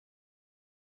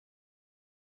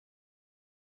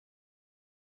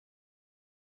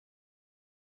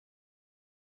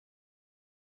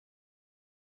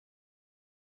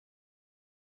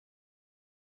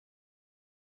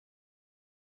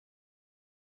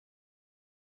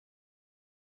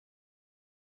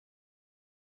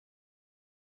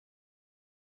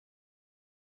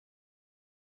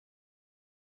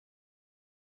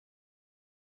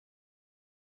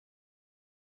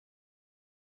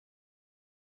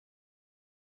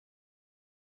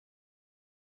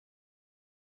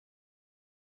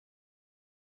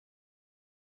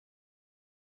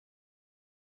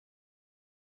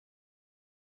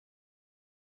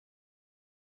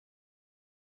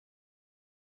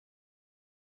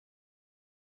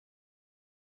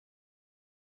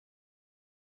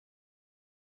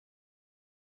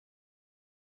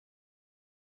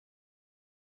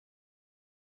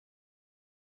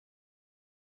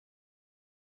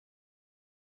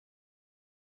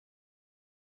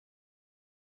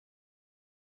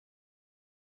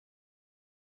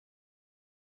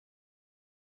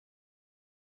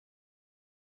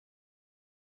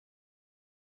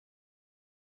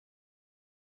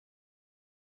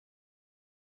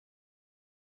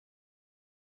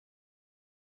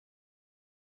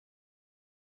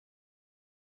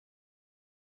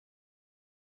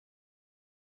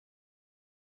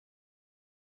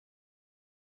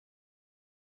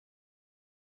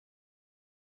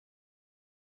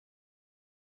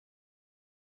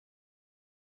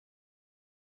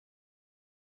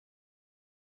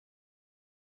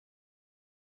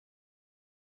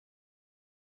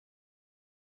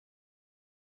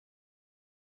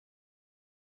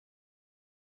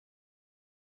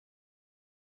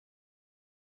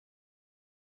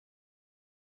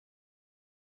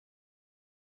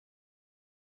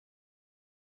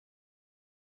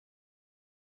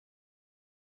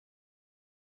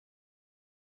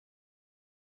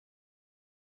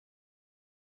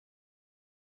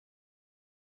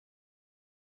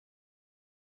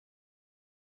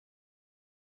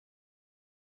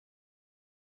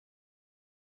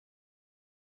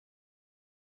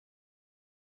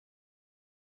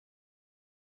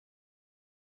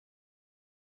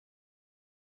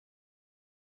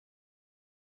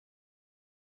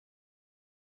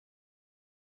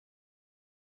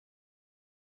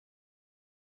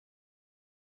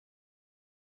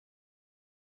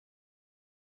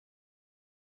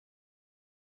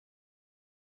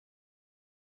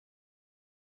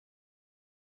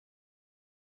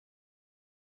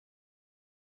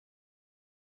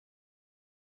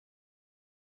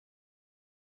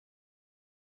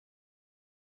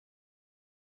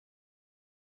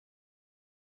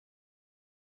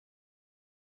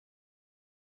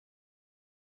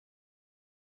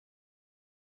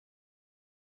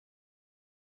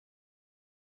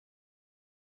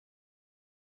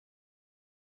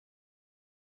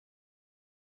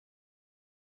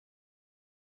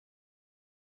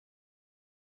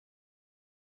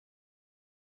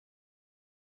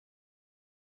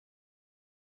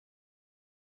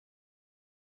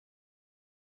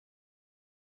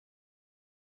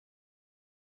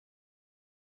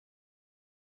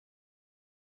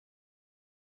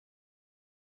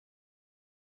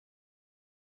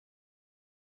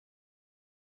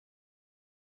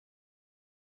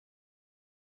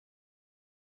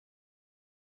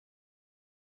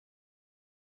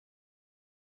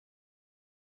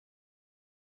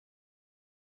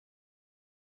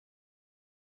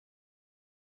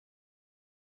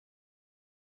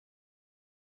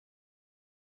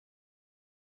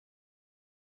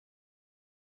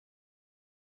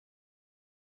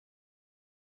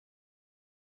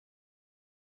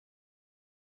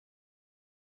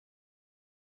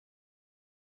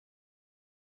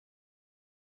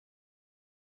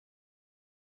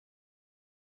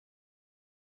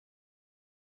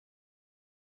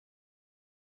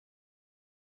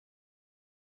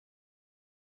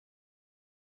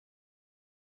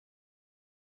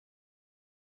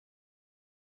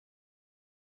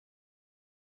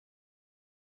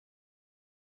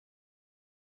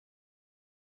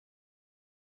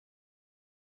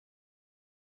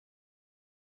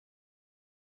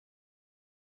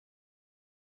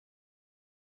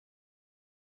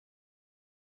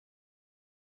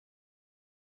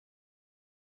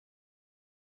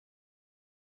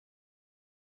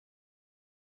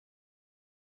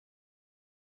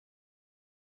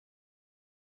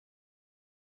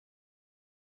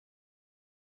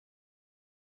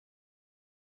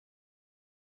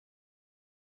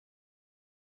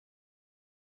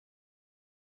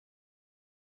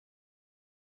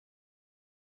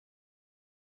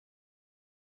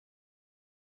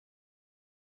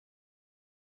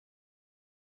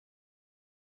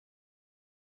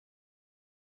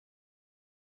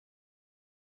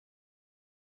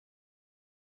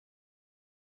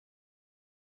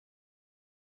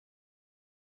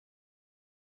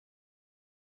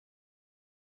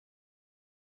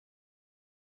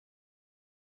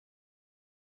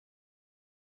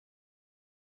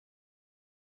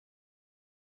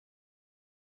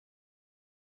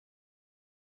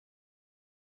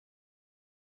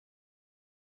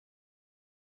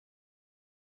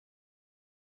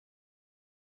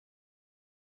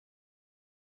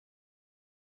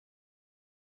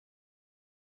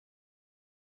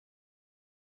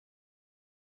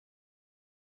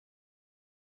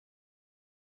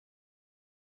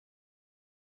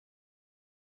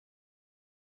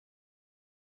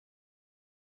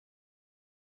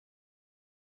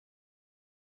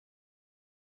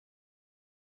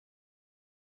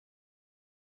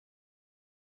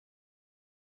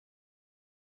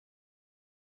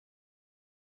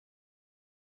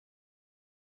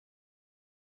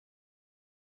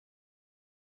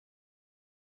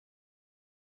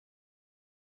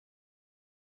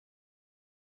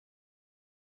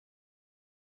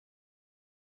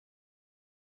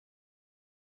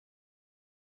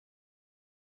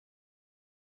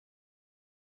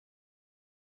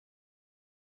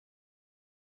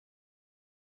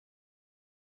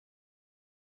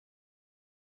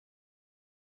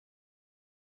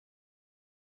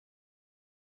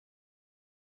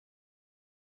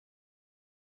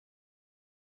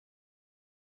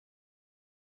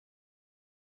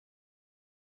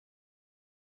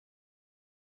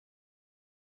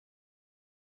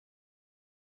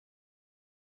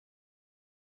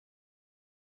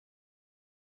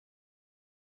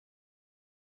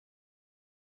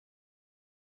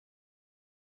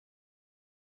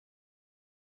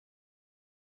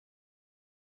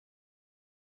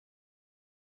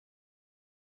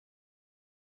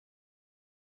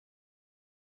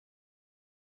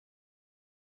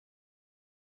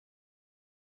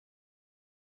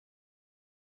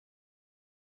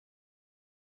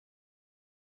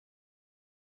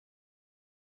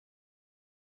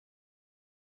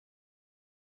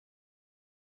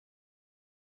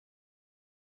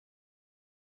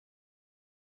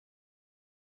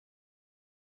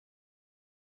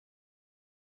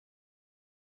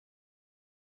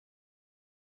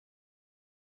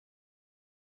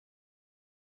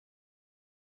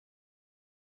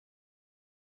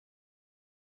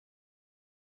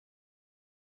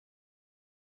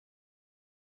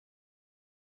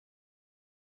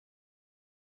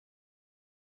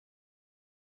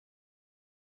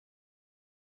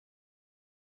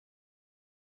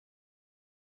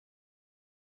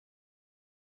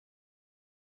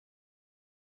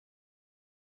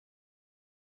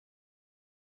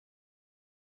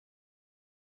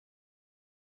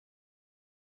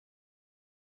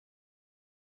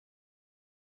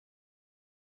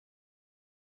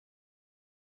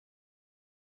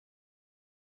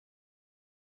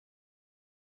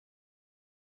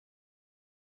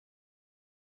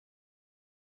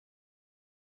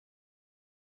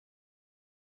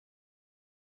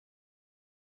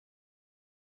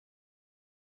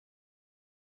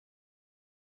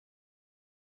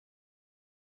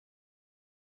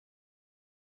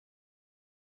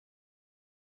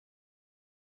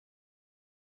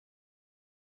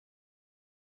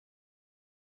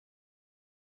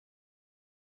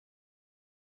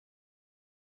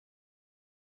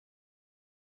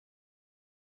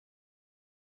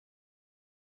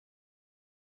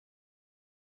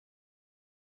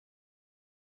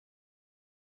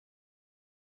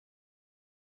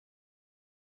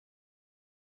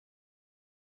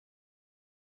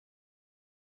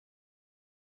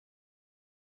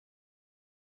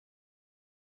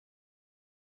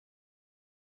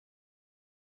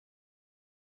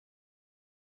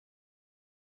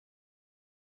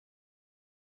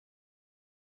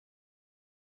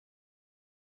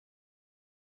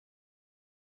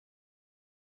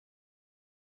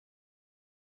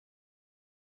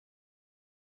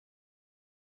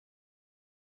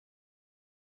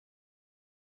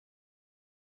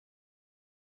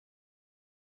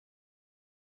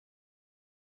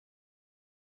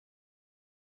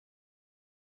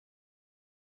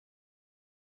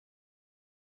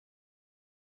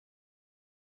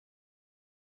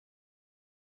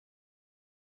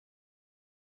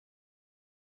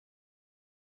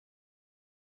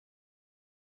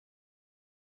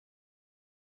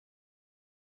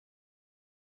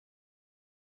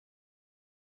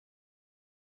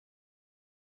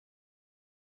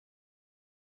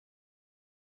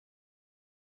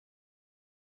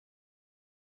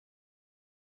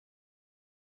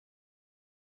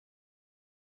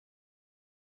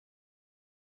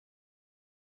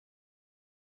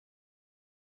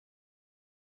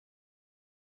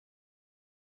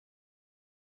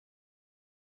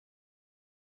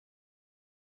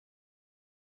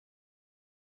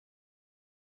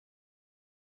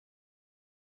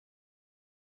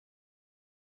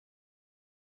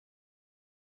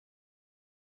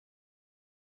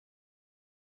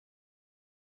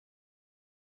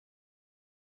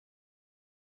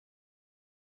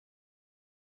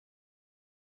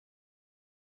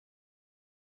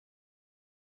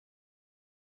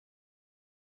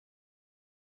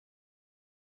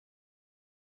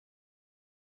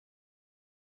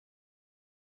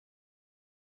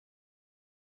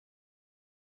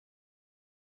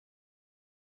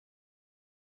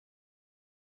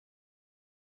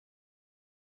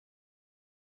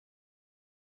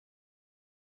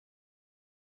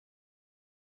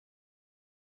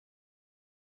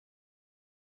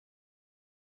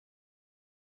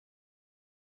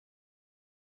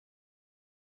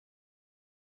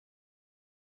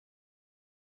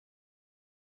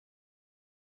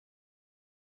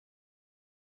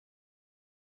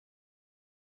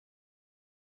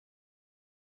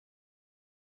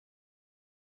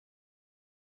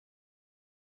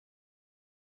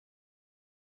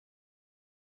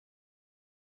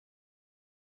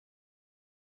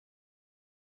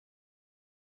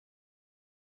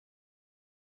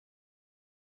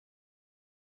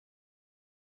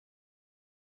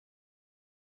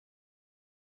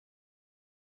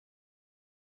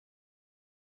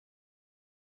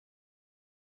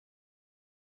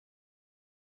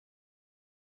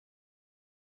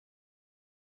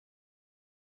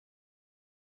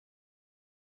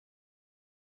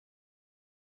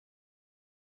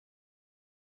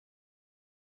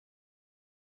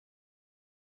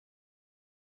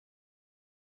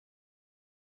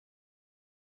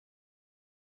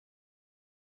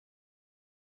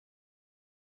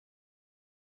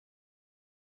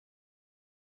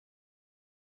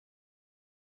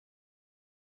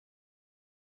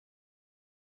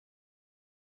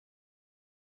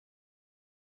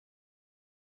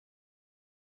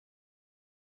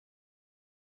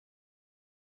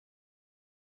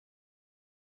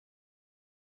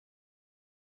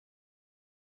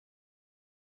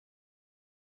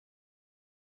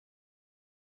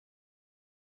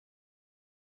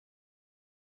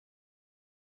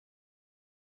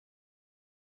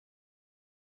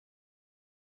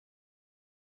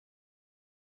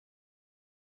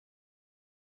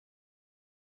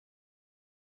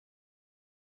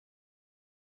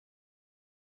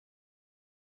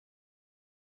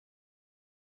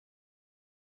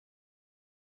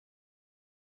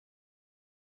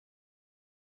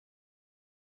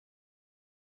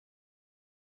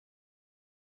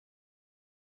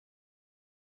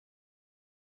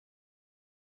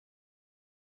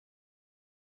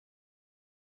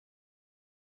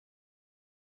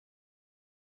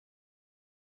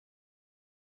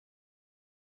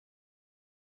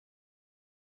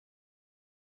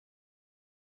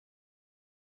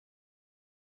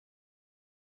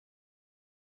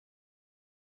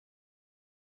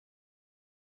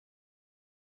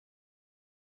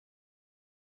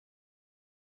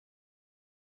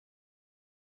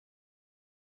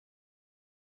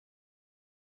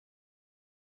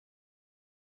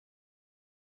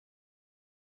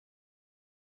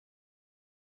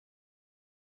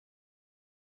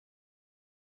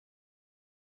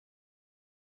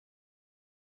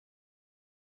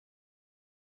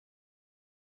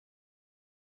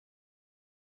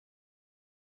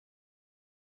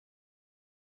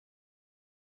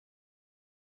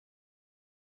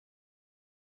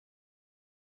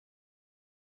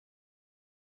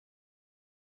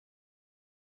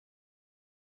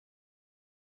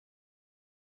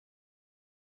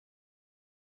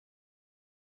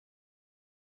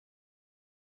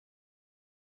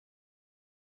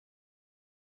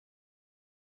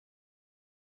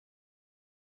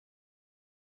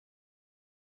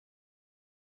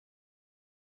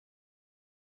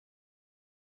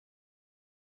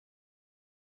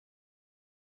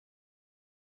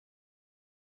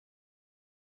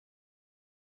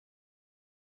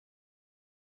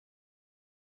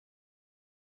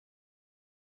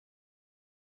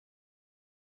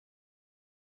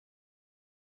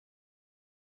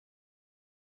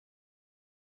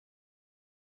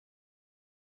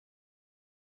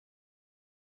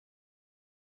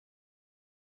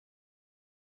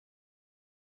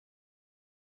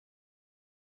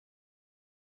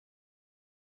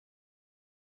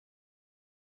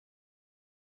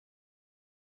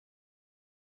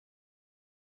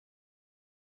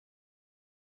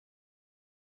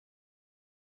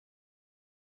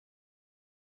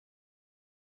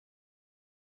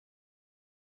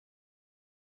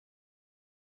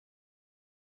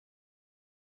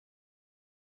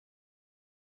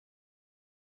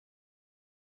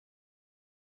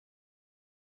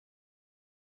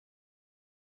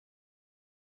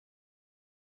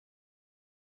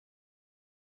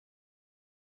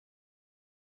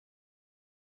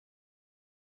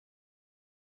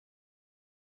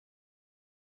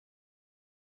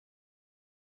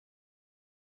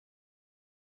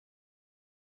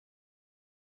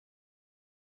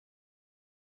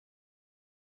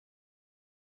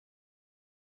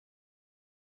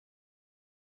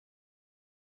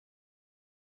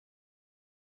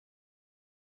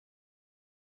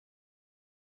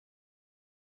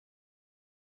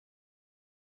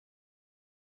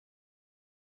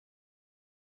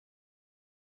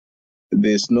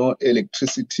there's no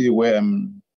electricity where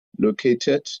I'm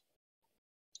located.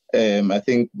 I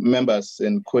think members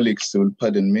and colleagues will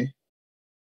pardon me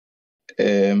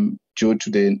due to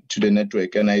the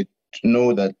network, and I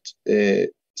know that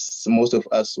most of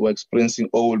us were experiencing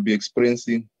or will be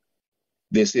experiencing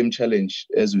the same challenge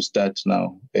as we start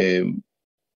now. Can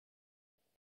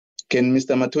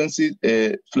Mr. Matonsi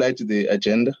fly to the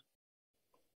agenda?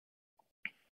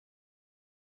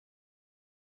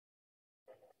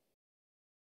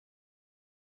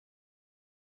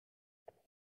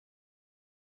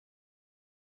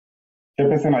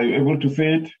 Chairperson, are you able to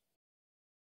say it?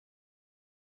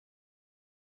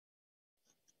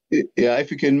 Yeah,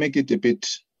 if you can make it a bit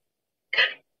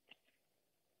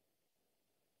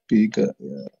bigger.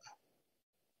 Yeah.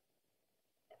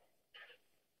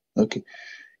 Okay.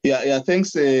 Yeah.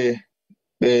 Thanks,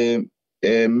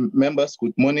 members.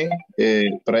 Good morning,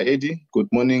 Braedi. Good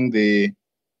morning, the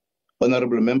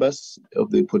honorable members of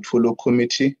the Portfolio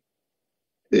Committee.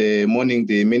 Morning,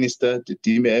 the Minister, the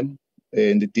DMM,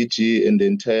 and the DG, and the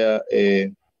entire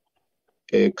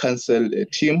council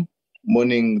team.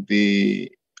 Morning,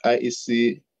 the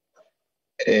IEC.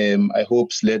 I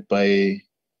hope led by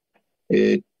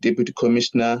Deputy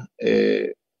Commissioner,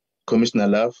 Commissioner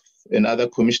Love, and other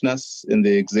commissioners in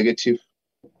the executive,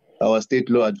 our state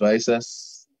law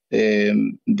advisors,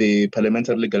 the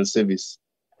Parliamentary Legal Service.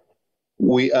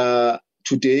 We are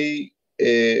today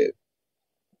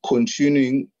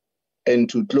continuing and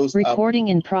to close Recording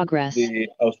up in progress. the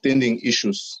outstanding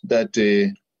issues that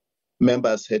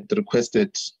members had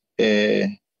requested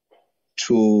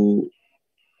to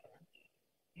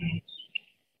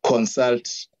consult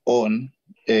on,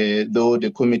 though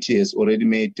the committee has already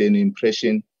made an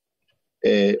impression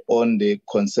on the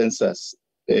consensus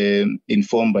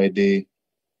informed by the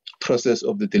process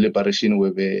of the deliberation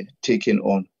we've taken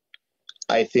on.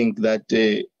 I think that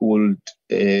would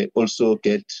also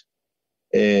get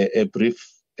a brief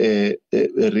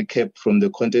recap from the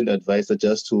content advisor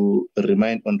just to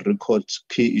remind on record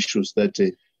key issues that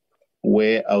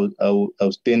were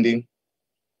outstanding.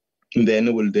 And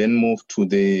then we'll then move to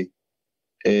the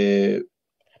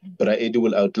Braedi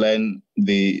will outline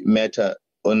the matter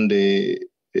on the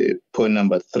point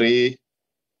number 3,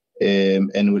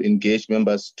 and will engage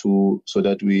members so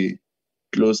that we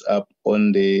close up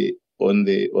on the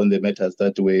matters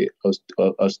that were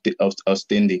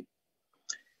outstanding.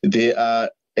 There are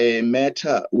a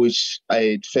matter which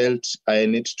I felt I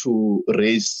need to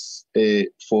raise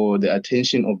for the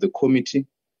attention of the committee,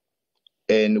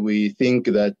 and we think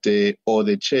that, or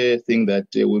the chair think that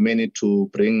we may need to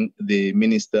bring the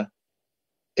minister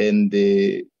and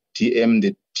the DM,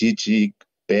 the DG,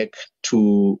 back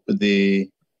to the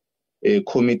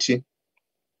committee.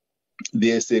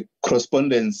 There's a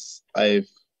correspondence I've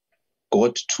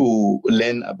got to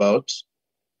learn about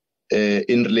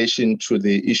in relation to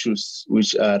the issues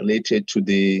which are related to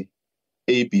the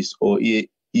ABIS or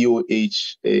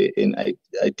EOH in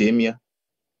IDEMIA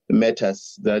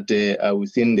matters that are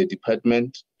within the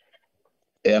department.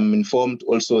 I'm informed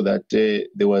also that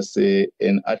there was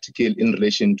an article in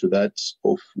relation to that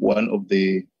of one of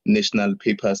the national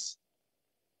papers,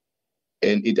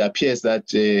 and it appears that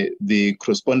the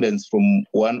correspondence from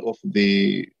one of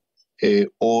the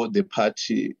or the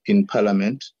party in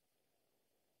parliament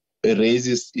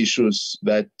raises issues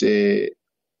that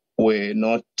were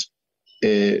not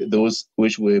those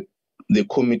which were the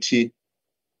committee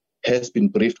has been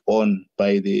briefed on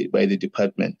by the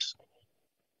department,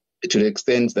 to the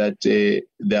extent that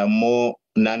there are more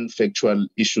non-factual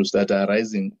issues that are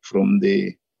arising from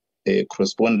the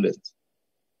correspondence.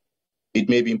 It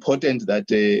may be important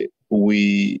that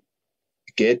we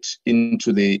get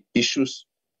into the issues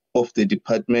of the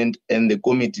department and the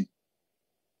committee,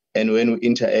 and when we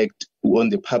interact on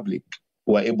the public,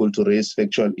 we are able to raise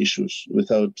factual issues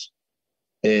without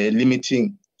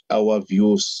limiting our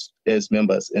views as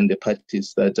members and the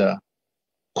parties that are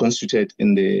constituted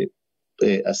in the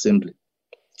assembly.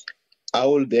 I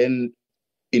will then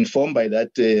inform by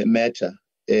that matter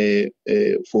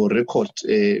for record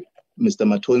Mr.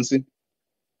 Matonsi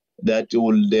that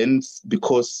will then,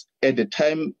 because at the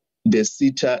time the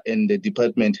SETA and the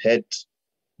department had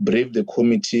briefed the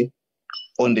committee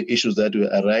on the issues that were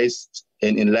arised,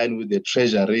 and in line with the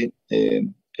Treasury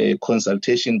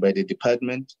consultation by the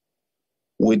department,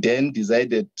 we then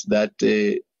decided that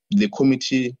the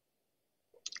committee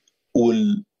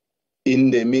will,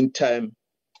 in the meantime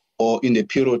or in the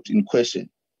period in question,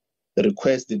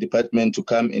 request the department to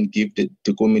come and give the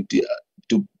committee,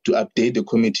 to update the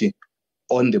committee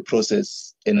on the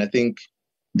process. And I think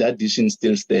that decision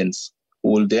still stands.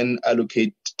 We'll then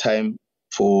allocate time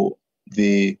for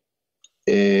the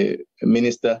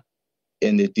Minister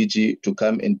and the DG to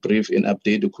come and brief and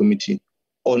update the committee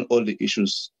on all the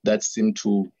issues that seem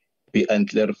to be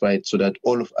unclarified, so that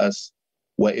all of us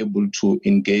were able to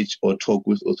engage or talk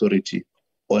with authority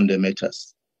on the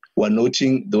matters. We're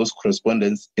noting those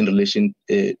correspondence in relation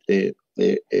to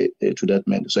that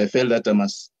matter. So I felt that I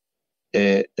must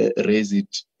raise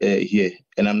it here,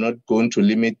 and I'm not going to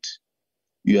limit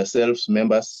yourselves,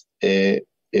 members, to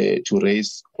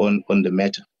raise on the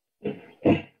matter.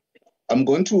 I'm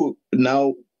going to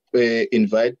now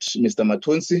invite Mr.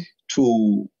 Matonsi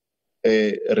to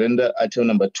render item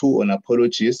number 2 on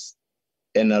apologies,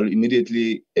 and I'll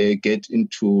immediately get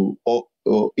into,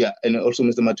 and also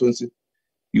Mr. Matonsi,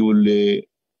 you will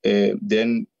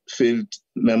then field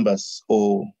members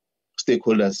or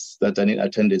stakeholders that are in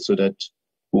attendance, so that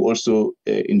we also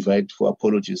invite for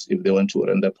apologies if they want to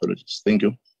render apologies. Thank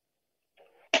you.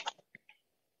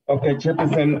 Okay,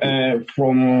 Chairperson,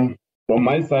 from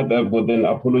my side, I've got an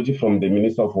apology from the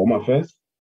Minister of Home Affairs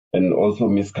and also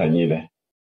Ms. Kanyile.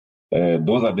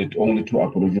 Those are the only 2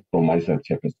 apologies from my side,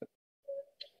 Chairperson.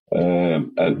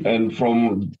 And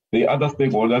from the other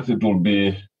stakeholders, it will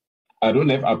be, I don't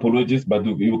have apologies, but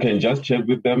you can just check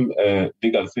with them,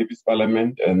 Legal Service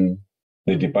Parliament and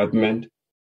the department,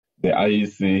 the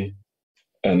IEC,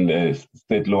 and the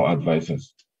state law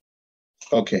advisors.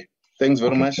 Okay, thanks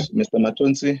very much, Mr.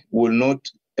 Matonsi. We'll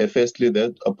note firstly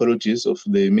the apologies of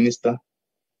the Minister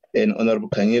and Honorable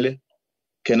Kanyile.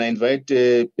 Can I invite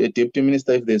a Deputy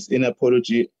Minister if there's any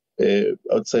apology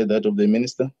outside that of the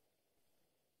Minister?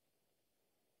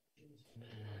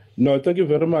 No, thank you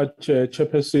very much,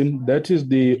 Chairperson. That is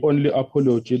the only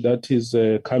apology that is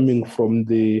coming from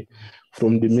the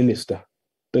Minister.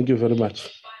 Thank you very much.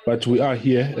 But we are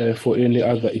here for any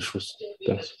other issues.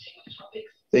 Thanks.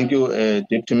 Thank you,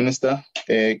 Deputy Minister.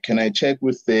 Can I check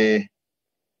with the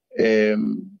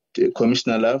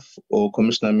Commissioner Love or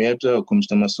Commissioner Mieta or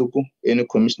Commissioner Masuku, any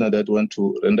commissioner that want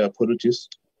to render apologies?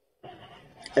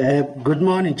 Good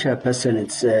morning, Chairperson.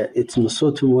 It's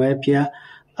Masutu Mwepia.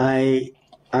 I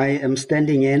am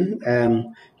standing in.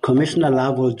 Commissioner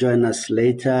Love will join us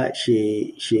later.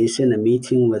 She is in a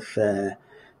meeting with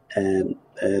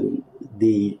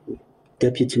the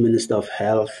Deputy Minister of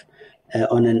Health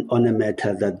on a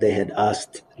matter that they had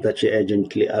asked that she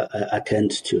urgently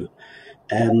attends to.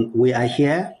 We are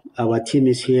here. Our team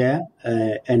is here,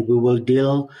 and we will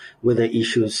deal with the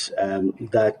issues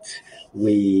that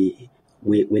we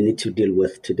need to deal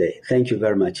with today. Thank you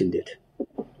very much indeed.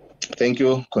 Thank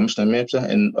you, Commissioner Mepsa,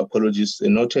 and apologies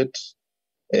noted.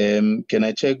 Can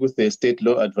I check with the state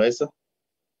law advisor?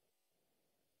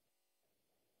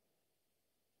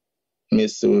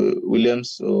 Ms.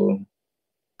 Williams? Or...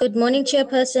 Good morning,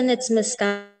 Chairperson. It's Ms.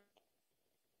 Ska.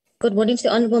 Good morning to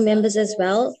the honourable members as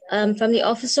well. From the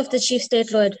Office of the Chief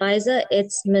State Law Advisor,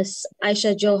 it's Ms.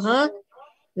 Aisha Johar,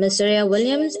 Ms. Surya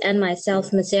Williams, and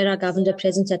myself, Ms. Sarah Govender,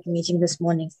 present at the meeting this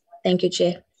morning. Thank you,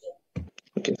 Chair.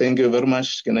 Okay, thank you very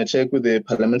much. Can I check with the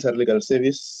Parliamentary Legal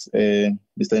Service, Mr.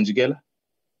 Njigela?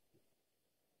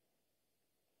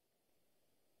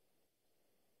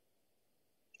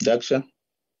 Daksha?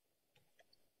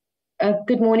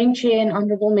 Good morning, Chair and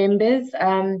honourable members.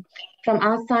 From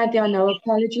our side, there are no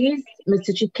apologies.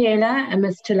 Mr. Chikela and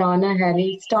Ms. Talana,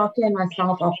 Harry, Starkey, and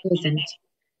myself are present.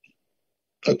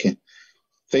 Okay.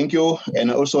 Thank you.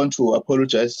 And I also want to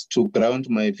apologize to ground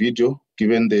my video,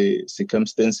 given the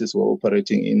circumstances we're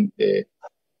operating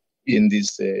in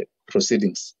these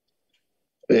proceedings.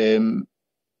 Mr.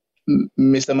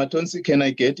 Matonsi, can I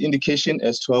get indication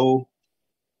as to how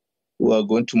we are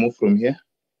going to move from here?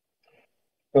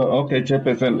 Okay,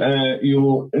 Chairperson.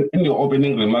 You in your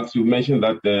opening remarks, you mentioned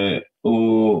that the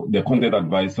content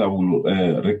advisor will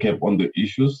recap on the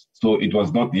issues. So it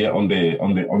was not yet on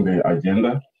the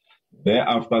agenda.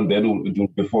 Thereafter, then it will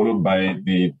be followed by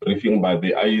the briefing by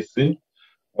the IEC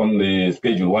on the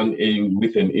Schedule 1A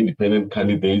with an independent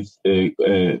candidate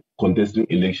contesting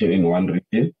election in one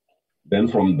region. Then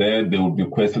from there will be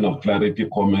question of clarity,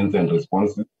 comments, and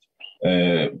responses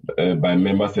by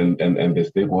members and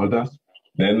the stakeholders.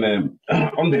 Then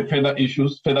on the further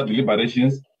issues, further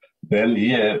deliberations, then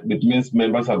here it means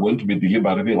members are going to be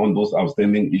deliberating on those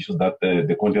outstanding issues that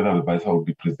the content advisor will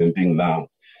be presenting now.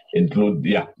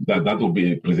 That will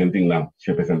be presenting now,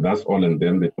 Chairperson. That's all, and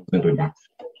then the closing remarks.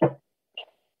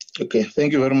 Okay,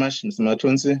 thank you very much, Mr.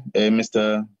 Matonsi.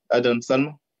 Mr. Adam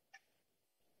Salmo.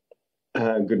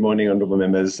 Good morning, honourable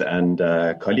members and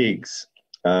colleagues.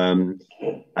 I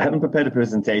haven't prepared a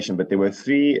presentation, but there were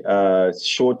 3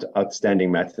 short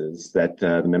outstanding matters that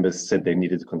the members said they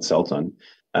needed to consult on.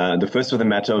 The first was a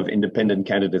matter of independent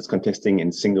candidates contesting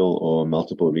in single or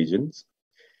multiple regions.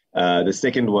 The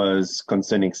second was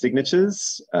concerning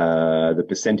signatures, the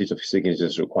percentage of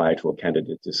signatures required for a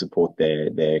candidate to support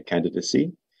their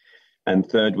candidacy. And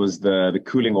third was the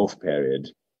cooling off period.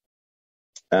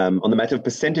 On the matter of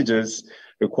percentages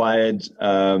required,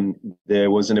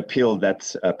 there was an appeal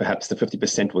that perhaps the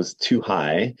 50% was too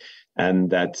high, and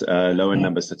that lower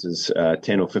numbers such as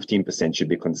 10 or 15% should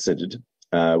be considered,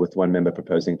 with one member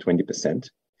proposing 20%,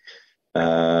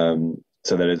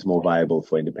 so that it's more viable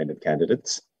for independent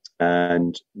candidates.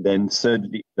 And then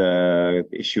thirdly, the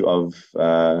issue of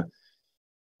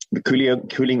the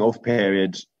cooling off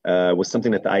period was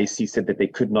something that the IEC said that they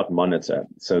could not monitor.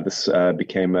 So this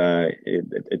became a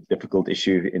difficult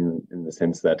issue in the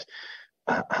sense that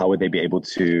how would they be able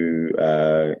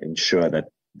to ensure that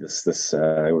this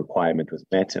requirement was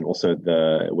met, and also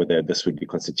whether this would be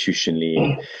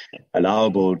constitutionally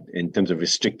allowable in terms of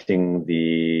restricting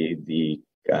the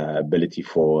ability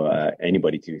for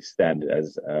anybody to stand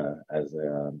as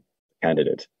a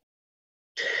candidate.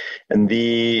 And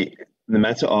the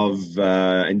matter of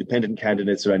independent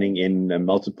candidates running in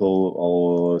multiple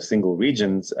or single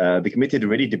regions, the committee had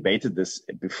already debated this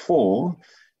before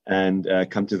and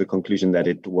come to the conclusion that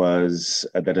it was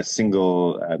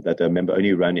that a member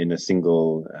only run in a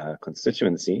single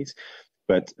constituencies,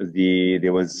 but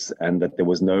there was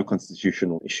no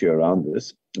constitutional issue around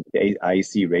this. The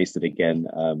IEC raised it again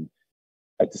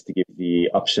just to give the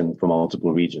option for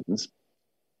multiple regions.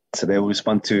 So they will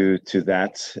respond to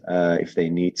that if they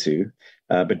need to.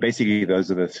 But basically,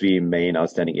 those are the three main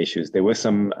outstanding issues. There were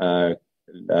some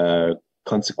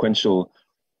consequential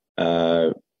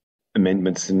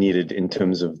amendments needed in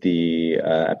terms of the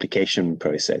application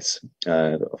process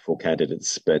for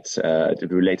candidates, but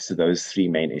it relates to those three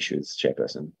main issues,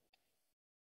 Chairperson.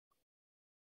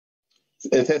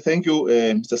 Thank you,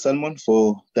 Mr. Salmon,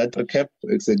 for that recap.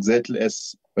 It's exactly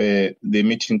as the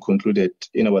meeting concluded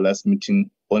in our last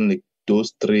meeting on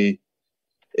those three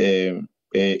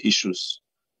issues.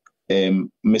 Mr.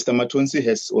 Matonsi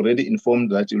has already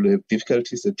informed that you will have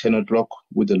difficulties at 10 o'clock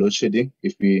with the load shedding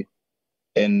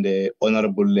and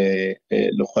Honorable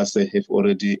Lokhwase have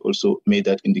already also made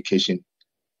that indication.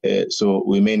 So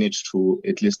we may need to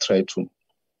at least try to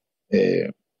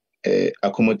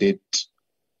accommodate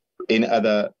any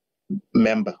other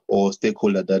member or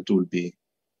stakeholder that will be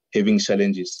having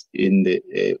challenges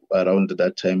around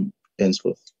that time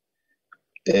henceforth.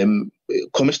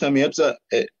 Commissioner Miepza,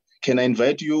 can I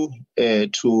invite you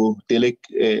to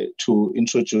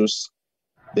introduce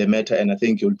the matter, and I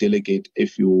think you'll delegate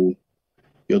if you're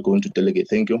going to delegate.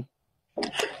 Thank you.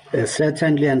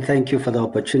 Certainly, and thank you for the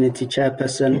opportunity,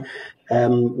 Chairperson.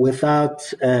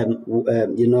 Without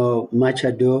much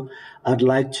ado, I'd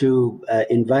like to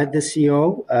invite the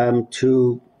CEO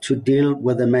to deal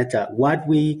with the matter. What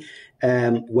we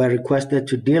were requested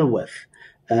to deal with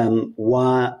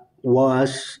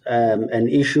was an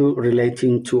issue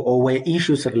relating to, or were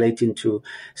issues relating to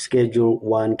Schedule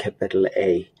 1 capital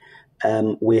A.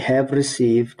 We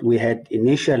had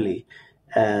initially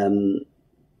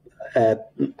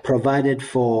provided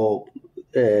for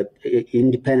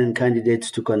independent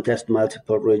candidates to contest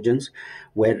multiple regions,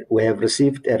 where we have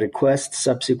received a request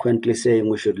subsequently saying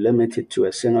we should limit it to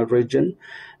a single region,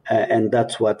 and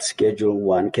that's what Schedule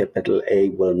 1 capital A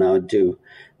will now do.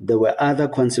 There were other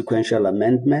consequential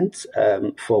amendments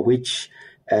for which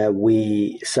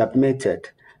we submitted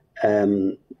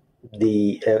a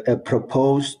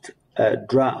proposed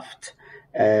draft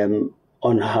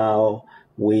on how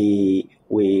we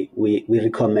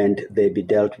recommend they be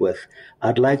dealt with.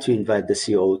 I'd like to invite the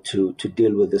CEO to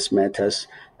deal with these matters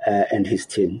and his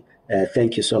team.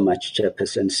 Thank you so much,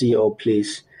 Chairperson. CEO,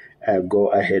 please go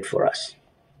ahead for us.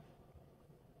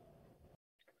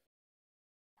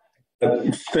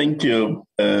 Thank you,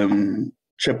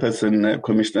 Chairperson,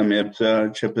 Commissioner Miepza,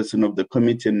 Chairperson of the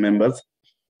committee and members.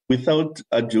 Without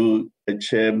ado,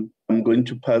 Chair, I'm going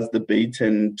to pass the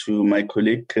baton to my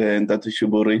colleague, Ndatu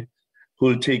Shibori, who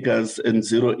will take us and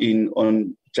zero in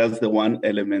on just the one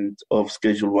element of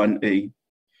Schedule 1A,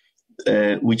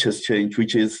 which has changed,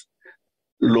 which is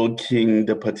locking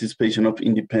the participation of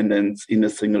independents in a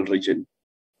single region.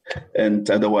 And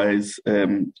otherwise,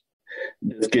 the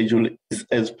schedule is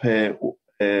as per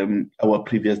our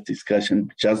previous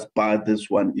discussion, just by this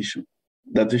one issue.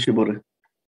 Ndatu Shibori.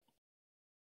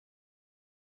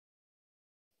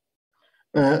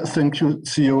 Thank you,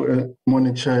 CEO,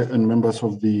 Morning Chair, and members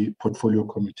of the Portfolio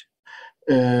Committee.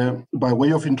 By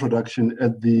way of introduction,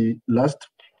 at the last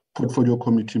Portfolio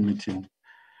Committee meeting,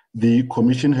 the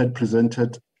Commission had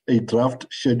presented a draft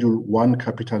Schedule 1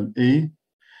 capital A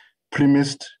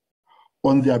premised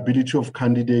on the ability of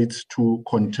candidates to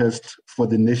contest for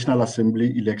the National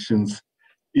Assembly elections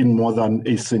in more than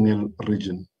a single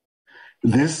region.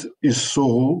 This is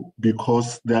so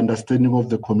because the understanding of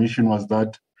the Commission was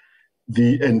that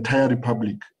the entire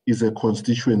Republic is a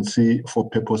constituency for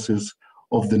purposes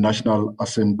of the National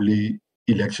Assembly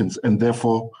elections, and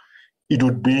therefore it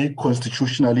would be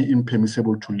constitutionally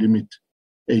impermissible to limit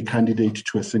a candidate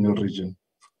to a single region.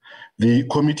 The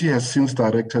committee has since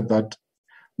directed that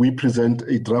we present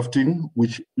a drafting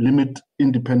which limit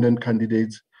independent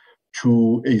candidates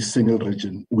to a single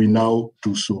region. We now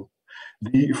do so.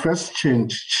 The first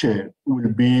change, Chair,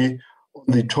 will be on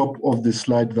the top of the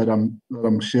slide that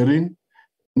I'm sharing.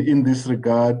 In this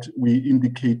regard, we're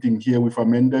indicating here we've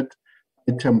amended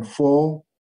item 4B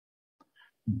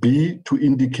to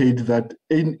indicate that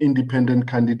an independent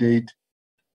candidate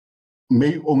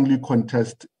may only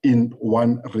contest in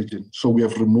one region. So we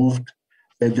have removed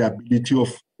the ability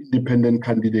of independent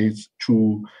candidates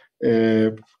to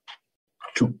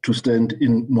stand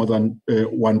in more than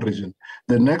one region.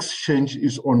 The next change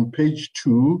is on page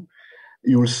 2.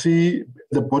 You'll see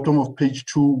the bottom of page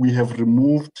 2, we have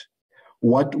removed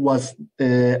what was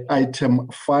item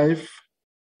 5E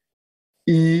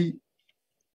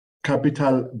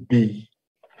capital B.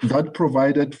 That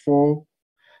provided for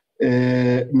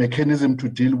a mechanism to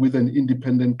deal with an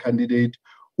independent candidate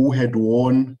who had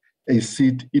won a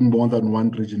seat in more than one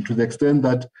region. To the extent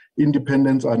that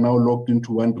independents are now locked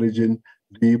into one region,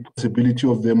 the possibility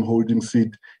of them holding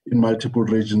seat in multiple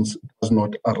regions does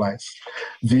not arise.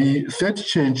 The third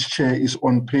change, Chair, is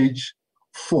on page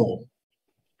 4,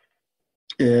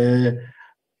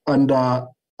 under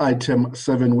item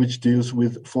 7, which deals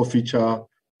with forfeiture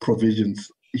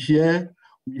provisions. Here,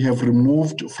 we have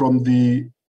removed from the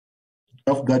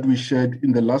draft that we shared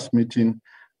in the last meeting,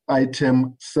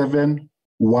 item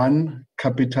 7.1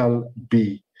 capital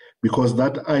B, because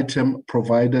that item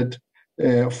provided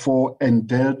for and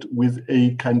dealt with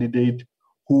a candidate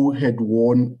who had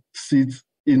won seats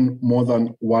in more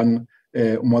than one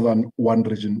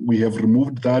region. We have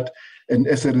removed that, and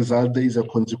as a result, there is a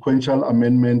consequential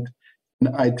amendment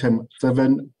in item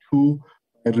 7.2,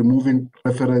 removing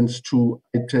reference to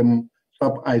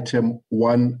sub-item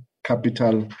 1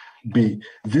 capital B.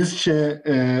 This,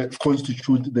 Chair,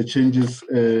 constitutes the changes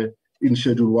in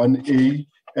Schedule 1A,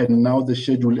 and now the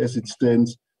schedule as it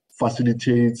stands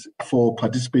facilitates for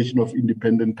participation of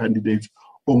independent candidates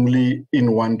only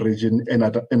in one region, and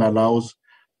allows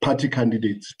party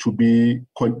candidates to be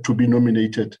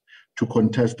nominated to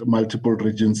contest multiple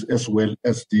regions as well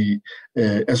as the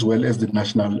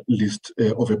national list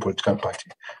of a political party.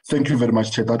 Thank you very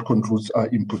much, Chair. That concludes our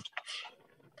input.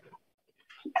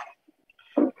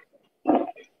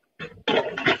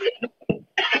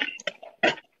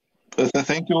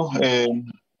 Thank you,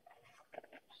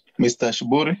 Mr.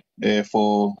 Shiburi,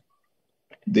 for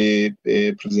the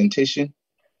presentation.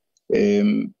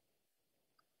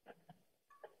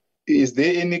 Is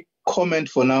there any comment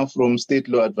for now from State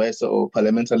Law Advisor or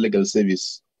Parliamentary Legal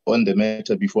Service on the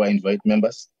matter before I invite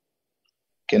members?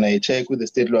 Can I check with the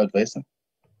State Law Advisor?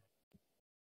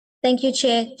 Thank you,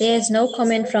 Chair. There is no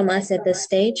comment from us at this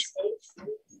stage.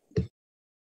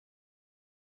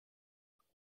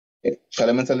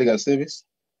 Parliamentary Legal Service?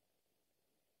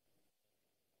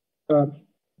 Good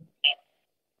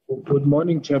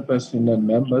morning, Chairperson and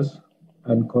members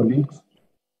and colleagues.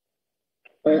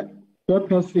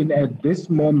 Chairperson, at this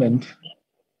moment,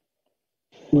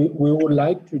 we would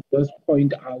like to just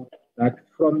point out that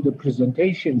from the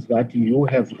presentations that you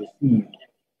have received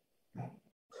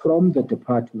from the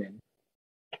department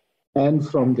and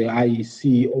from the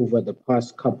IEC over the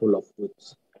past couple of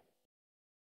weeks,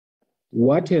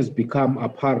 what has become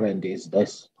apparent is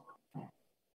this: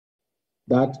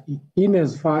 that in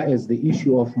as far as the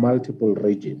issue of multiple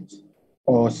regions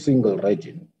or single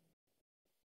region,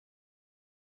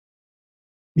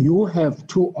 you have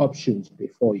two options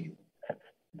before you.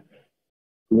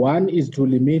 One is to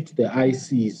limit the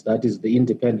ICs, that is the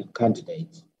independent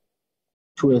candidates,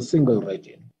 to a single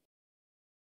region.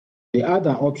 The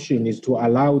other option is to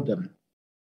allow them,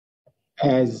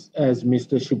 as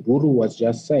Mr. Shiburu was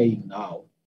just saying now,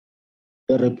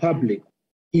 the Republic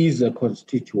is a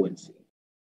constituency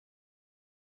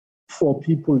for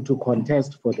people to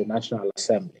contest for the National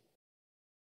Assembly.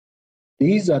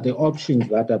 These are the options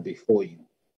that are before you.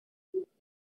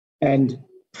 And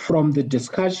from the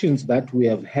discussions that we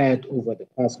have had over the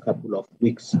past couple of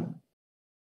weeks,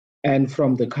 and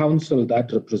from the council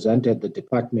that represented the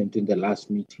department in the last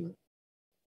meeting,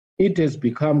 it has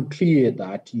become clear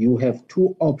that you have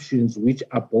two options which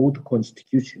are both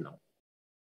constitutional,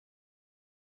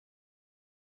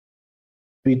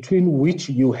 between which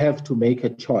you have to make a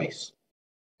choice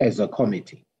as a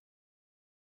committee.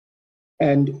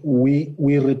 And we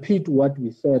repeat what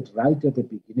we said right at the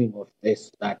beginning of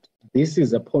this, that this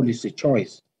is a policy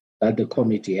choice that the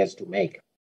committee has to make.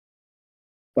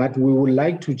 But we would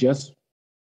like to just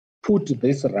put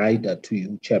this rider to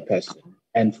you, Chairperson,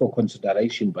 and for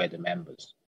consideration by the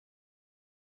members.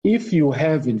 If you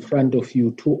have in front of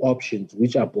you two options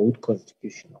which are both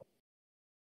constitutional,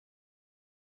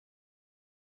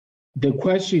 the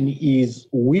question is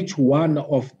which one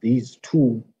of these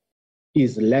two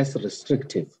is less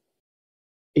restrictive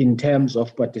in terms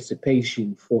of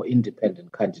participation for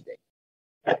independent candidates.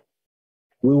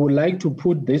 We would like to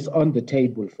put this on the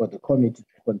table for the committee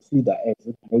to consider as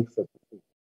it makes a decision,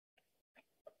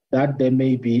 that there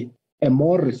may be a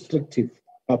more restrictive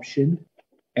option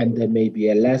and there may be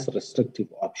a less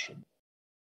restrictive option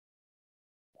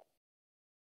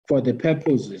for the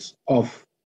purposes of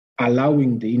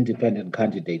allowing the independent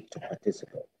candidate to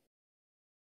participate.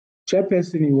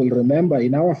 Chairperson, you will remember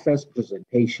in our first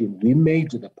presentation, we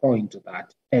made the point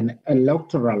that an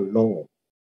electoral law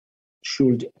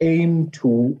should aim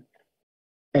to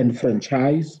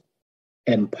enfranchise,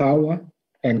 empower,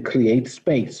 and create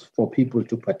space for people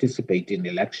to participate in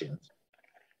elections,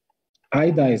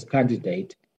 either as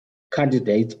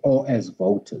candidates or as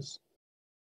voters.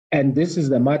 And this is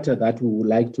the matter that we would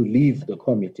like to leave the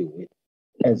committee with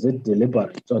as it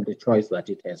deliberates on the choice that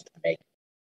it has to make.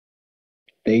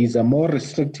 There is a more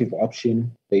restrictive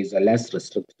option, there is a less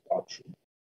restrictive option.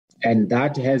 And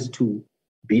that has to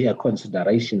be a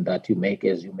consideration that you make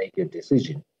as you make your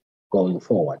decision going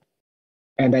forward.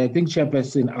 And I think,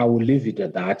 Chairperson, I will leave it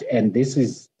at that. And this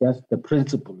is just the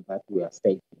principle that we are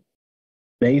stating,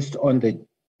 based on the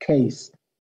case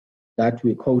that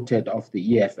we quoted of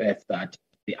the EFF, that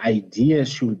the idea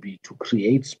should be to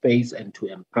create space and to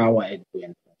empower and to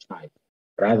enfranchise,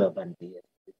 rather than be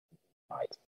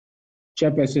enfranchised.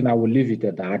 Chairperson, I will leave it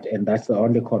at that, and that's the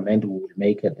only comment we will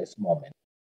make at this moment.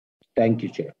 Thank you,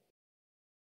 Chair.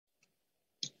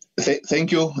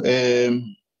 Thank you,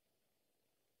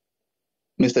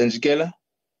 Mr. Njikela.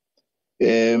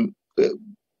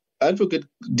 Advocate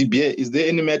DBA, is there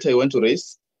any matter you want to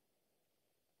raise?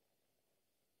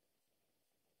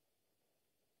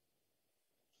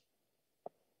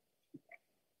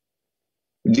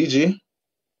 DG?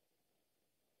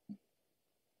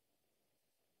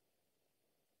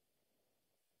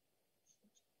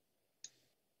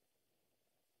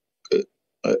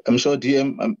 I'm sure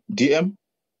DM?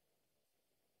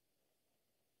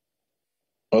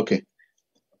 Okay.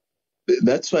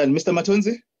 That's fine. Mr.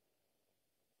 Matonzi?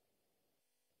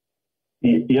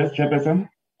 Yes, Chairperson.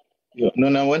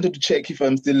 No, I wanted to check if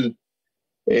I'm still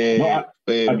I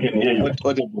can hear you.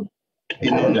 audible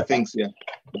in all the things. Yeah,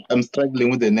 I'm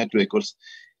struggling with the network also.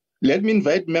 Let me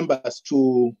invite members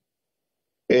to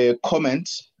comment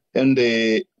on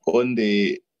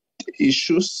the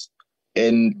issues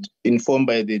and informed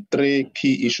by the three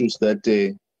key issues that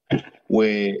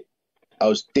were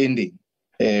outstanding.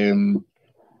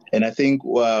 And I think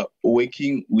we're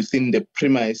working within the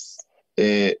premise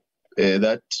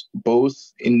that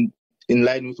both in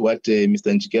line with what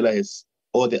Mr. Njikela has,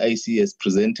 or the IC has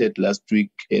presented last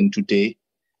week and today,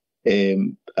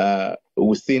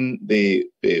 within the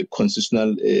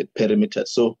constitutional perimeter.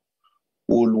 So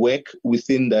we'll work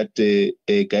within that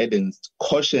guidance,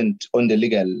 cautioned on the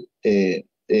legal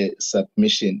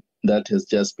submission that has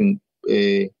just been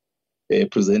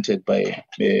presented by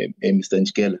Mr.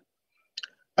 Njikela.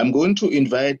 I'm going to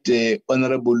invite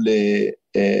Honorable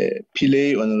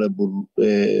Pillay, Honorable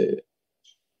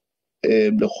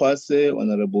Lekhwase,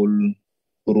 Honorable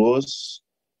Rose,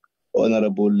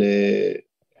 Honorable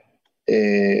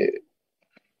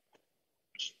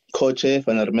Co-Chair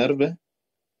Van der Merwe,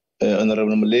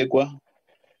 Honorable Molekwa,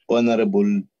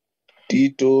 Honorable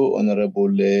Tito,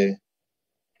 Honorable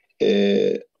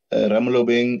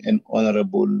Ramlobeng, and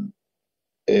Honorable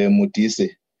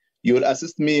Mutise. You will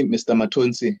assist me, Mr.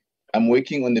 Matonzi. I'm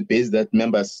working on the basis that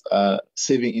members are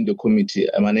serving in the committee.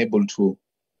 I'm unable to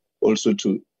also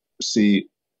to see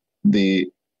the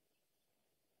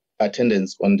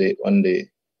attendance on the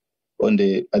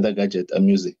other gadget I'm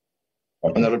using.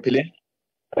 Okay. Honorable Pillay.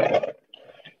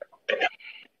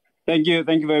 Thank you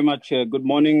very much. Good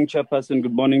morning, Chairperson.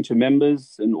 Good morning to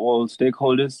members and all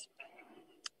stakeholders.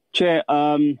 Chair,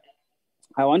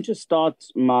 I want to start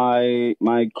my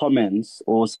comments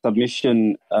or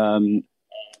submission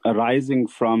arising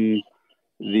from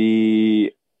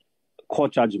the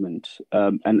court judgment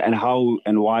and how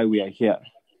and why we are here.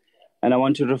 And I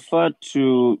want to refer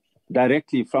to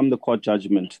directly from the court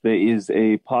judgment. There is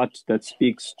a part that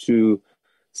speaks to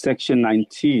Section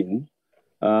 19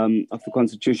 of the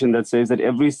Constitution that says that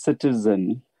every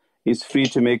citizen is free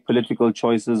to make political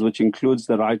choices, which includes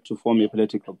the right to form a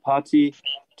political party,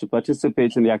 to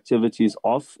participate in the activities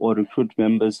of or recruit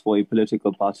members for a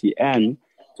political party, and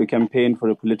to campaign for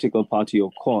a political party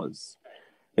or cause.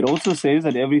 It also says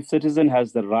that every citizen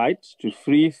has the right to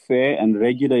free, fair, and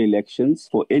regular elections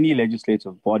for any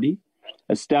legislative body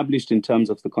established in terms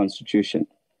of the Constitution.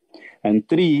 And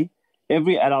 3,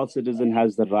 every adult citizen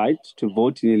has the right to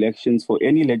vote in elections for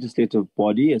any legislative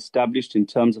body established in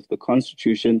terms of the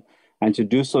Constitution, and to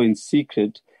do so in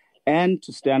secret, and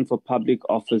to stand for public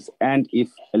office and, if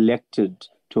elected,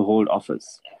 to hold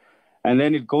office. And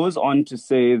then it goes on to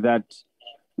say that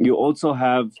you also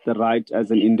have the right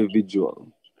as an individual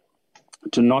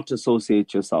to not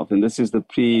associate yourself. And this is the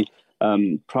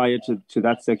prior to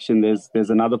that section, there's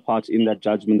another part in that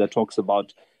judgment that talks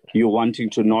about you wanting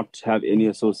to not have any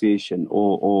association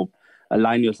or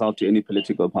align yourself to any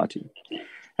political party.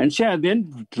 And Chair,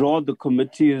 then draw the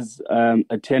committee's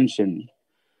attention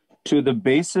to the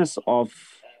basis of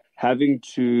having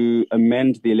to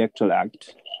amend the Electoral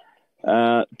Act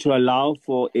to allow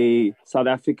for a South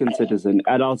African citizen,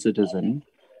 adult citizen,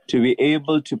 to be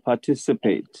able to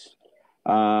participate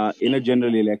in a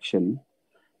general election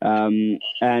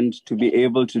and to be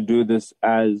able to do this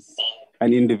as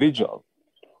an individual.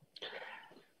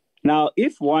 Now,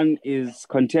 if one is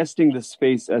contesting the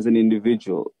space as an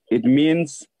individual, it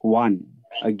means one.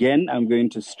 Again, I'm going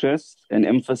to stress and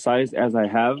emphasize, as I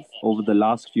have over the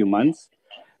last few months,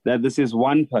 that this is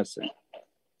one person.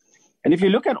 And if you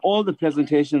look at all the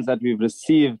presentations that we've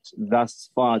received thus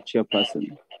far,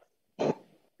 Chairperson,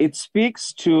 it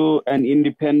speaks to an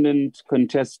independent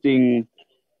contesting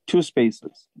two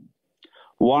spaces.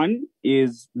 One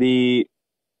is the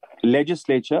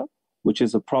legislature, which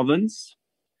is a province,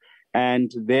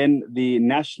 and then the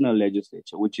national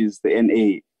legislature, which is the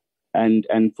NA.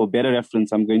 And for better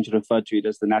reference, I'm going to refer to it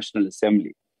as the National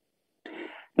Assembly.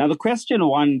 Now, the question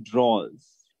one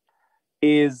draws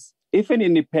is, if an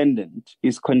independent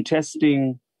is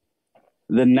contesting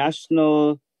the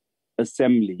National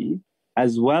Assembly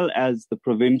as well as the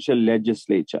provincial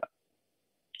legislature,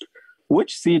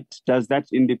 which seat does that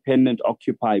independent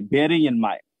occupy, bearing in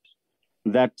mind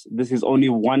that this is only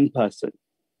one person?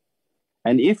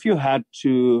 And if you had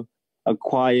to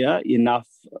acquire enough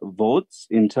votes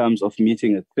in terms of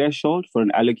meeting a threshold for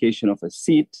an allocation of a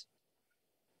seat,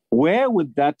 where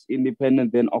would that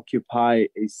independent then occupy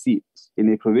a seat?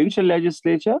 In a provincial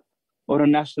legislature or a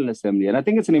national assembly? And I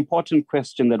think it's an important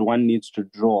question that one needs to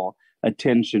draw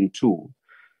attention to,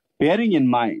 bearing in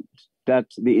mind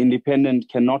that the independent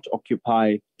cannot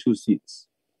occupy two seats.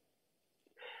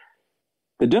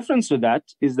 The difference to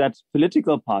that is that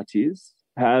political parties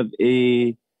have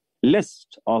a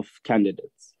list of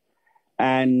candidates,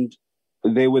 and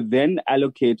they would then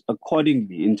allocate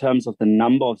accordingly in terms of the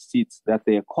number of seats that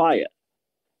they acquire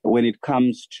when it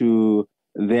comes to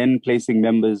then placing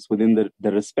members within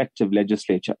the respective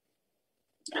legislature.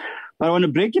 But I want to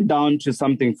break it down to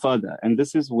something further, and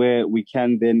this is where we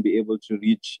can then be able to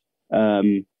reach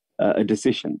a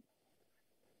decision.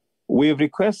 We've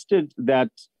requested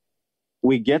that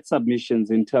we get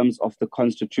submissions in terms of the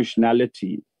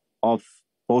constitutionality of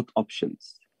both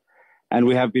options. And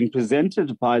we have been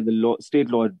presented by the state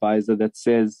law advisor that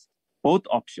says both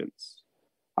options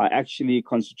are actually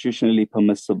constitutionally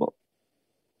permissible.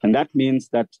 And that means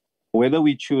that whether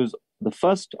we choose the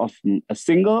first of a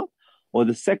single or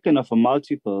the second of a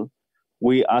multiple,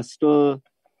 we are still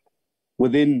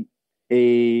within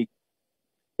a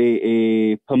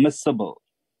permissible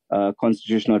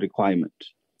constitutional requirement.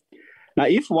 Now,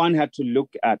 if one had to look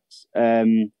at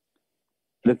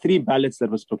the three ballots that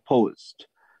was proposed,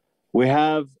 we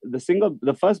have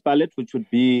the first ballot, which would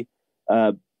be,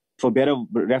 for better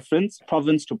reference,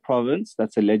 province to province,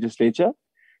 that's a legislature.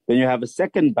 Then you have a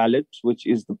second ballot, which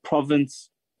is the province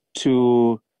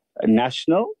to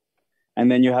national.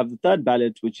 And then you have the third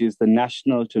ballot, which is the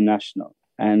national to national.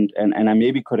 And I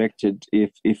may be corrected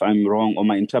if I'm wrong or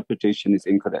my interpretation is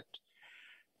incorrect.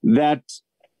 That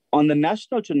on the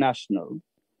national to national,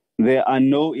 there are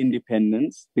no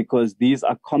independents because these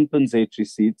are compensatory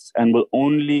seats and will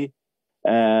only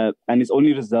and is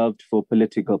only reserved for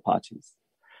political parties.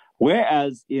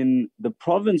 Whereas in the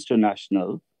province to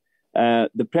national,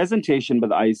 the presentation by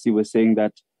the IEC was saying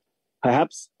that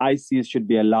perhaps ICs should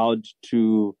be allowed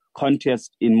to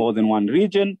contest in more than one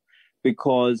region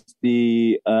because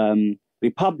the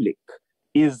republic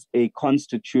is a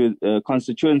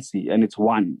constituency and it's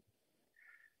one.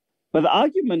 But the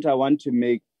argument I want to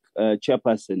make,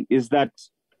 Chairperson, is that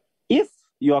if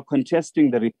you are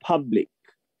contesting the republic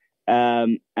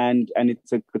and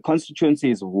the constituency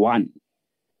is one,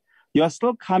 you are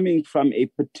still coming from a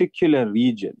particular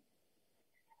region.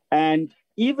 And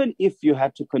even if you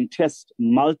had to contest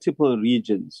multiple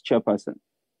regions, Chairperson,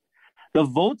 the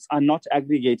votes are not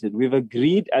aggregated. We've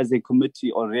agreed as a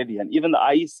committee already, and even the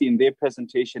IEC in their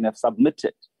presentation have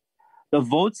submitted. The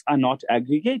votes are not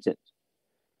aggregated.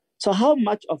 So how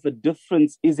much of a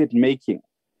difference is it making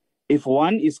if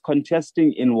one is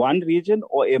contesting in one region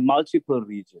or a multiple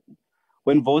region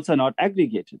when votes are not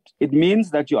aggregated? It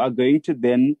means that you are going to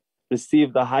then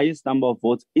receive the highest number of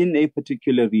votes in a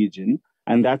particular region,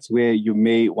 and that's where you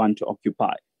may want to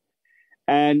occupy.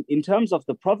 And in terms of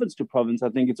the province to province, I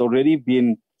think it's already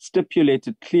been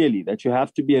stipulated clearly that you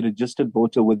have to be a registered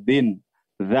voter within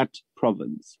that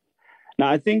province. Now,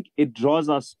 I think it draws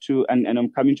us to, and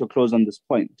I'm coming to a close on this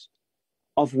point,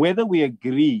 of whether we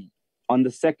agree on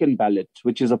the second ballot,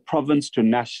 which is a province to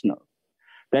national,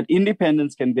 that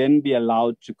independents can then be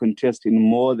allowed to contest in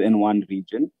more than one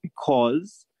region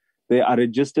because they are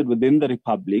registered within the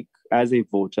Republic as a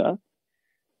voter.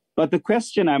 But the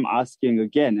question I'm asking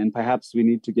again, and perhaps we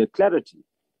need to get clarity,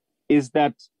 is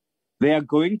that they are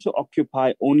going to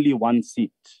occupy only one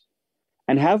seat.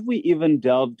 And have we even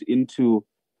delved into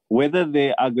whether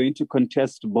they are going to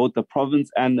contest both the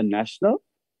province and the national?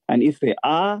 And if they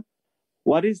are,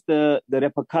 what is the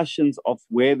repercussions of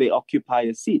where they occupy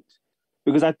a seat?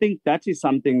 Because I think that is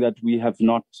something that we have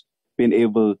not been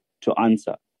able to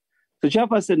answer. So,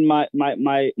 Chairperson,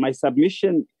 my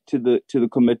submission to the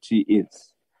committee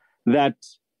is that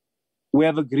we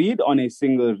have agreed on a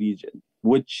single region,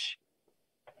 which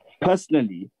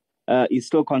personally is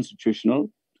still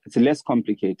constitutional. It's less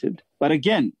complicated. But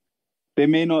again, there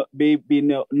may not be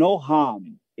no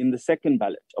harm in the second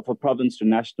ballot of a province to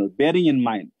national, bearing in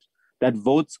mind that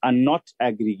votes are not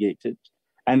aggregated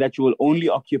and that you will only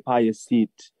occupy a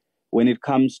seat when it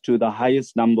comes to the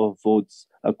highest number of votes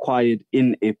acquired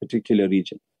in a particular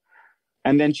region.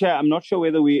 And then, Chair, I'm not sure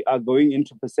whether we are going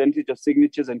into percentage of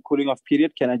signatures and cooling off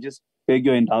period. Can I just beg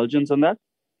your indulgence on that?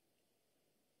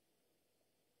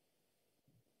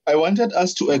 I wanted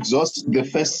us to exhaust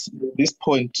this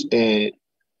point,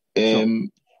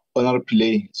 Honorable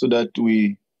Pillay, so that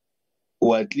we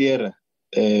were clearer.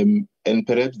 And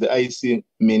perhaps the IEC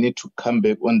may need to come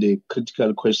back on the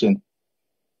critical question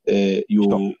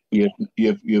you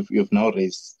have now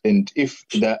raised. And if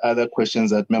there are other questions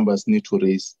that members need to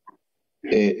raise,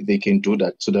 they can do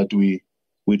that, so that we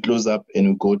close up and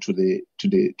we go to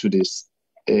this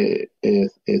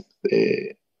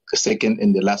second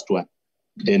and the last one.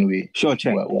 Then we sure,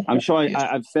 Chair. I'm sure yes.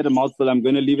 I've said a mouthful. I'm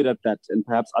going to leave it at that, and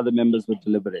perhaps other members will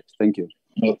deliberate. Thank you.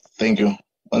 No, thank you,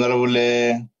 Honorable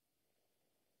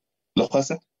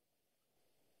Lokwasa.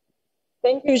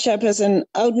 Thank you, Chairperson.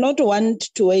 I would not want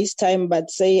to waste time, but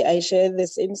say I share the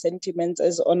same sentiments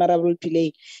as Honorable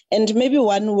Pillay. And maybe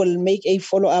one will make a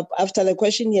follow-up after the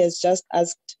question he has just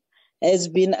asked has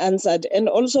been answered. And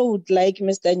also would like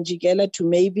Mr. Njikela to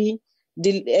maybe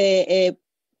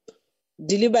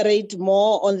deliberate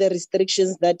more on the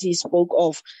restrictions that he spoke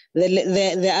of.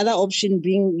 The other option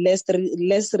being less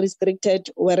restricted,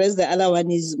 whereas the other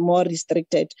one is more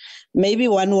restricted. Maybe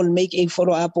one will make a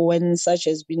follow-up when such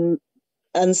has been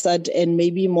answered and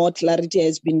maybe more clarity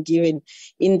has been given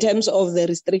in terms of the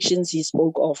restrictions he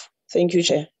spoke of. Thank you,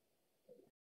 Chair.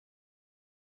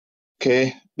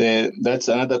 Okay, that's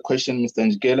another question, Mr.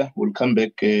 Njikela. We'll come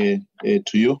back to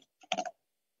you.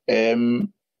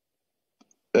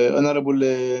 Honorable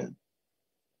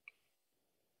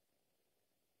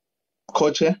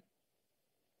Co-Chair.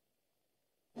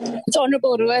 It's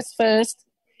Honorable Ruas first.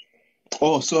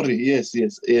 Oh, sorry. Yes.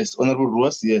 Honorable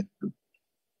Ruas, yeah.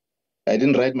 I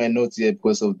didn't write my notes here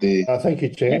because of the... thank you,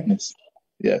 Chair. Madness.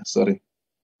 Yeah, sorry.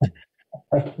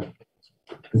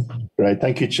 Great.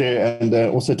 Thank you, Chair, and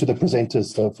also to the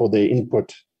presenters for their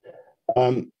input.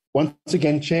 Once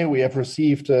again, Chair, we have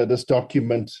received this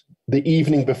document the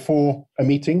evening before a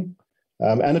meeting,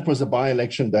 and it was a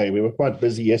by-election day. We were quite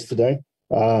busy yesterday,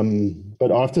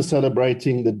 but after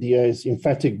celebrating the DA's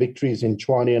emphatic victories in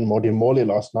Tshwane and Modimolle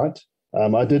last night,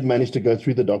 I did manage to go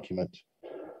through the document.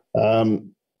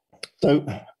 So,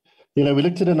 we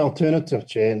looked at an alternative,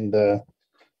 Chair, and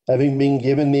having been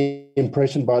given the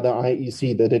impression by the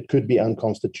IEC that it could be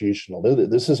unconstitutional.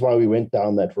 This is why we went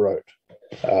down that road.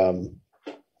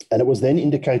 And it was then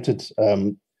indicated,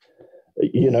 that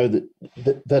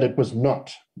it was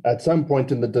not at some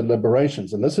point in the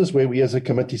deliberations. And this is where we as a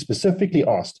committee specifically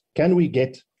asked, can we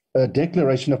get a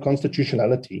declaration of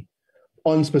constitutionality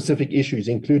on specific issues,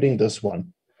 including this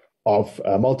one of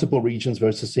multiple regions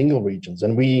versus single regions?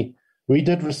 And we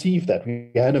did receive that.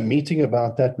 We had a meeting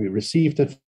about that. We received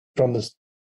it from the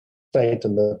state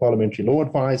and the parliamentary law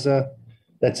advisor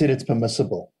that said it's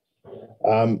permissible.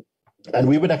 And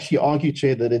we would actually argue,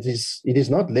 Chair, that it is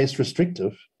not less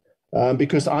restrictive,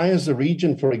 because I, as a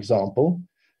region, for example,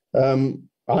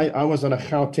 I was on a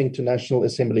Gauteng to National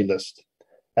Assembly list.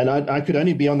 And I could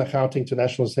only be on the Gauteng to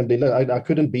National Assembly list. I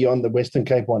couldn't be on the Western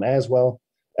Cape one as well,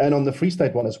 and on the Free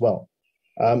State one as well.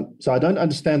 So I don't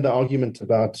understand the argument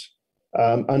about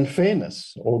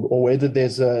unfairness or whether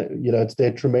there's it's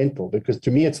detrimental, because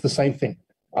to me, it's the same thing.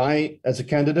 I, as a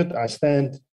candidate, I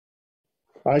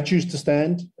choose to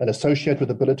stand and associate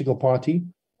with a political party.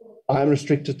 I'm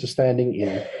restricted to standing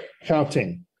in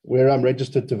Gauteng, where I'm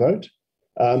registered to vote.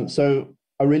 So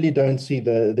I really don't see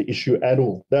the issue at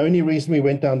all. The only reason we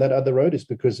went down that other road is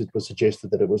because it was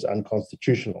suggested that it was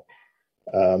unconstitutional.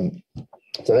 So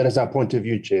that is our point of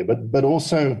view, Chair. But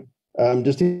also,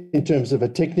 just in terms of a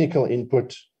technical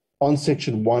input on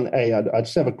Section 1A, I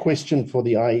just have a question for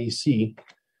the IEC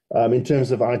in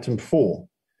terms of item 4,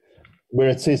 where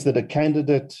it says that a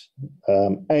candidate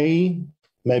A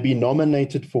may be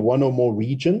nominated for one or more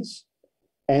regions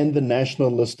and the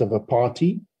national list of a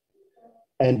party,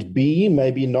 and B may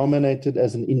be nominated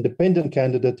as an independent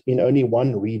candidate in only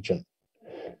one region.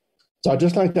 So I'd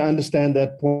just like to understand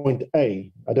that point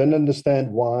A. I don't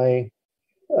understand why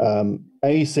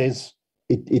A says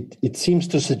it seems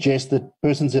to suggest that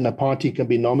persons in a party can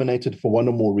be nominated for one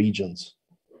or more regions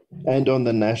and on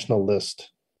the national list.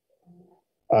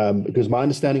 Because my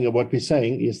understanding of what we're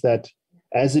saying is that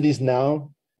as it is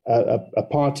now, a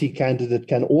party candidate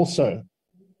can also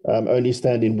only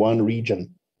stand in one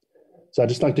region. So I'd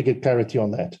just like to get clarity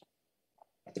on that.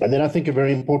 And then I think a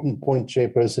very important point,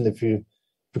 Chairperson, if you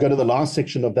go to the last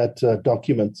section of that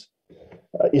document,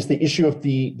 is the issue of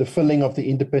the filling of the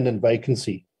independent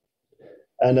vacancy.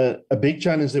 And a big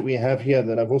challenge that we have here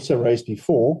that I've also raised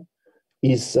before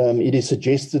is it is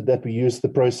suggested that we use the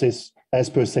process as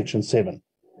per Section 7,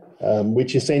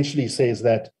 which essentially says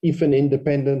that if an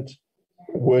independent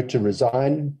were to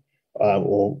resign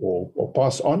or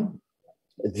pass on,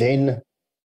 then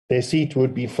their seat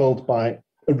would be filled by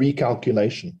a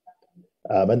recalculation.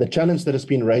 And the challenge that has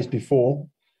been raised before,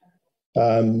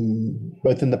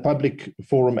 both in the public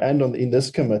forum and in this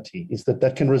committee, is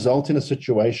that can result in a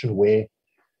situation where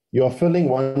you are filling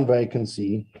one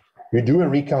vacancy, you do a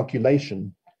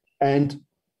recalculation, and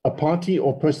a party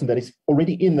or person that is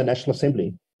already in the National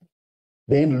Assembly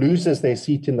then loses their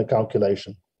seat in the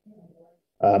calculation,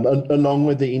 along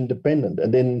with the independent.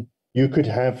 And then you could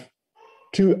have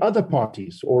two other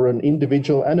parties, or an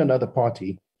individual and another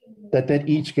party, that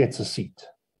each gets a seat.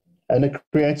 And it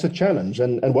creates a challenge.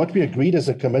 And what we agreed as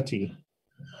a committee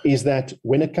is that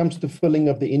when it comes to filling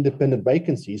of the independent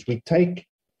vacancies, we take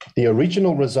the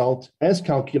original result as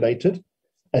calculated,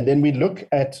 and then we look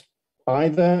at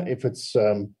either if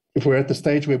we're at the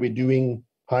stage where we're doing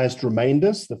highest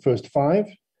remainders, the first 5,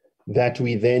 that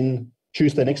we then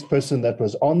choose the next person that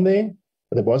was on there,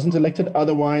 that wasn't elected.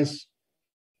 Otherwise,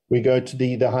 we go to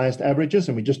the highest averages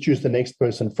and we just choose the next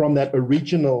person from that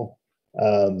original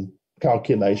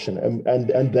calculation,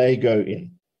 and they go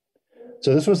in.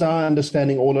 So this was our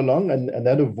understanding all along, and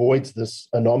that avoids this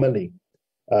anomaly,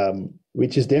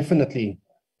 which is definitely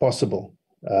possible.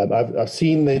 I've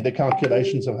seen the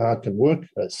calculations of how it can work,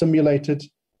 simulated.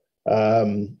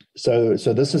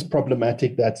 So this is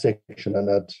problematic, that section. And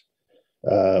that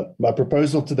my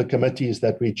proposal to the committee is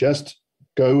that we just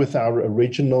go with our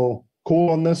original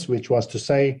call on this, which was to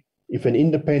say, if an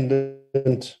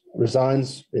independent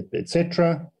resigns,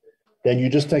 etc., then you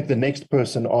just take the next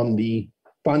person on the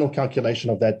final calculation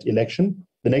of that election.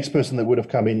 The next person that would have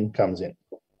come in comes in.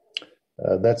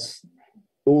 That's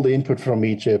all the input from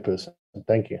me, Chairperson.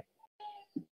 Thank you.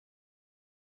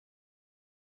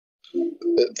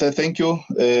 Thank you,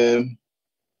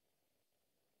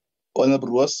 Honorable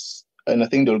Ross, and I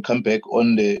think they'll come back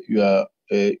on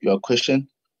your question.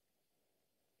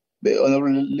 The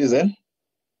Honorable Lizel.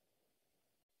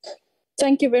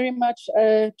 Thank you very much,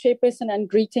 Chairperson, and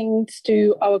greetings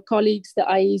to our colleagues, the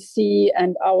IEC,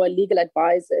 and our legal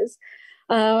advisors.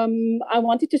 I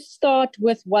wanted to start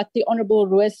with what the Honourable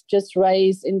Ruiz just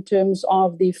raised in terms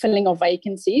of the filling of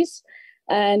vacancies.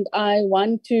 And I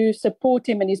want to support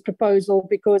him in his proposal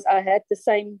because I had the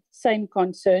same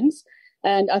concerns.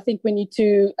 And I think we need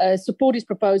to support his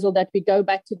proposal that we go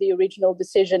back to the original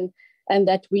decision and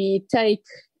that we take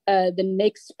the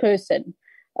next person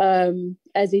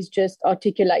as is just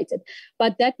articulated.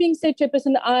 But that being said,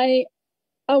 Chairperson, I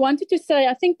wanted to say,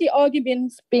 I think the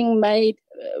arguments being made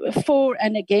for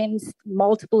and against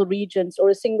multiple regions or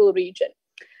a single region,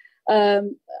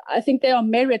 I think there are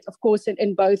merit, of course,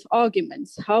 in both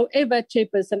arguments. However,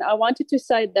 Chairperson, I wanted to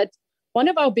say that one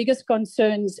of our biggest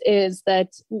concerns is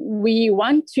that we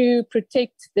want to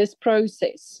protect this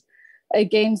process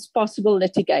against possible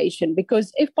litigation,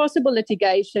 because if possible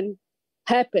litigation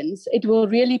happens, it will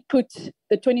really put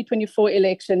the 2024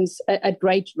 elections at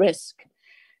great risk.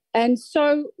 And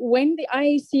so when the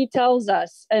IEC tells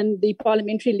us and the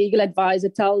parliamentary legal advisor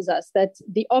tells us that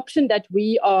the option that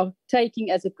we are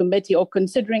taking as a committee or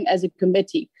considering as a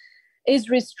committee is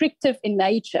restrictive in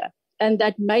nature, and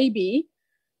that maybe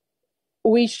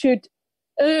we should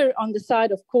err on the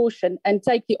side of caution and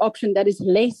take the option that is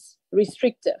less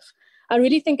restrictive, I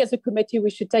really think as a committee we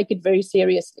should take it very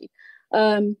seriously.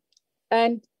 And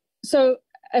so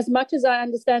as much as I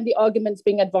understand the arguments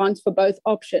being advanced for both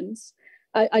options,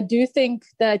 I do think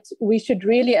that we should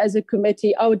really, as a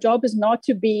committee, our job is not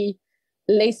to be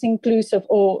less inclusive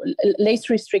or less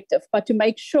restrictive, but to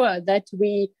make sure that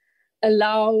we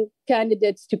allow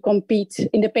candidates to compete,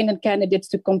 independent candidates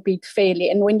to compete fairly.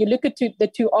 And when you look at the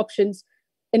two options,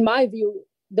 in my view,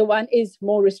 the one is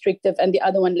more restrictive and the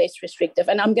other one less restrictive.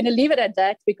 And I'm going to leave it at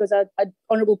that because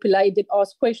Honourable Pillay did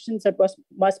ask questions that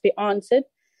must be answered.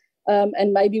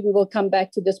 And maybe we will come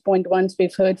back to this point once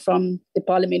we've heard from the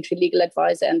Parliamentary Legal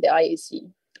Advisor and the IEC.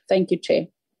 Thank you, Chair.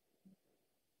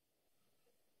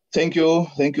 Thank you.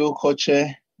 Thank you,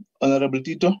 Co-Chair. Honourable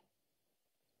Tito.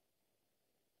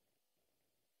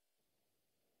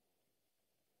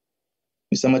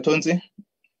 Mr. Matonzi.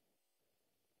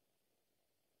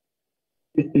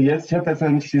 Yes,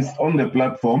 Chairperson, she's on the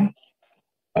platform.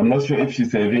 I'm not sure if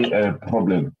she's having a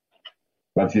problem,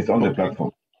 but she's on the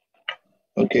platform.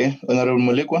 Okay, Honourable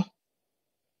Molekwa.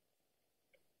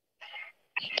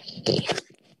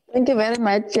 Thank you very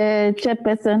much,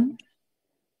 Chairperson.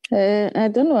 I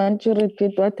don't want to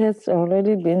repeat what has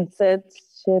already been said,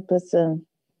 Chairperson.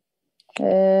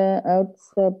 I would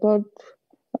support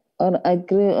or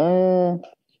agree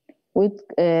with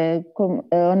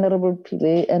Honourable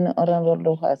Pillay and Honourable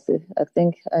Lohase. I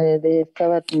think they have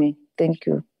covered me. Thank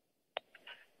you.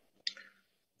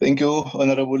 Thank you,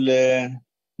 Honourable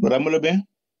Ramolobe.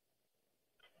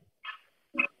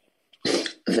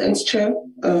 Thanks, Chair.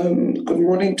 Good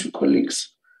morning to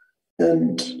colleagues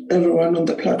and everyone on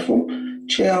the platform.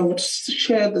 Chair, I would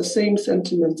share the same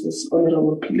sentiments as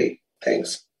Honourable Pillay.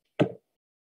 Thanks.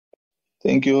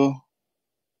 Thank you,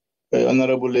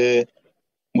 Honourable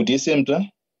Mudisemta.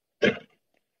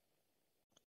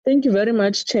 Thank you very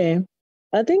much, Chair.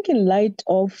 I think in light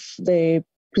of the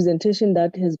presentation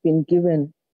that has been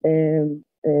given,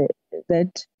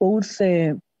 that both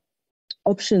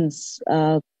options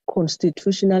are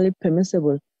constitutionally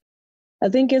permissible. I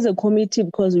think as a committee,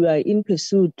 because we are in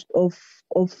pursuit of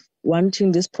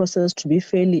wanting this process to be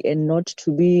fairly and not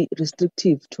to be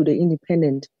restrictive to the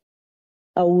independent,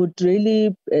 I would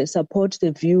really support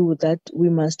the view that we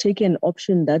must take an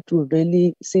option that will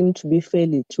really seem to be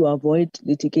fairly to avoid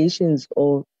litigations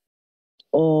or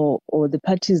the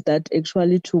parties that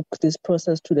actually took this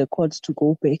process to the courts to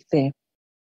go back there.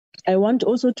 I want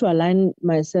also to align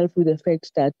myself with the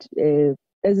fact that,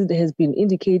 as it has been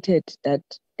indicated, that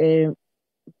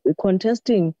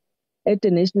contesting at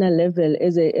the national level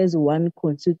as one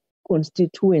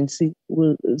constituency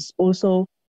is also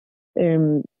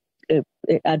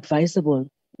advisable.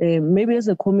 Maybe as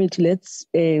a committee, let's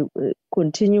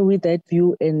continue with that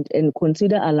view and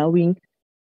consider allowing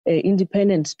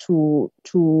independents to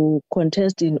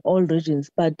contest in all regions,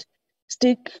 but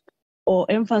stick or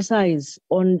emphasize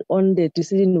on the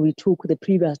decision we took the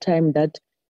previous time that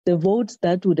the votes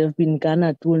that would have been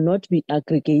garnered will not be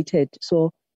aggregated.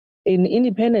 So an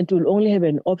independent will only have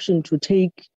an option to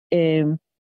take the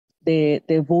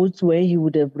votes where he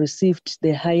would have received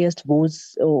the highest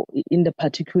votes or in the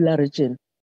particular region.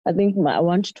 I think I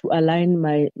want to align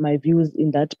my views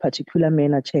in that particular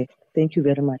manner, Chair. Thank you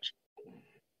very much.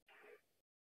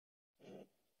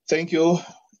 Thank you.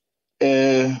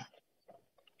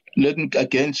 Let me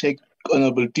again check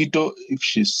Honourable Tito if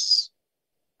she's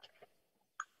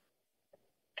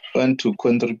want to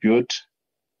contribute.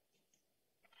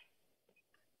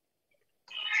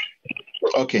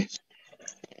 Okay.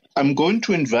 I'm going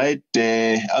to invite,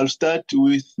 I'll start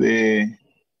with the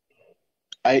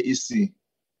IEC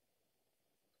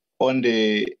on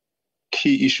the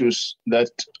key issues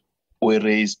that were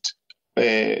raised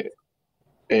by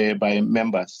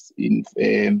members.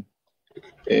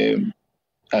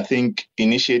 I think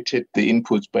initiated the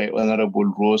inputs by Honourable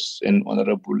Rose and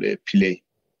Honourable Pillay.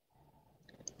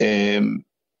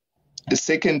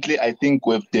 Secondly, I think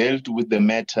we've dealt with the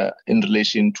matter in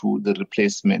relation to the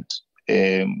replacement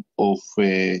of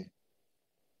a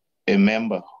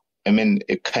member,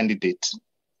 a candidate,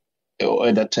 or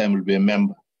at that time will be a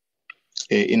member,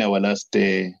 in our last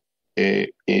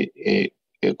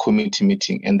committee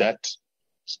meeting, and that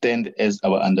stands as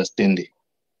our understanding.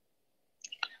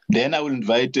 Then I will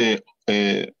invite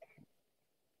Mr.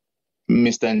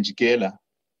 Njikela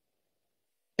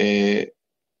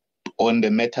on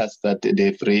the matters that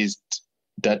they've raised,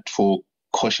 that for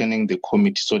cautioning the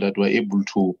committee so that we're able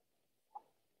to.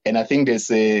 And I think there's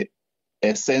a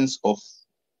sense of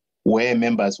where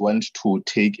members want to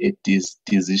take a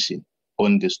decision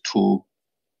on these two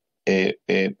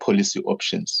policy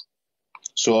options.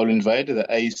 So I'll invite the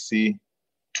IEC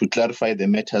to clarify the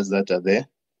matters that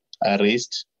are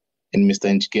raised. And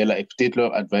Mr. Njikela, if state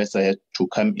law advisor had to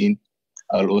come in,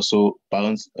 I'll also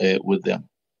bounce with them.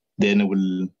 Then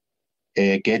we'll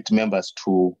get members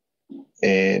to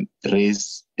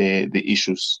raise the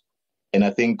issues. And I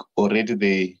think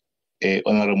already the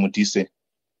Honorable Modise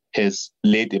has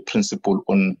laid a principle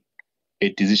on a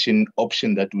decision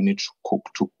option that we need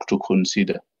to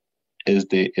consider as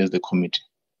the committee.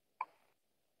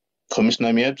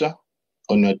 Commissioner Miedza,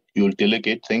 on your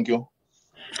delegate, thank you.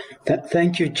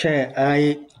 Thank you, Chair.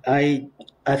 I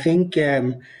think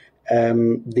the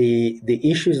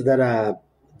issues that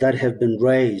have been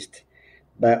raised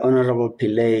by Honorable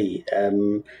Pillay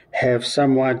have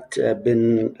somewhat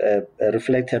been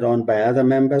reflected on by other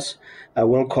members. I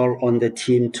will call on the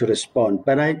team to respond.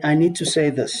 But I need to say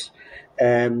this.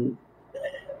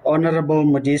 Honorable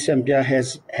Modise Mpia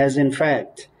has in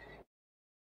fact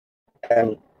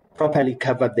properly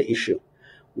covered the issue.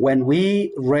 When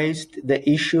we raised the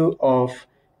issue of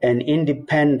an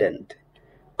independent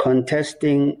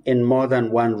contesting in more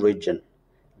than one region,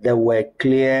 there were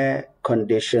clear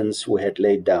conditions we had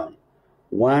laid down.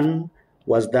 One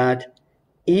was that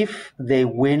if they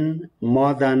win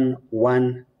more than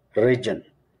one region,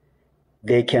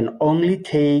 they can only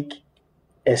take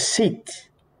a seat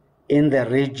in the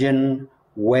region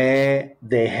where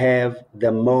they have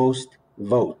the most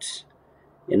votes.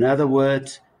 In other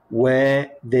words,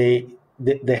 where they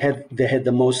had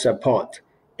the most support,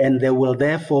 and they will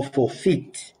therefore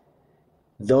forfeit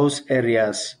those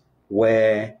areas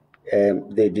where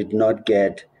they did not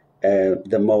get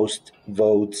the most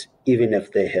votes, even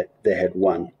if they had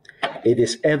won. It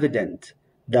is evident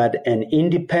that an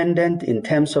independent, in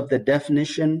terms of the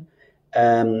definition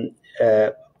of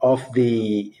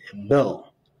the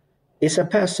bill, is a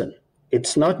person.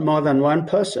 It's not more than one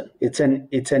person. It's an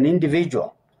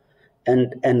individual.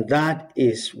 And that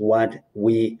is what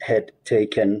we had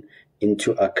taken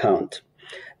into account.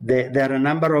 There are a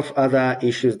number of other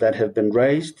issues that have been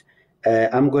raised.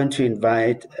 I'm going to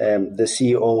invite the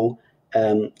CEO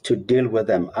to deal with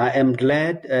them. I am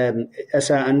glad, as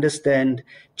I understand,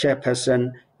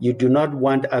 Chairperson, you do not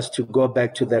want us to go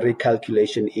back to the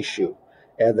recalculation issue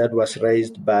that was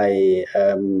raised by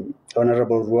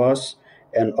Honorable Ross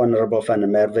and Honorable Van der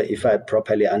Merwe, if I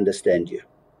properly understand you.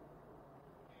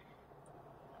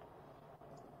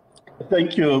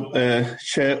 Thank you,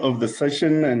 Chair of the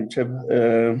session and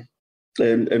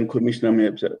Commissioner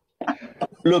Miedza.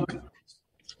 Look,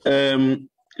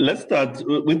 let's start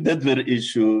with that very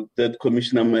issue that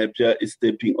Commissioner Miedza is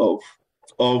stepping off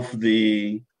of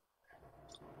the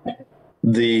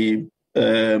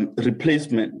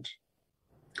replacement.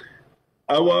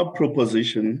 Our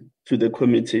proposition to the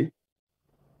committee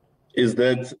is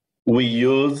that we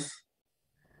use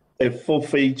a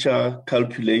forfeiture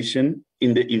calculation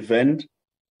in the event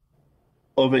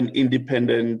of an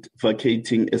independent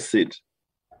vacating a seat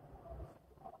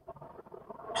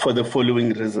for the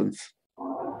following reasons.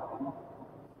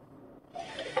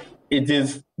 It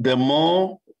is the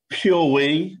more pure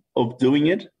way of doing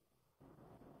it,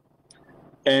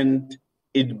 and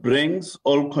it brings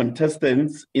all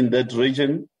contestants in that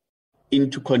region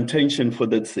into contention for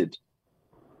that seat.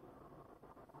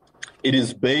 It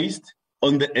is based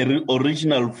on the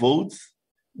original votes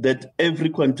that every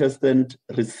contestant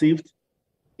received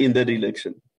in that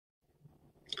election.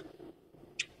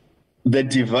 The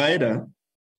divider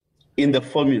in the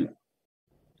formula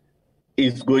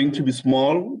is going to be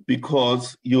small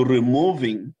because you're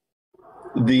removing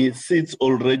the seats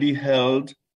already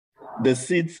held, the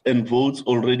seats and votes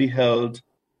already held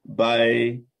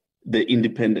by the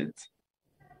independents.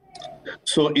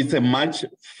 So it's a much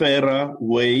fairer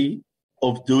way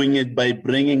of doing it by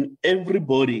bringing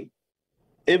everybody,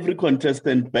 every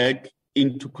contestant back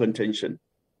into contention.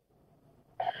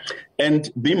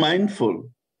 And be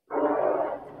mindful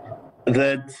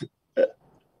that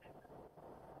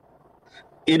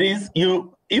it is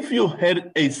you, if you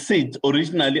had a seat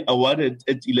originally awarded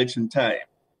at election time,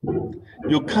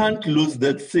 you can't lose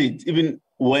that seat even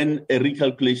when a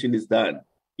recalculation is done.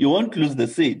 You won't lose the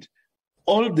seat.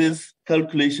 All this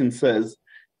calculation says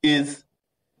is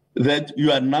that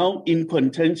you are now in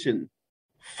contention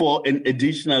for an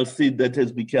additional seat that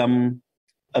has become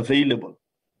available.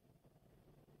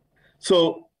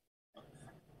 So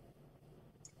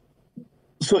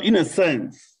in a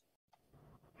sense,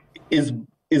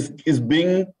 is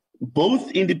being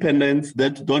both independents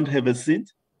that don't have a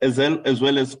seat, as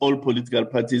well as all political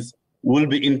parties will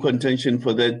be in contention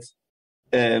for that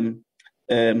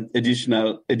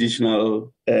additional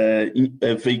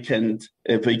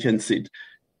vacant seat.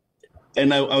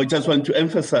 And I just want to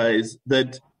emphasize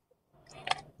that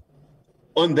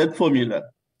on that formula,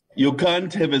 you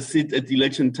can't have a seat at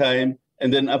election time,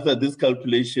 and then after this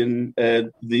calculation,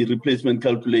 the replacement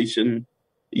calculation,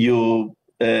 you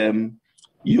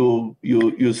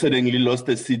suddenly lost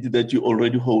a seat that you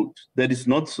already hold. That is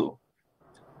not so.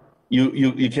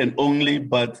 You can only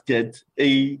but get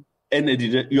you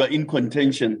are in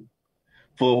contention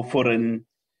for an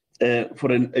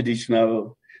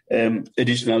additional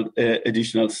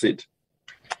seat.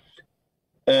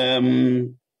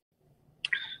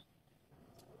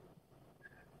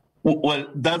 Well,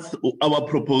 that's our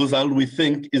proposal. We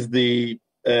think is the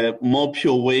more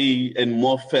pure way and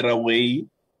more fairer way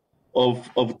of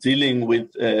dealing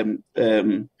with the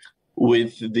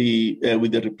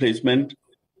replacement.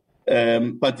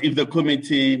 But if the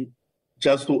committee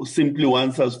just simply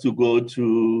wants us to go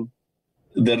to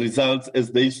the results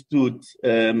as they stood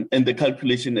and the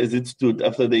calculation as it stood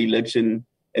after the election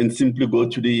and simply go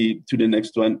to the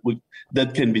next one,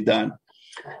 that can be done.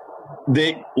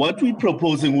 What we're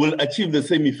proposing will achieve the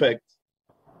same effect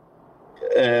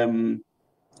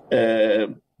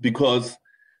because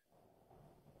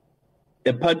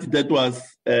a party that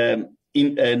was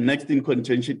next in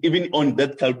contention, even on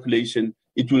that calculation,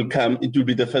 it will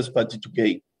be the first party to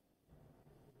gain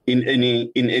in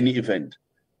any event.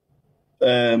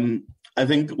 I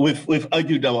think we've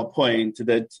argued our point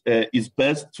that it's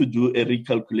best to do a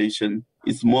recalculation.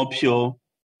 It's more pure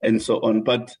and so on.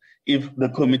 But if the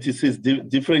committee says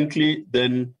differently,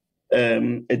 then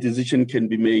a decision can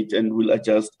be made and we'll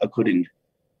adjust accordingly.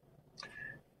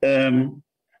 Then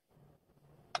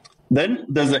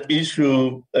there's an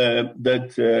issue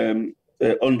that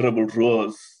Honorable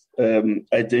Rose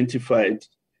identified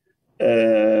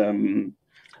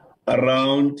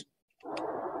around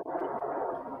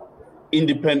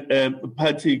independent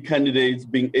party candidates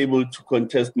being able to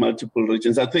contest multiple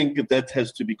regions. I think that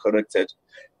has to be corrected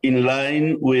in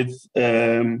line with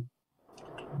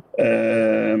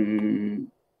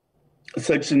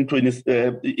Section 20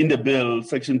 in the bill,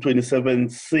 Section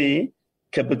 27C,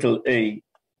 capital A.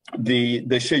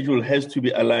 The schedule has to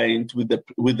be aligned with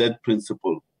that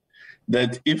principle.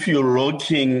 That if you're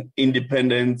locking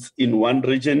independence in one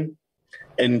region,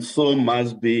 and so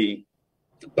must be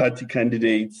party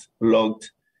candidates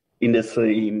locked in the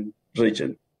same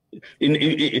region,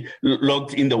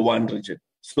 locked in the one region.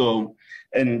 So,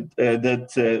 and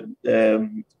that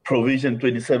provision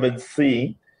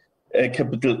 27C,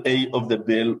 capital A of the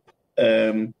bill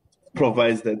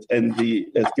provides that, and the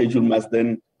schedule must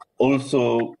then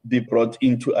also be brought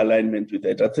into alignment with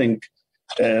that. I think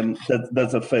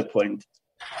that's a fair point.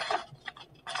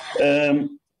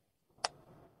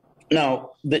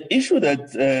 Now, the issue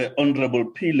that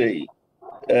Honorable Pillay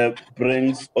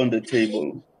brings on the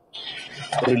table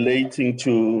relating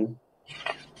to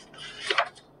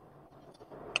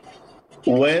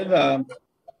whether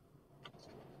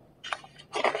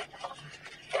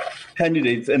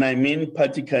candidates, and I mean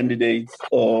party candidates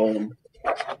or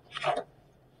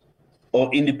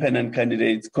independent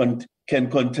candidates can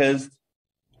contest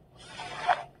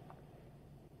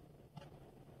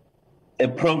a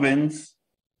province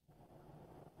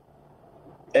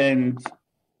and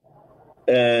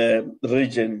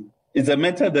region is a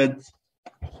matter that,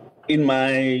 in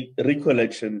my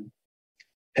recollection,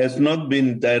 has not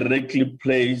been directly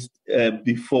placed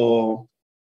before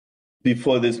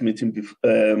this meeting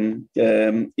in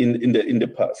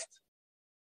the past.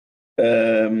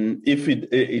 If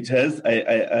it has,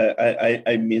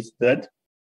 I missed that.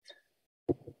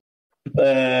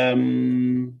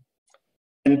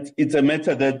 And it's a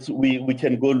matter that we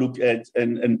can go look at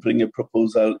and bring a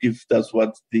proposal if that's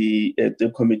what the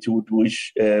committee would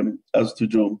wish us to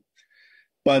do.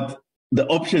 But the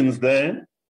options there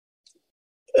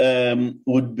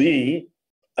would be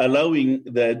allowing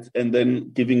that and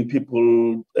then giving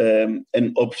people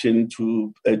an option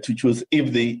to choose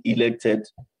if they elected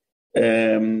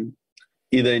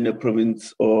either in a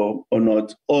province or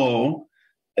not, or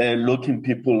locking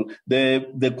people.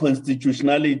 The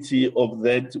constitutionality of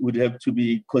that would have to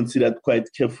be considered quite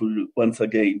carefully once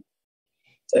again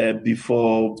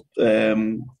before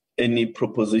any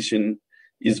proposition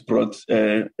is brought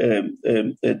to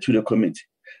the committee.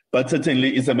 But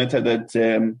certainly it's a matter that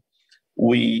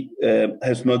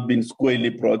has not been squarely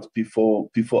brought before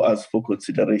us for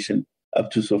consideration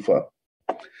up to so far.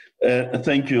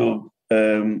 Thank you,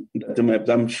 Dr. Mabs.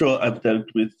 I'm sure I've dealt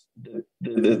with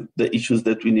the issues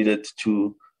that we needed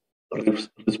to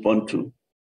respond to.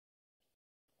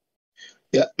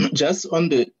 Yeah, just on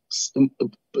that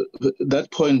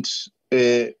point,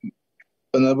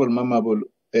 Honorable Mamabolo,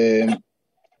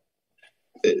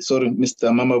 sorry,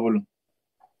 Mr. Mamabolo.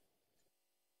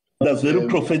 That's very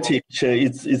prophetic, Chair.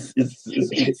 It's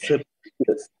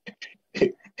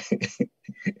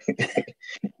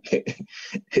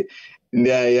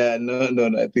yeah, no.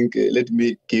 I think let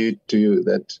me give it to you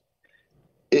that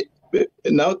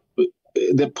now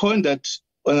the point that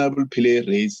Honorable Pillay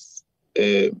raised,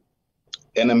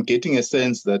 and I'm getting a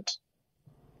sense that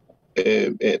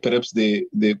perhaps the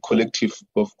collective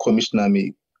of Commissioner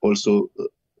may also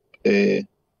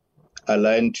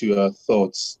align to your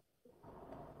thoughts,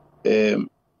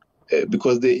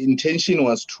 because the intention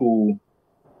was to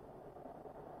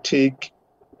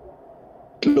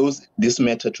close this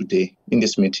matter today in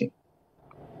this meeting.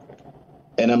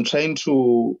 And I'm trying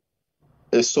to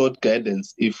sort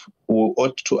guidance if we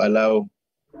ought to allow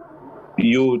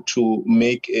you to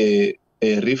make a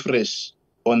refresh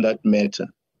on that matter,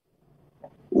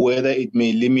 whether it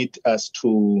may limit us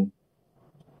to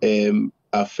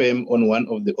affirm on one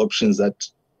of the options that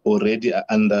already are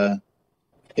under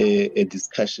a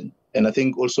discussion. And I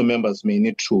think also members may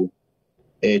need to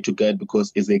guide,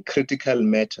 because it's a critical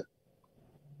matter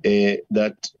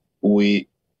that we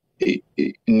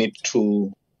need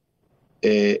to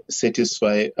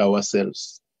satisfy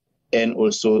ourselves and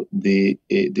also the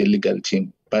legal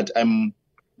team. But I'm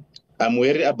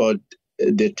worried about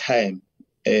the time,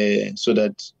 so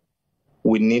that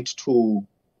we need to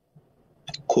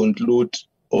conclude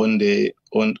on this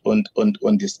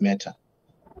matter.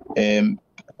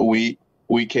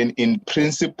 We can in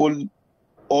principle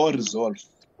all resolve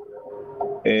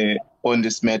on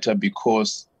this matter,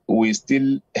 because we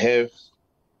still have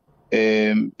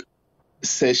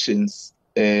sessions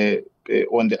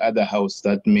on the other house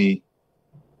that may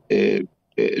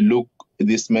look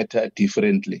this matter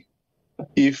differently.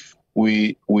 If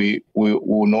we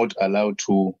will not allow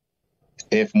to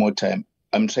have more time,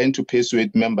 I'm trying to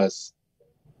persuade members,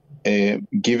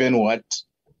 given what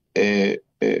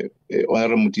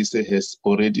Honorable Mutise has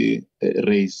already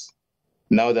raised,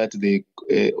 now that the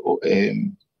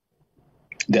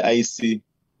IC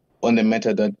on the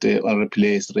matter that Honorable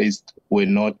Pillay has raised were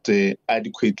not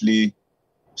adequately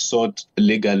sought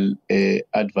legal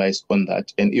advice on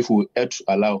that. And if we had to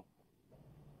allow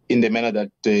in the manner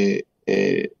that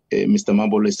Mr.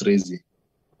 Mamabolo is raising,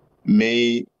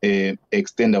 may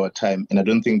extend our time. And I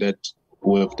don't think that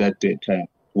we have that time.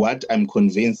 What I'm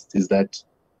convinced is that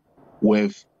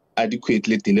we've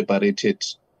adequately deliberated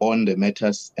on the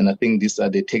matters, and I think these are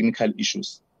the technical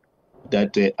issues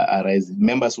that are arising.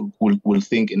 Members will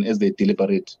think, and as they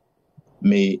deliberate,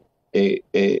 may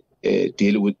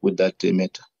deal with that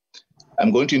matter.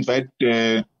 I'm going to invite,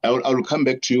 I will come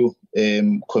back to you,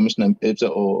 Commissioner Mpepsa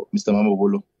or Mr.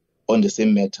 Mamabolo, on the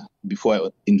same matter before I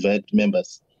invite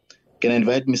members. Can I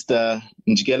invite Mr.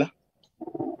 Njikela?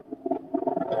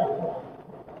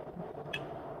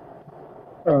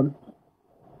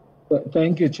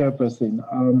 Thank you, Chairperson.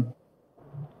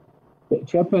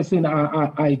 Chairperson,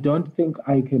 I don't think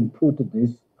I can put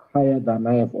this higher than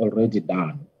I have already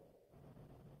done.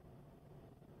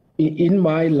 In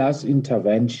my last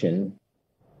intervention,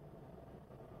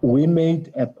 we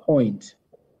made a point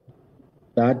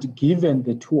that given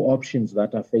the two options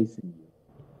that are facing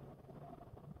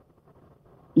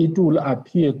you, it will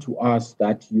appear to us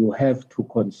that you have to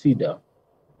consider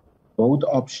both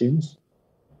options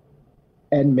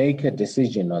and make a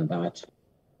decision on that.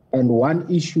 And one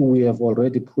issue we have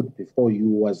already put before you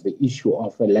was the issue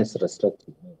of a less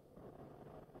restrictive measure.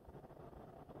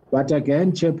 But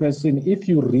again, Chairperson, if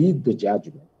you read the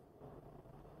judgment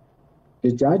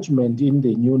in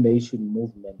the New Nation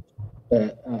Movement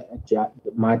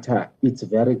matter, it's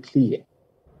very clear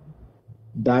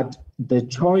that the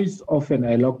choice of an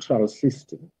electoral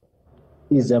system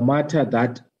is a matter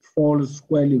that falls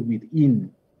squarely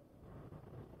within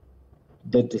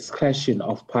the discretion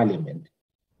of Parliament.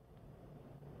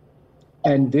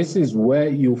 And this is where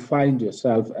you find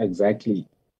yourself exactly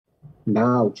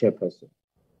now, Chairperson.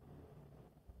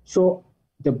 So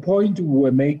the point we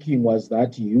were making was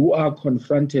that you are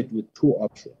confronted with two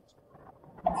options.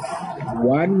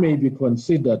 One may be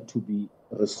considered to be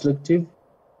restrictive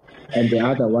and the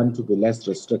other one to be less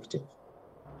restrictive.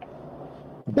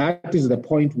 That is the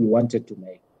point we wanted to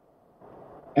make.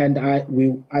 And I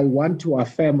want to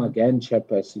affirm again,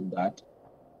 Chairperson, that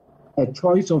a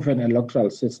choice of an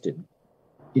electoral system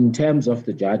in terms of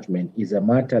the judgment is a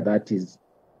matter that is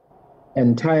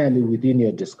entirely within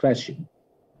your discretion,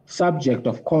 subject,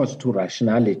 of course, to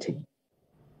rationality.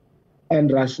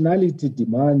 And rationality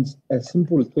demands a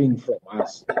simple thing from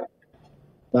us,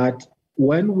 that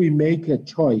when we make a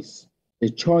choice, the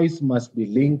choice must be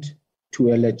linked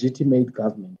to a legitimate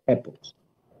government purpose.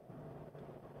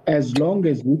 As long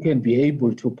as we can be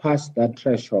able to pass that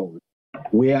threshold,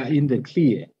 we are in the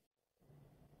clear.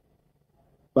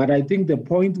 But I think the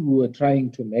point we were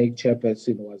trying to make,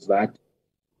 Chairperson, was that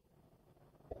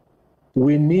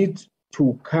we need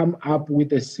to come up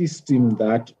with a system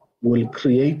that will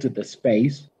create the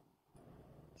space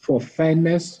for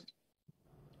fairness,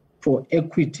 for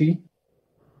equity,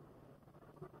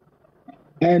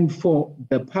 and for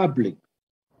the public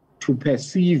to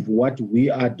perceive what we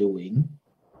are doing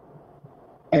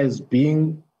as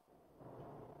being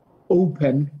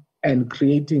open and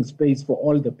creating space for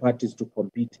all the parties to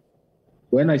compete.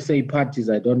 When I say parties,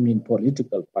 I don't mean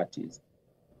political parties,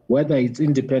 whether it's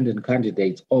independent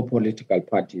candidates or political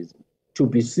parties, to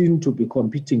be seen to be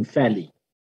competing fairly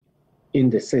in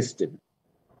the system.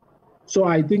 So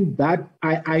I think that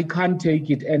I can't take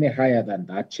it any higher than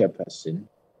that, Chairperson.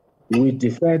 We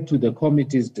defer to the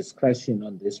committee's discretion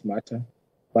on this matter,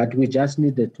 but we just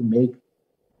needed to make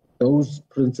those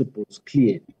principles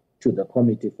clear to the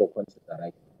committee for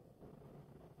consideration.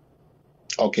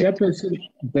 Okay. Chairperson,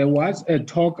 there was a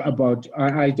talk about,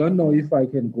 I don't know if I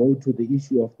can go to the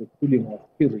issue of the cooling off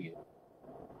period,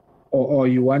 or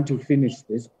you want to finish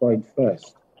this point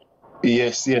first?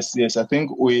 Yes. I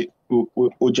think we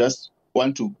just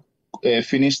want to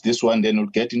finish this one, then we'll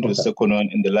get into the second one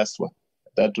and the last one.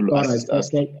 That will assist us.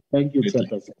 Thank you,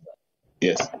 Chairperson.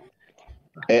 Yes.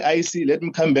 IEC, let me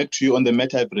come back to you on the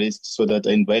matter I've raised so that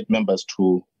I invite members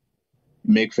to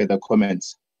make further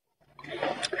comments.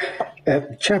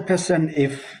 Chairperson,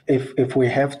 if we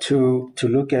have to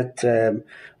look at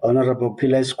Honorable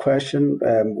Pilay's question,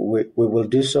 we will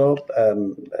do so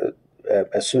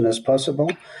as soon as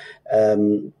possible.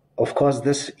 Of course,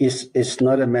 this is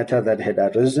not a matter that had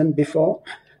arisen before.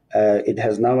 It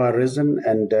has now arisen,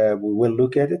 and we will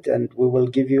look at it, and we will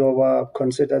give you our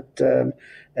considered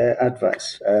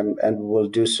advice, and we will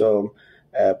do so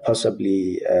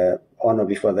possibly on or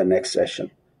before the next session.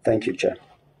 Thank you, Chair.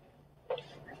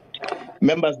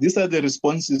 Members, these are the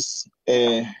responses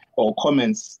or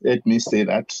comments, let me say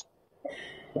that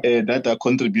are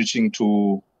contributing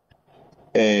to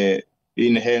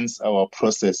enhance our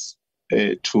process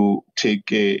to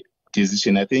take a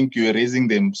decision. I think you are raising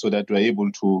them so that we are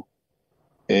able to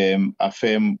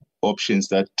affirm options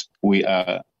that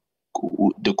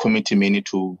the committee may need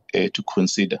to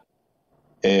consider.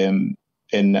 And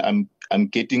I'm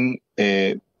getting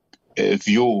a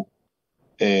view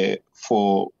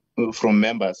from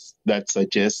members that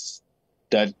suggests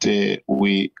that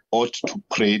we ought to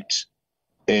create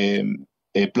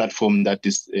a platform that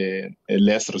is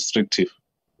less restrictive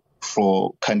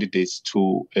for candidates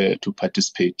to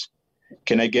participate.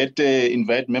 Can I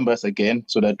invite members again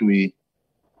so that we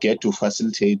get to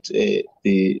facilitate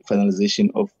the finalization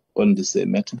on this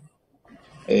matter?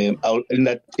 In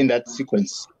that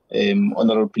sequence,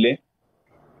 Honorable Pillay.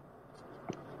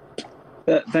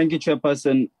 Thank you,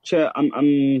 Chairperson. Chair,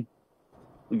 I'm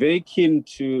very keen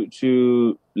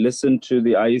to listen to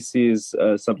the IEC's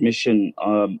submission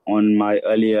on my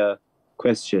earlier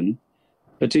question,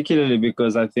 particularly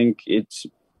because I think it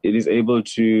is able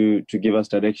to give us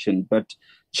direction. But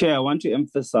Chair, I want to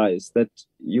emphasize that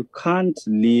you can't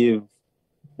leave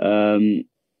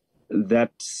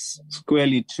that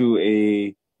squarely to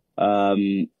a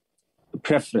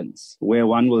preference where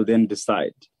one will then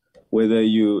decide whether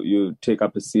you take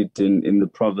up a seat in the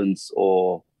province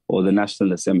or the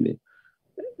National Assembly.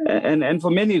 And for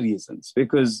many reasons,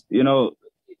 because,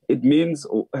 it means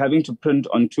having to print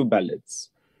on 2 ballots.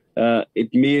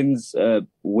 It means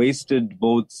wasted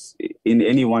votes in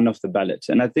any one of the ballots.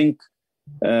 And I think,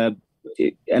 and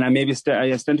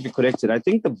I stand to be corrected, I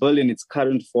think the bill in its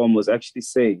current form was actually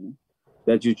saying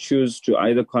that you choose to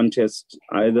either contest,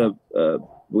 either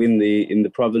win in the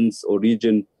province or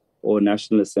region or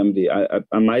National Assembly.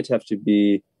 I might have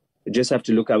to just have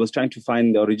to look. I was trying to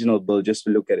find the original bill just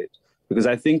to look at it, because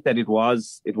I think that it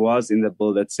was in the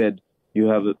bill that said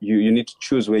you need to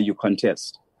choose where you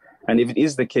contest. And if it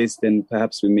is the case, then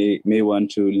perhaps we may want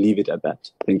to leave it at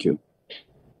that. Thank you.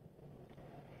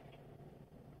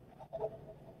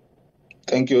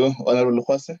 Thank you, Honorable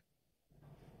Khwase.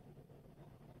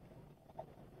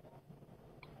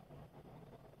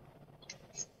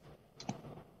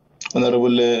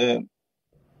 Honorable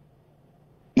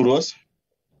Muros.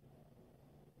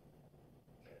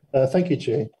 Thank you,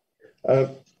 Chair.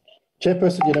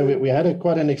 Chairperson, we had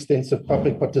quite an extensive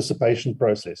public participation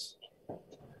process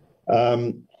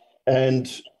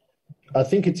And I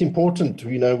think it's important,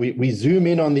 we zoom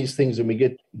in on these things and we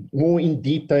get more in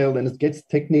detail and it gets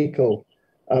technical.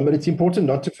 But it's important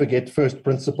not to forget first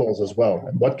principles as well,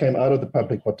 and what came out of the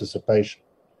public participation.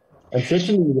 And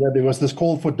certainly, there was this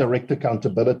call for direct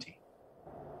accountability.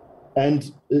 And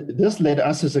this led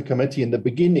us as a committee in the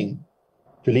beginning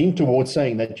to lean towards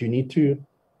saying that you need to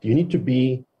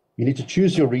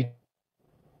choose your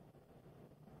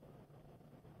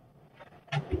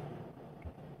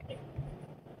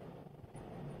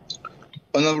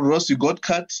Honorable Ross, you got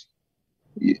cut.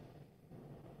 Yeah.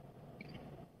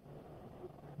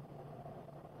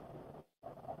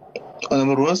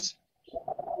 Honorable Ross?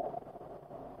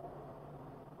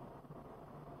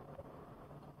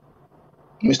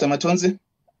 Mr. Matonzi?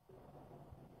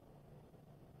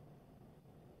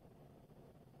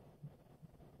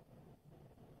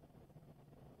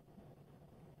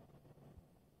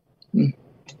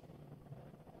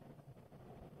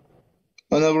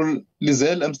 Honorable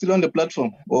Lizelle, I'm still on the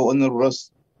platform. Or Honorable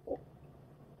Ross?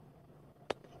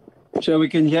 Sure, we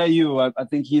can hear you. I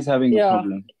think he's having a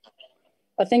problem.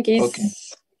 I think he's... Okay.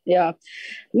 Yeah.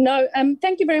 No,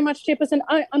 thank you very much, Chairperson.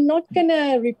 I'm not going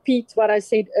to repeat what I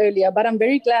said earlier, but I'm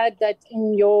very glad that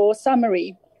in your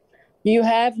summary, you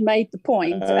have made the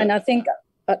point. And I think...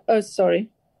 sorry.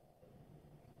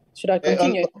 Should I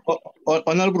continue?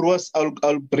 Honorable Ross,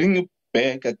 I'll bring you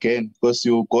back again because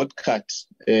you got cut.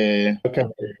 Okay.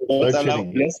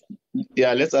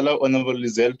 Let's allow Honorable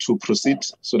Lizelle to proceed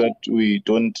so that we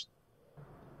don't...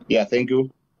 Yeah, thank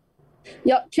you.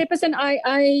 Yeah, Chairperson,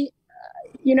 I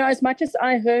as much as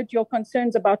I heard your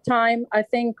concerns about time, I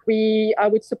think I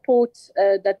would support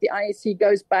that the IEC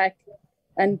goes back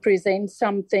and presents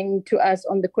something to us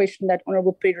on the question that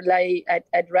Honourable Pirulai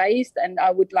had raised. And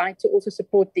I would like to also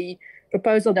support the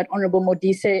proposal that Honourable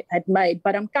Modise had made.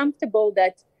 But I'm comfortable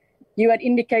that you had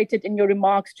indicated in your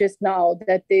remarks just now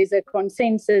that there's a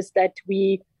consensus that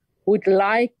we would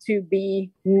like to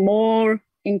be more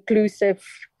inclusive,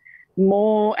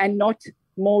 more and not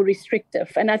more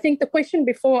restrictive. And I think the question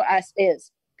before us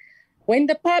is, when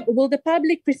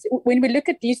we look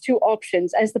at these two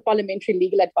options, as the parliamentary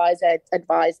legal advisor had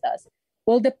advised us,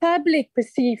 will the public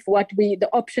perceive the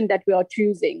option that we are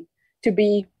choosing to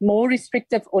be more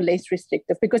restrictive or less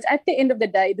restrictive? Because at the end of the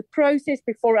day, the process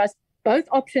before us, both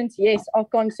options, yes, are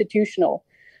constitutional,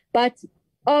 but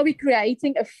are we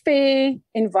creating a fair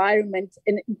environment,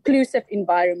 an inclusive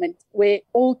environment where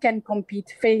all can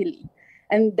compete fairly?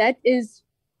 And that is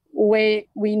where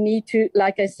we need to,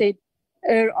 like I said,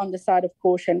 err on the side of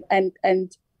caution.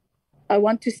 And I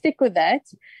want to stick with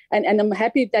that. And I'm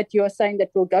happy that you are saying that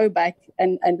we'll go back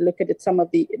and look at some of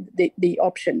the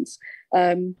options.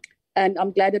 And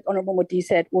I'm glad that Honourable Modise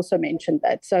had also mentioned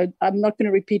that. So I'm not going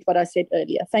to repeat what I said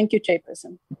earlier. Thank you,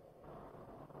 Chairperson.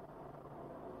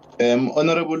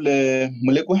 Honourable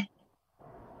Mulekwa.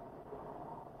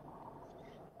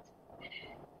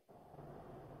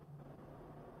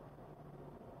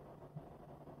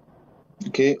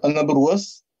 Okay, Honourable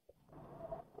Ross.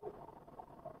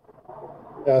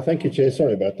 Thank you, Chair.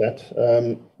 Sorry about that.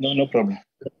 No problem.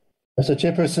 So,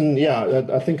 Chairperson,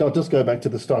 I think I'll just go back to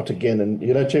the start again.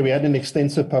 And, Chair, we had an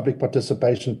extensive public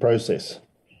participation process.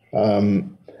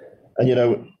 And,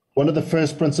 one of the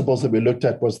first principles that we looked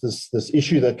at was this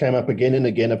issue that came up again and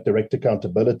again of direct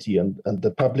accountability and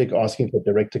the public asking for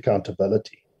direct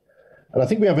accountability. And I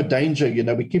think we have a danger,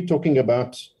 we keep talking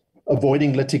about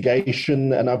avoiding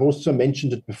litigation, and I've also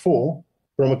mentioned it before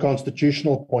from a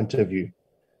constitutional point of view.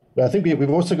 But I think we've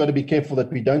also got to be careful that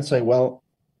we don't say, well,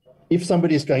 if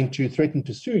somebody is going to threaten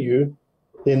to sue you,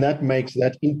 then that makes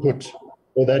that input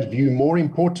or that view more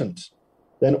important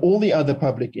than all the other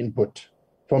public input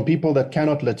from people that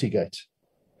cannot litigate.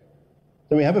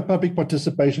 So we have a public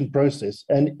participation process,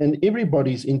 and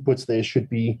everybody's inputs there should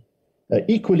be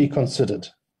equally considered.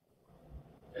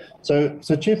 So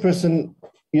Chairperson,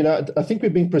 I think we're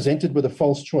being presented with a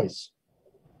false choice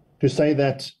to say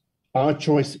that our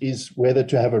choice is whether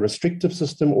to have a restrictive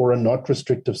system or a not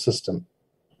restrictive system.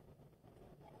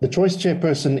 The choice,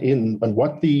 Chairperson, and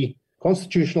what the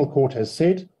Constitutional Court has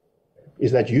said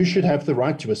is that you should have the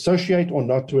right to associate or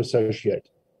not to associate.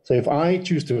 So if I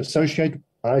choose to associate,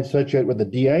 I associate with the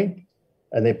DA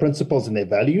and their principles and their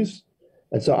values.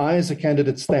 And so I, as a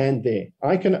candidate, stand there.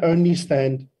 I can only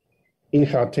stand in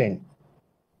Gauteng.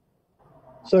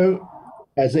 So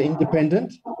as an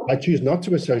independent, I choose not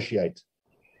to associate.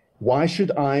 Why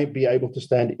should I be able to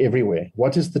stand everywhere?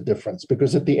 What is the difference?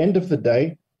 Because at the end of the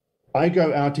day, I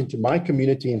go out into my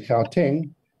community in Gauteng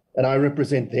and I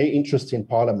represent their interests in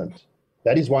Parliament.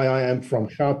 That is why I am from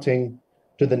Gauteng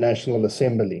to the National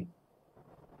Assembly.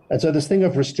 And so this thing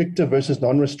of restrictive versus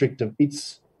non-restrictive,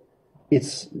 it's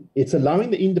allowing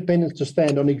the independents to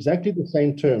stand on exactly the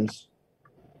same terms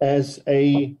as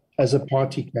a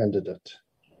party candidate.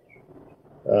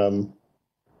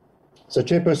 So,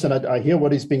 Chairperson, I hear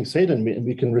what is being said, and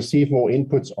we can receive more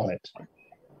inputs on it.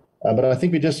 But I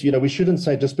think we shouldn't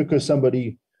say just because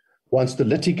somebody wants to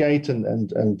litigate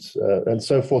and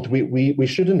so forth. We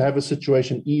shouldn't have a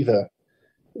situation either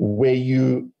where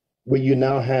you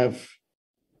now have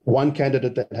one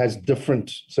candidate that has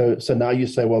different. So now you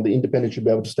say, well, the independent should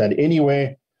be able to stand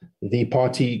anywhere. The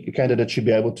party candidate should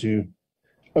be able to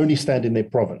only stand in their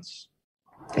province.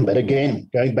 But again,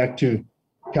 going back to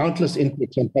countless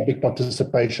inputs on public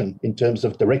participation in terms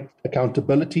of direct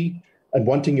accountability and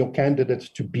wanting your candidate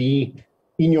to be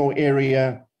in your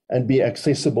area and be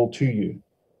accessible to you.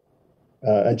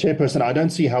 And Chairperson, I don't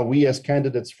see how we as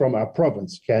candidates from our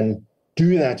province can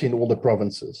do that in all the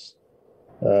provinces.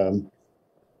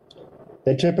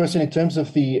 Then Chairperson, in terms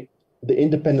of the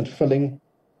independent filling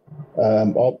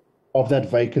of that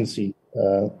vacancy,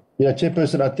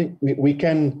 Chairperson, I think we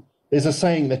can. There's a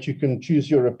saying that you can choose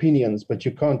your opinions, but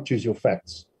you can't choose your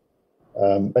facts.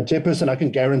 And Chairperson, I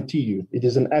can guarantee you, it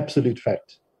is an absolute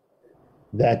fact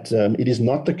that it is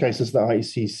not the case, as the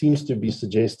IEC seems to be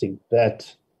suggesting,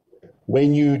 that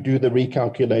when you do the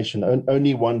recalculation,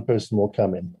 only one person will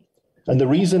come in. And the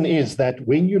reason is that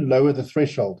when you lower the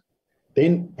threshold,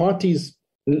 then parties,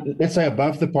 let's say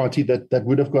above the party that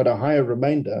would have got a higher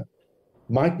remainder,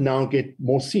 might now get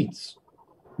more seats.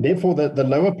 Therefore, the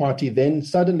lower party then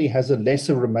suddenly has a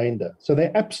lesser remainder. So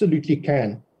they absolutely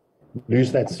can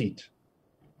lose that seat.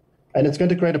 And it's going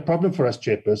to create a problem for us,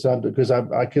 Chairperson, because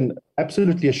I can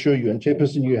absolutely assure you, and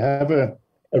Chairperson, you have a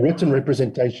written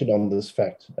representation on this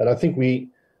fact. And I think we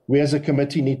as a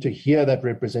committee need to hear that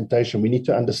representation. We need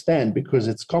to understand, because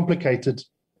it's complicated,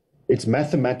 it's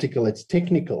mathematical, it's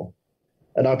technical.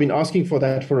 And I've been asking for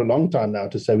that for a long time now,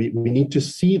 to say we need to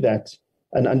see that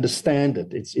and understand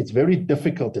it. It's very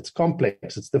difficult, it's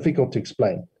complex, it's difficult to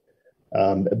explain.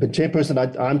 But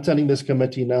Chairperson, I'm telling this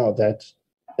committee now that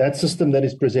system that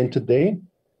is presented there,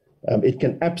 it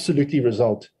can absolutely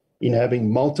result in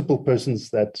having multiple persons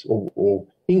that, or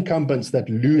incumbents that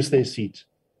lose their seat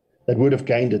that would have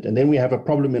gained it. And then we have a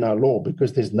problem in our law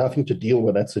because there's nothing to deal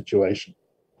with that situation.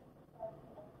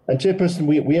 And Chairperson,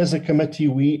 we as a committee,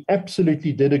 we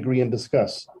absolutely did agree and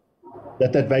discuss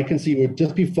that vacancy would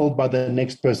just be filled by the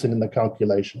next person in the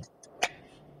calculation.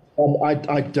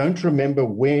 I don't remember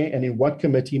where and in what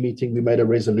committee meeting we made a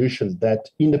resolution that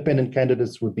independent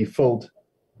candidates would be filled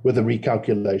with a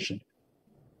recalculation.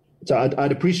 So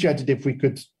I'd appreciate it if we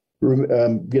could,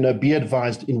 be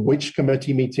advised in which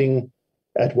committee meeting,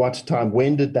 at what time,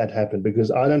 when did that happen?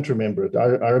 Because I don't remember it.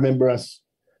 I remember us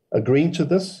agreeing to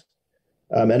this,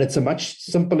 and it's a much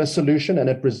simpler solution, and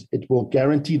it will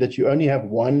guarantee that you only have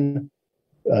one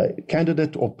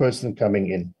candidate or person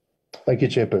coming in. Thank you,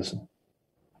 Chairperson.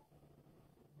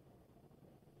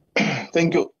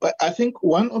 Thank you. I think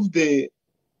one of the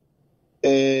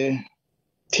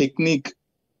technique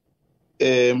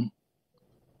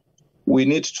we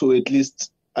need to at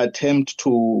least attempt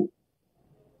to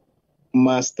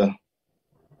master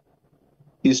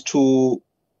is to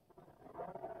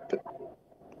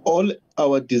all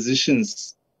our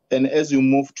decisions, and as you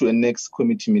move to a next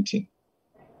committee meeting,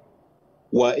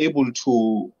 we're able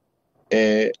to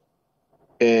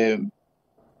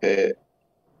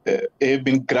have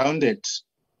been grounded,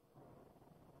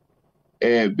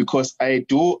 because I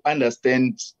do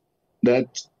understand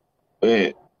that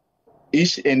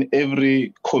each and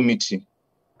every committee,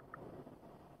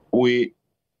 we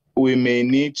may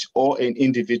need, or an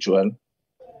individual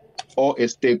or a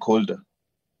stakeholder,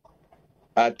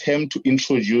 attempt to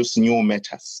introduce new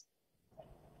matters.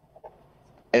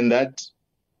 And that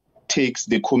takes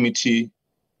the committee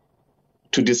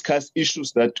to discuss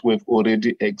issues that we've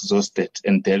already exhausted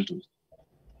and dealt with.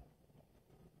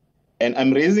 And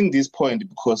I'm raising this point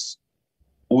because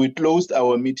we closed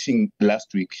our meeting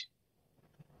last week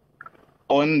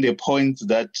on the points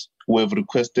that we've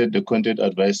requested the content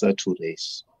advisor to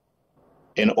raise,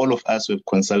 and all of us have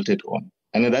consulted on.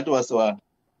 And that was our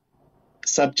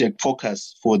subject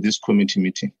focus for this committee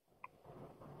meeting.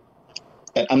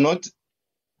 And I'm not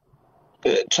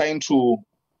trying to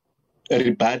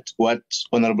rebut what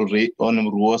Honorable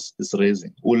Ross is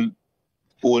raising. We'll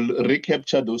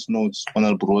recapture those notes,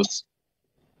 Honorable Ross,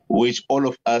 which all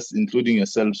of us, including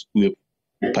yourselves, we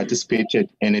have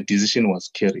participated and a decision was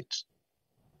carried.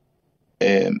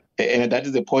 And that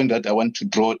is the point that I want to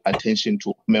draw attention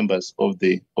to members of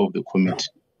the committee.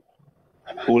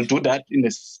 We'll do that in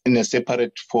a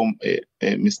separate form,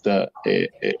 Mr.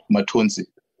 Matonzi.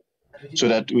 so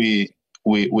that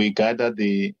we gather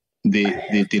the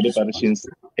deliberations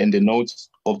and the notes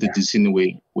of the decision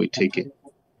we taken.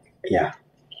 Yeah,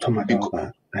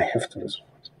 Tomadova, I have to respond.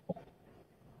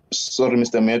 Sorry,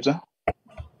 Mr. Meta.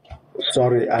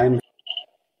 Sorry,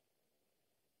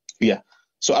 Yeah.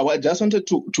 So I just wanted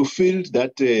to fill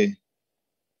that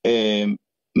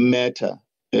matter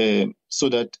so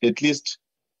that at least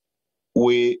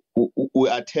we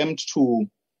attempt to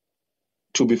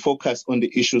be focused on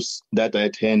the issues that are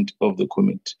at hand of the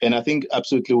committee. And I think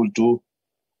absolutely we'll do.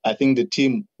 I think the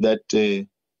team that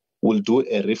will do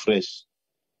a refresh,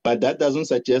 but that doesn't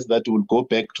suggest that we'll go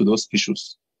back to those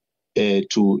issues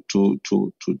to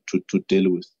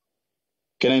deal with.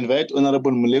 Can I invite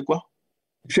Honorable Mulekwa?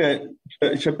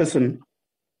 Chairperson.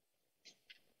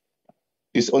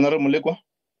 Is Honorable Mulekwa?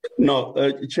 No,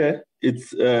 Chair, it's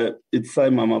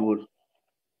Simon Mabolo.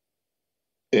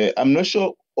 I'm not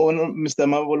sure, Mr.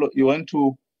 Mabolo, you want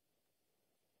to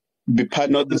be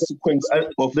part of the sequence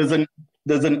of...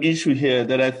 There's an issue here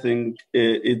that I think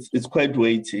it's quite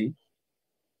weighty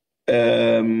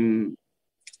that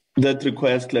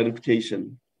requires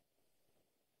clarification.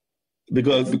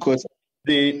 Because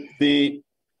the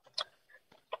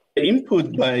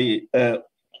input by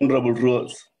Honorable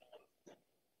Rose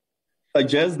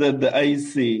suggests that the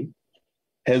IEC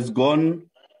has gone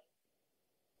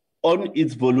on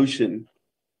its volition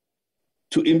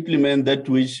to implement that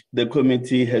which the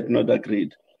committee had not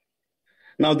agreed.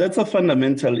 Now, that's a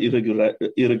fundamental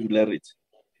irregularity.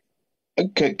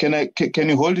 Can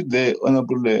you hold it there,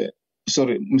 Honorable?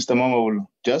 Sorry, Mr. Mamawolo,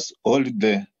 just hold it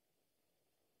there.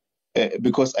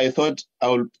 Because I thought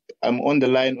I'm on the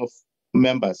line of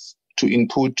members to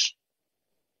input.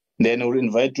 Then I will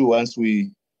invite you once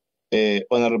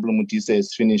Honorable Mutisa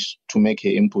has finished to make her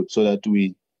input so that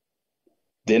we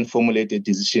then formulate a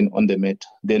decision on the matter.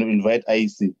 Then we invite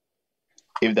IEC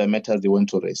if the matters they want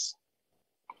to raise.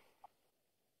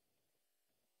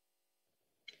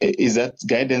 Is that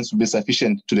guidance will be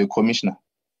sufficient to the commissioner,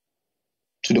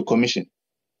 to the commission?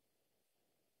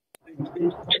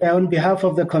 On behalf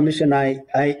of the commission, I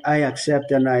accept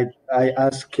and I'll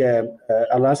ask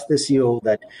the CEO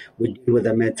that we deal with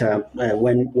the matter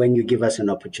when you give us an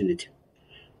opportunity.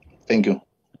 Thank you.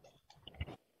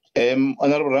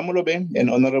 Honorable Ramulobe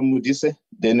and Honorable Mudise,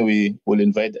 then we will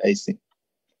invite IC.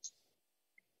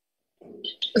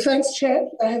 Thanks, Chair.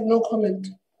 I have no comment.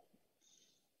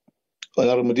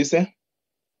 Honorable Mudise.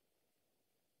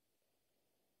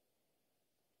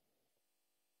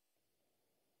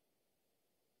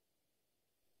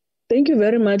 Thank you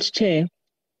very much, Chair.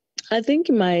 I think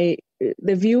the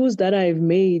views that I've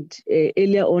made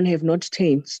earlier on have not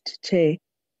changed, Chair,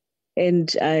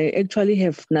 and I actually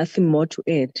have nothing more to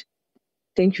add.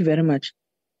 Thank you very much.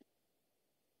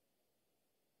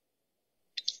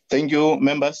 Thank you,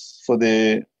 members, for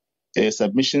the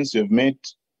submissions you have made.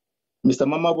 Mr.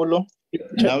 Mamabolo,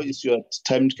 now is your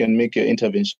time to can make your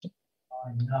intervention.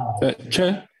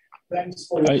 Chair,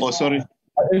 sorry.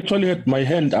 I actually had my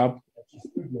hand up.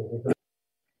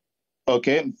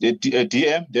 Okay,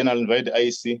 DM, then I'll invite the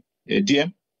IEC.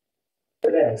 DM?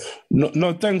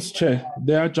 No, thanks, Chair.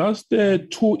 There are just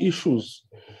two issues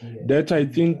that I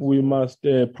think we must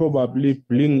probably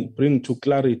bring to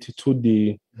clarity to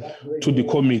the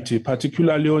committee,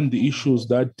 particularly on the issues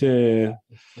that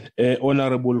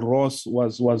Honorable Ross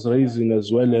was raising,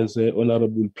 as well as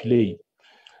Honorable Pillay.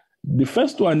 The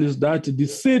first one is that the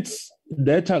seats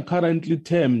that are currently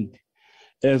termed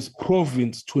as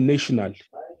province to national,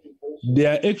 they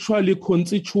are actually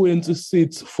constituency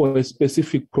seats for a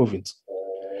specific province.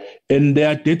 And they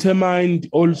are determined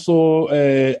also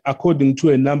according to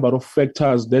a number of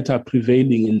factors that are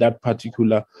prevailing in that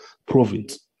particular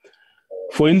province.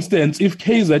 For instance, if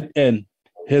KZN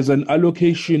has an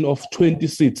allocation of 20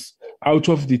 seats out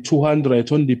of the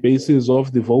 200 on the basis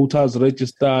of the voters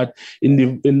registered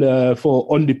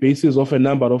on the basis of a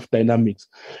number of dynamics,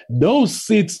 those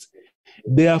seats,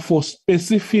 they are for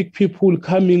specific people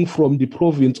coming from the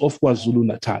province of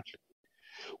KwaZulu-Natal,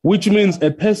 which means a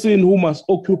person who must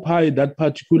occupy that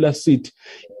particular seat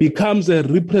becomes a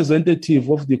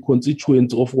representative of the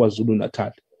constituents of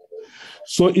KwaZulu-Natal.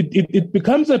 So it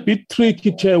becomes a bit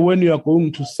tricky, Chair, when you are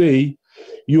going to say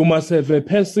you must have a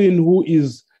person who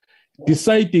is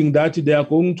deciding that they are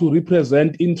going to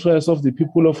represent interests of the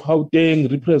people of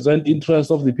Gauteng, represent interests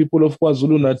of the people of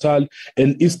KwaZulu-Natal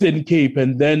and Eastern Cape,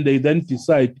 and then they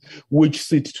decide which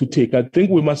seat to take. I think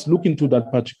we must look into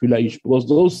that particular issue because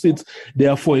those seats, they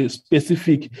are for a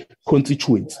specific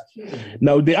constituents.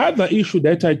 Now, the other issue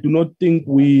that I do not think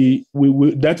we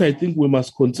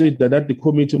must consider, that the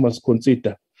committee must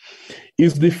consider,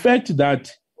 is the fact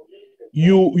that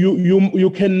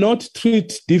you cannot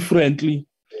treat differently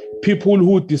people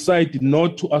who decide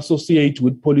not to associate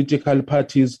with political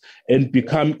parties and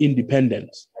become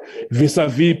independent,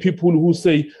 vis-a-vis people who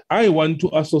say, I want to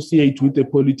associate with a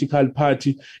political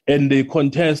party and they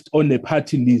contest on a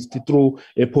party list through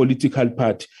a political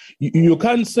party. You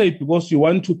can't say because you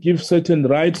want to give certain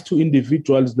rights to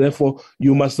individuals, therefore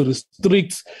you must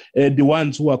restrict the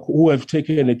ones who have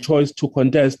taken a choice to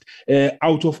contest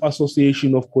out of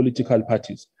association of political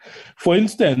parties. For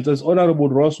instance, as Honorable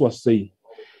Ross was saying,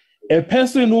 a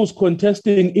person who's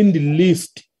contesting in the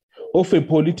list of a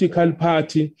political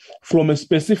party from a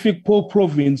specific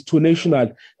province to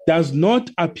national does not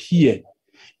appear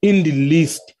in the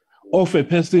list of a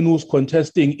person who's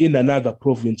contesting in another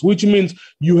province, which means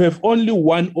you have only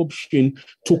one option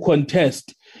to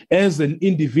contest as an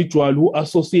individual who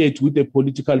associates with a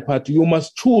political party. You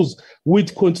must choose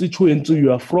which constituency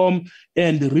you are from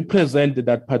and represent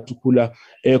that particular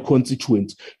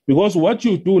constituency. Because what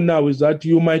you do now is that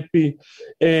you might be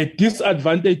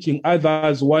disadvantaging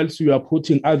others whilst you are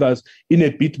putting others in a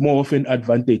bit more of an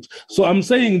advantage. So I'm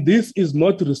saying this is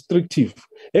not restrictive.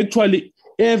 Actually,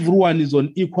 everyone is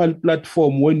on equal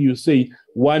platform when you say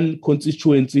one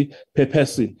constituency per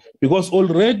person, because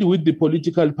already with the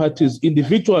political parties,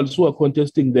 individuals who are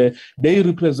contesting there, they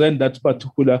represent that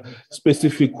particular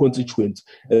specific constituency.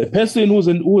 A person who's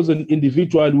an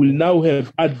individual will now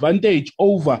have advantage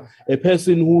over a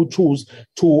person who chooses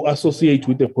to associate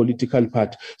with a political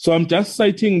party. So I'm just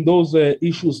citing those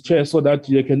issues, Chair, so that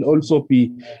they can also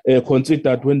be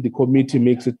considered when the committee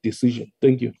makes a decision.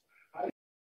 Thank you.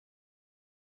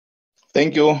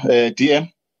 Thank you,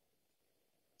 DM.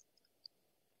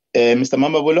 Mr.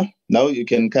 Mamabolo, now you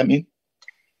can come in.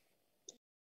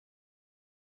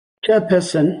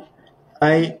 Chairperson,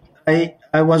 I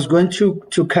was going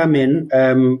to come in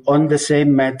on the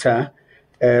same matter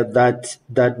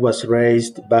that was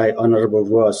raised by Honorable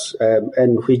Ross,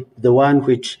 and the one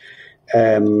which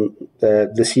the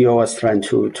CEO was trying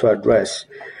to address.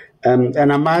 And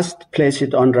I must place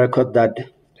it on record that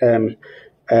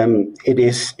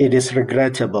it is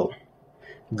regrettable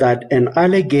that an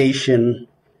allegation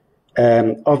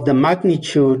of the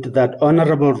magnitude that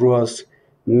Honorable Ross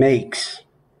makes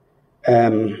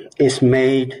is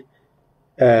made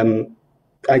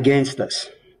against us.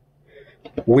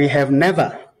 We have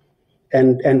never,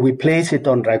 and we place it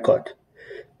on record,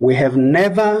 we have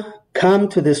never come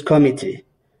to this committee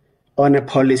on a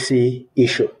policy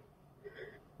issue.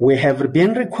 We have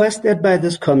been requested by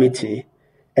this committee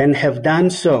and have done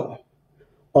so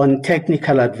on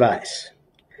technical advice.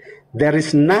 There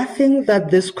is nothing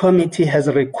that this committee has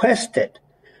requested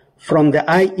from the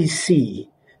IEC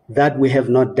that we have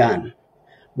not done.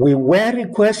 We were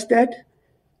requested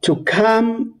to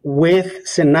come with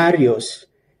scenarios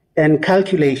and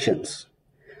calculations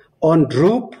on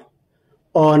DRUP,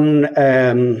 on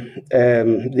the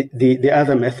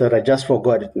other method, I just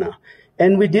forgot it now.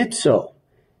 And we did so.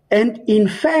 And in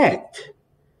fact,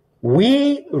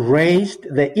 we raised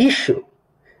the issue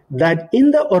that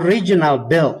in the original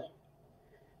bill,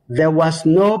 there was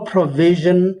no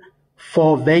provision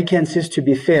for vacancies to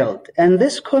be filled. And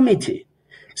this committee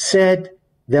said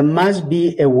there must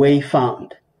be a way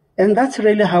found. And that's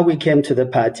really how we came to the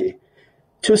party.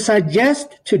 To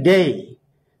suggest today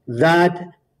that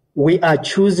we are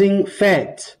choosing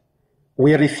facts,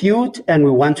 we refute and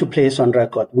we want to place on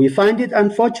record. We find it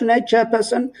unfortunate,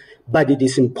 Chairperson, but it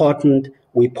is important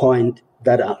we point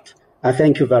that out. I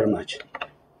thank you very much.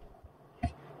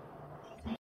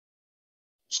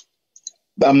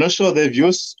 I'm not sure the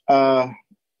views are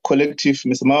collective,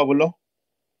 Mr. Mawabolo.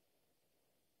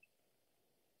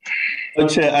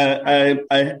 Chair,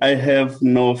 I have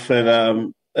no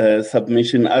further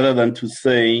submission other than to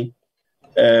say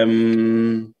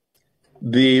the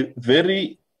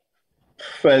very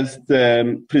first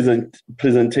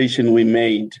presentation we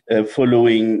made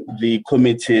following the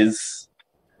committee's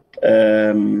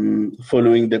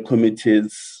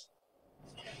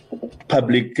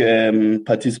public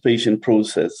participation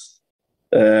process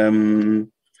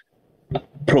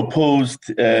proposed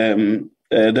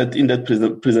that in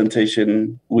that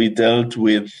presentation we dealt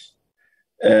with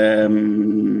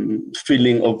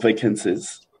filling of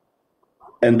vacancies,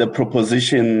 and the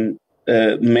proposition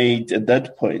made at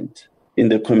that point in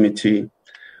the committee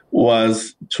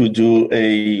was to do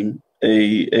a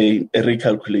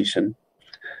recalculation,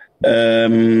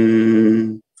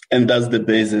 and that's the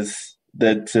basis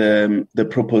that the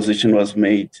proposition was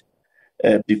made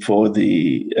before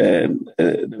the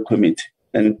committee.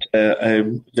 And I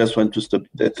just want to stop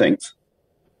there. Thanks.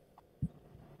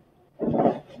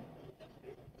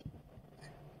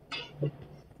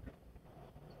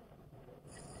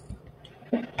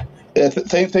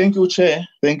 Thank you, Chair.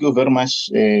 Thank you very much.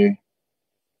 When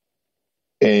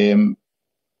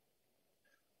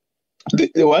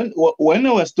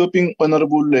I was stopping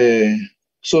Honorable,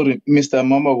 Mr.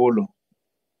 Mamabolo,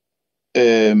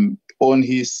 on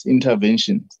his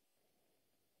intervention,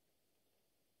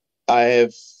 I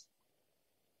have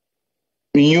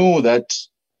knew that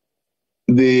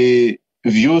the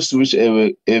views which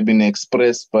have been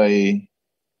expressed by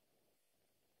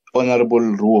Honorable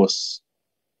Ruos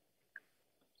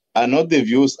are not the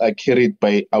views are carried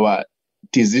by our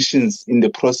decisions in the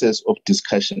process of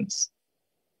discussions,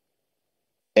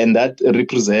 and that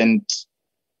represent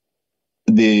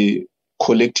the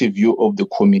collective view of the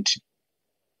committee.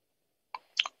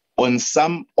 On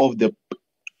some of the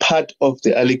part of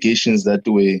the allegations that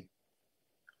were,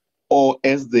 or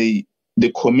as the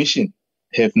commission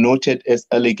have noted as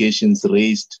allegations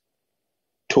raised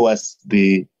towards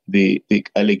the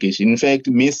allegation. In fact,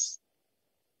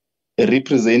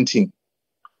 representing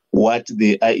what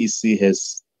the IEC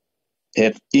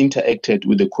have interacted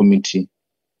with the committee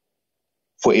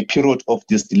for a period of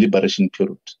this deliberation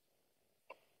period.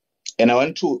 And I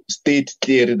want to state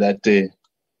clearly that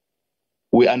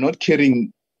we are not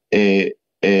carrying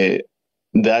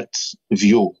that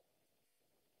view,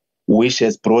 which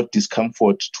has brought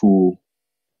discomfort to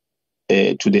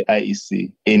the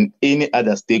IEC and any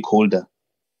other stakeholder,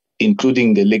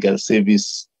 including the legal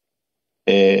service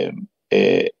and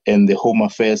the Home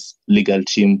Affairs legal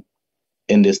team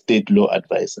and the state law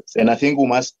advisors. And I think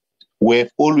we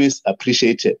have always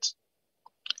appreciated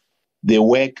the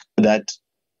work that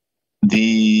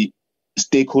the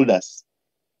stakeholders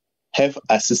have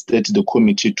assisted the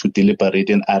committee to deliberate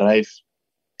and arrive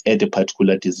at the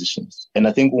particular decisions. And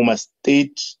I think we must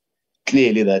state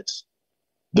clearly that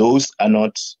those are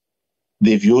not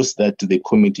the views that the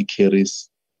committee carries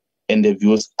and the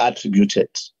views attributed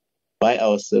by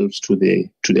ourselves to the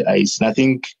IEC. And I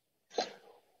think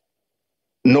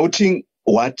noting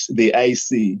what the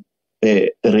IEC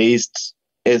raised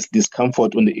as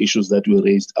discomfort on the issues that were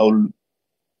raised, I will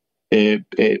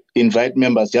invite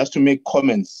members just to make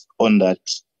comments on that,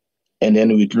 and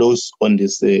then we close on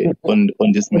this on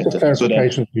this matter. So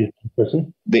that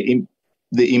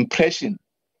the impression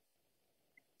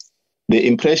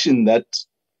that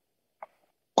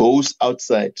goes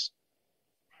outside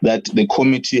that the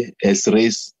committee has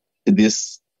raised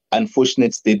these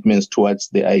unfortunate statements towards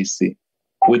the IEC,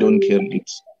 we don't care it,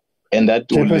 and that.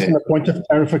 Chairperson, a point of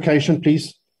clarification,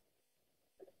 please.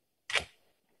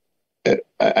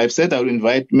 I've said I'll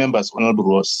invite members, Honorable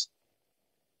Ross.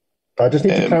 I just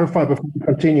need to clarify before we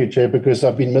continue, Chair, because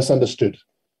I've been misunderstood.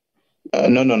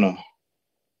 No.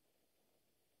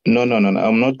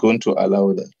 I'm not going to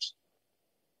allow that.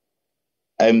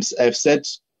 I've said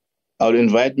I'll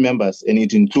invite members, and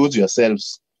it includes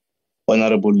yourselves,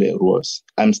 Honorable Ross.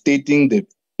 I'm stating the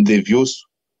views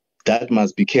that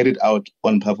must be carried out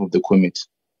on behalf of the committee.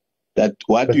 That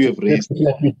what you have raised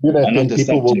are not the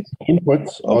people will subject. input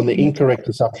on the incorrect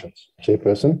assumptions,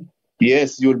 Chairperson.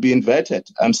 Yes, you'll be invited.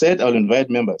 I'm said I'll invite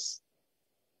members.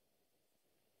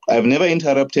 I've never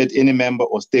interrupted any member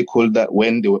or stakeholder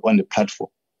when they were on the platform.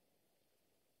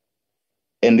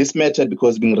 And this matter,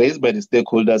 because being raised by the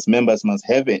stakeholders, members must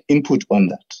have an input on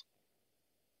that.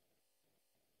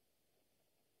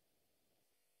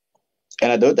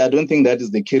 And I don't think that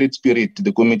is the carried spirit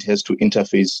the committee has to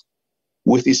interface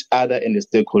with each other and the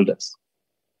stakeholders.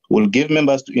 We'll give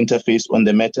members to interface on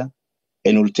the matter,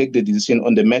 and we'll take the decision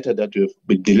on the matter that we've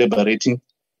been deliberating.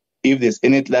 If there's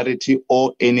any clarity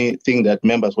or anything that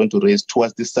members want to raise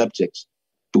towards this subject,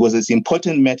 because it's an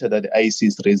important matter that the IEC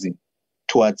is raising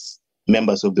towards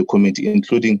members of the committee,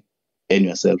 including and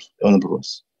yourself, Honorable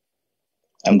Ross.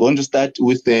 I'm going to start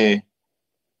with the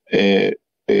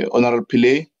Honorable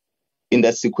Pillay in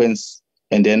that sequence,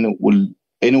 and then will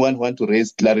anyone want to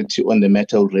raise clarity on the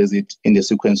matter will raise it in the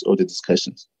sequence of the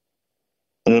discussions.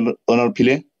 Honorable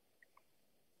Pillay?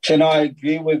 Chair, I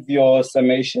agree with your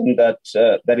summation that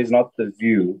that is not the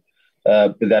view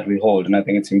that we hold, and I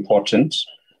think it's important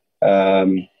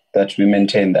that we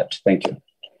maintain that. Thank you.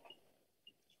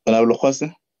 Honorable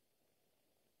Khwase?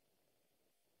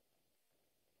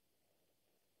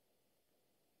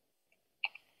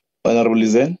 Honorable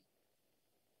Lizen?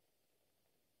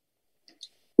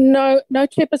 No,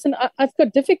 Chairperson, I've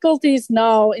got difficulties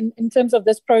now in terms of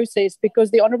this process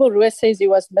because the Honourable Ruiz says he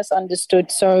was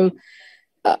misunderstood. So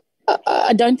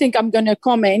I don't think I'm going to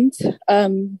comment,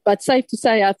 but safe to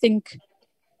say, I think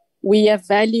we have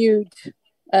valued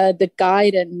the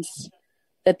guidance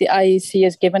that the IEC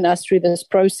has given us through this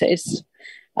process.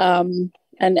 And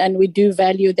we do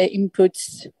value their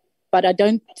inputs, but I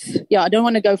don't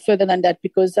want to go further than that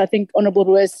because I think Honourable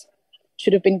Ruiz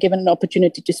should have been given an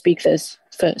opportunity to speak this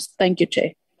first. Thank you,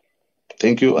 Chair.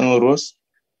 Thank you, Honourable Ross.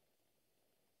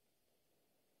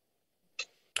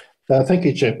 Thank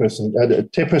you, Chairperson.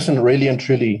 Chairperson, really and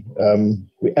truly,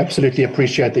 we absolutely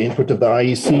appreciate the input of the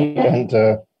IEC,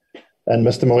 and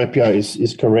Mr. Moepia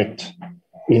is correct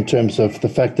in terms of the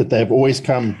fact that they've always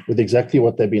come with exactly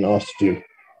what they've been asked to do.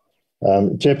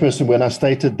 Chairperson, when I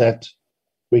stated that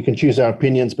we can choose our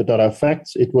opinions but not our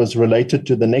facts, it was related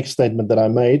to the next statement that I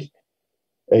made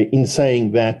in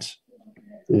saying that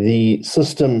the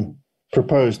system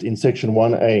proposed in Section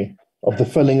 1A of the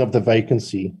filling of the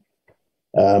vacancy,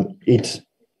 it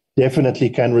definitely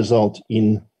can result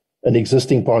in an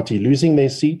existing party losing their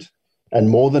seat and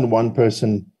more than one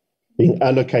person being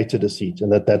allocated a seat,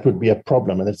 and that would be a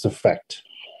problem, and it's a fact.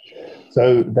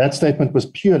 So that statement was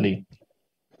purely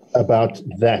about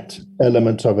that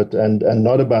element of it and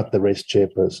not about the rest,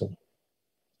 Chairperson.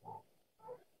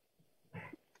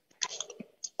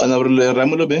 Honourable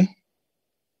Ramulobe.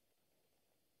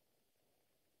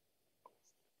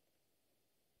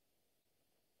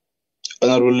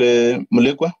 Honourable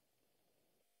Mulekwa.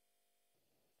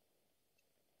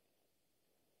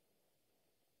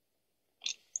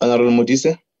 Honourable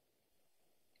Modise.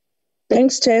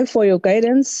 Thanks, Chair, for your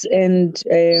guidance. And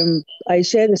I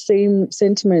share the same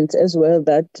sentiments as well,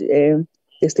 that the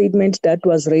statement that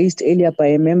was raised earlier by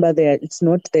a member there, it's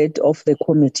not that of the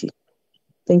committee.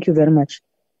 Thank you very much.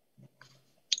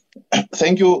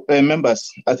 Thank you,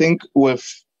 members. I think we've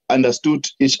understood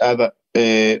each other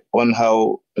on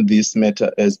how this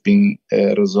matter has been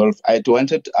resolved. I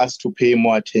wanted us to pay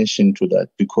more attention to that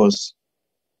because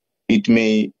it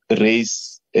may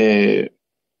raise or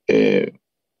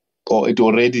it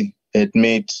already had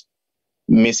made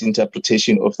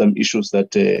misinterpretation of some issues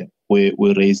that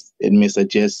were raised, and may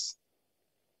suggest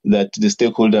that the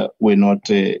stakeholder were not.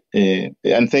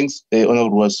 And thanks,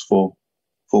 Honourable Ross, for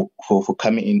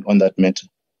coming in on that matter.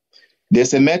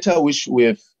 There's a matter which we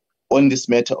have on this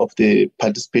matter of the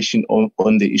participation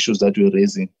on the issues that we're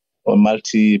raising, on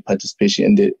multi-participation,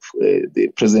 and the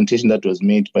presentation that was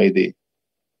made by the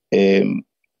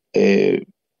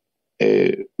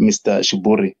Mr.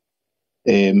 Shiburi.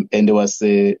 And there was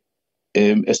a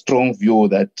strong view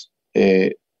that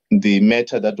the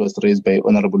matter that was raised by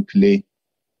Honourable Pillay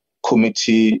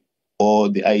committee or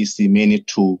the IEC may need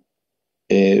to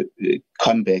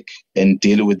come back and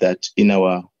deal with that in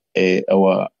our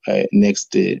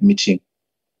next meeting,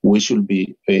 which will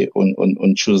be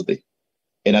on Tuesday.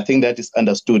 And I think that is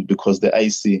understood because the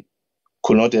IEC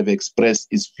could not have expressed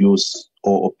its views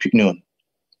or opinion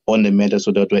on the matter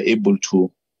so that we're able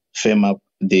to firm up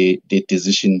the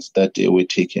decisions that were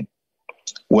taken.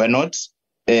 We're not,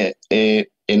 and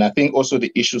I think also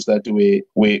the issues that we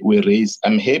raised,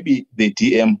 I'm happy the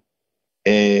DM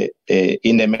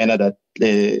in a manner that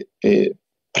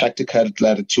practical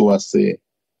clarity was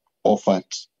offered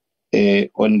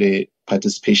on the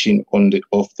participation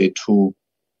of the two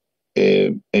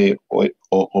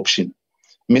option.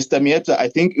 Mr. Mieta, I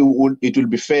think it will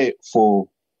be fair for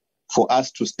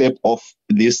us to step off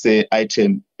this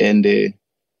item and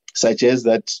suggest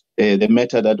that the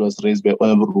matter that was raised by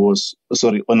Honourable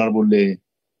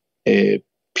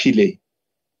Pillay,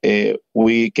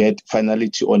 we get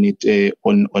finality on it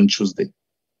on Tuesday.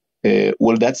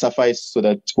 Will that suffice so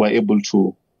that we're able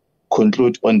to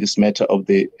conclude on this matter of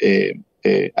the?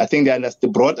 I think the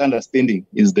broad understanding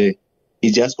is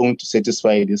it's just going to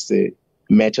satisfy this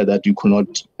matter that you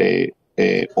cannot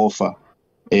offer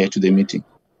to the meeting.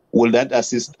 Will that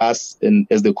assist us and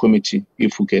as the committee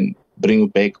if we can bring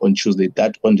it back on Tuesday,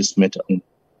 that on this matter?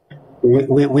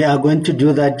 We are going to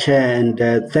do that, Chair,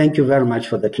 and thank you very much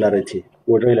for the clarity.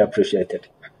 We really appreciate it.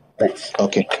 Thanks.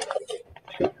 Okay.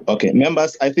 Okay,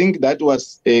 members, I think that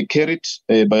was carried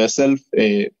by yourself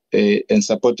and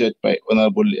supported by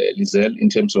Honourable Lizelle in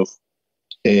terms of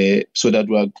so that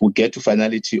we'll get to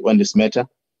finality on this matter.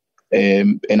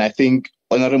 And I think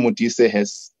Honourable Modise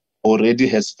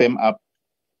has firmed up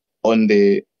on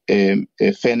the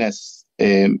fairness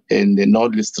and the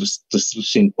non-list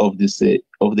restriction of this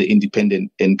of the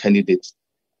independent and candidates,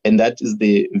 and that is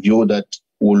the view that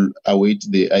will await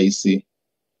the IEC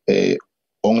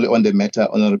only on the matter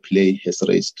Honourable Pillay has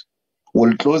raised.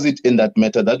 We'll close it in that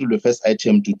matter. That will be the first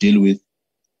item to deal with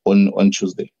on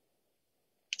Tuesday.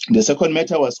 The second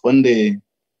matter was on the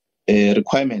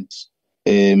requirement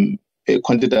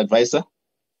content advisor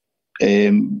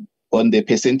on the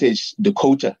percentage, the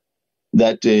quota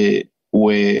that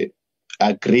were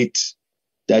agreed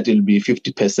that will be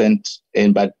 50%,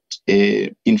 but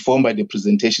informed by the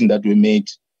presentation that we made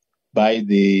by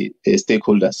the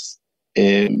stakeholders.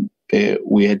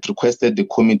 We had requested the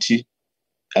committee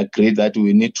agreed that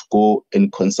we need to go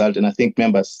and consult, and I think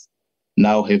members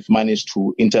now have managed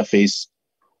to interface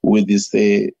with these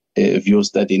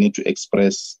views that they need to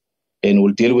express, and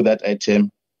we'll deal with that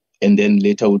item, and then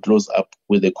later we'll close up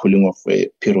with the cooling off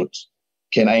period.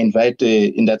 Can I invite,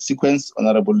 in that sequence,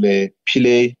 Honorable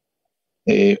Pillay,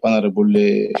 Honorable...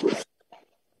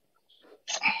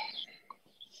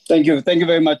 Thank you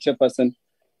very much, Chairperson.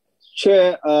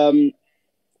 Chair,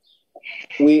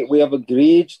 we have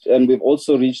agreed, and we've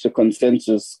also reached a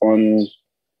consensus on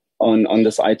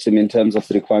this item in terms of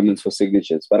the requirements for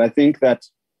signatures. But I think that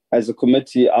as a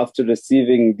committee, after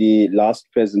receiving the last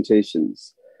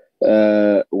presentations,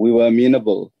 we were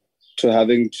amenable to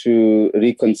having to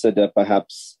reconsider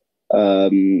perhaps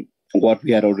what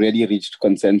we had already reached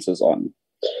consensus on.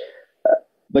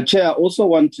 But Chair, I also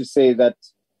want to say that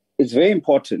it's very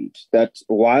important that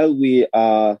while we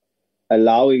are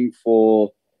allowing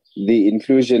for the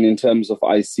inclusion in terms of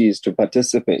ICs to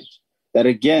participate, that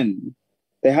again,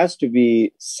 there has to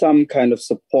be some kind of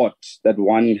support that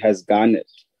one has garnered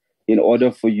in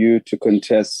order for you to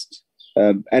contest.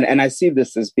 And I see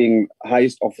this as being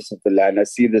highest office of the land. I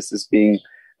see this as being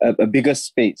a bigger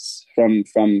space from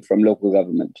local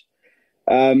government.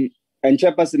 And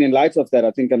Chairperson, in light of that, I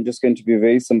think I'm just going to be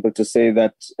very simple to say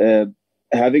that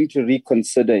having to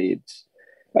reconsider it,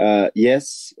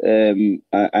 yes,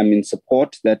 I'm in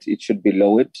support that it should be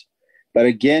lowered. But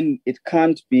again, it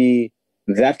can't be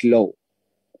that low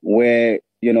where,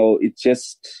 it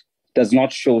just does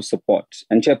not show support.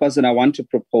 And Chairperson, I want to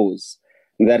propose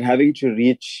that having to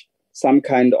reach some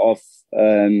kind of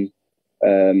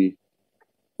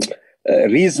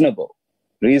reasonable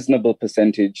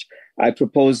percentage, I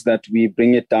propose that we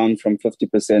bring it down from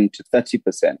 50% to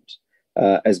 30%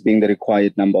 as being the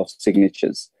required number of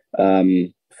signatures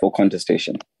for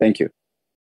contestation. Thank you.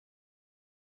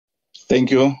 Thank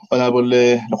you, Honorable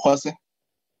Lokwase.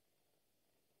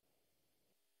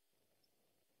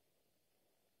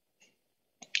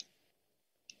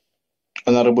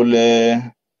 Honorable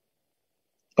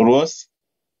Ross.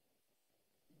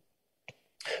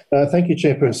 Thank you,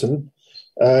 Chairperson.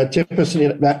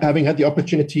 Chairperson, having had the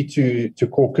opportunity to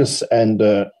caucus and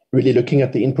really looking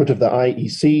at the input of the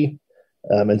IEC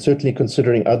and certainly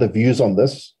considering other views on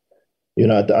this,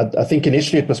 I think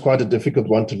initially it was quite a difficult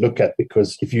one to look at,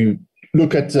 because if you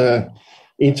look at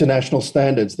international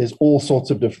standards, there's all sorts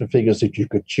of different figures that you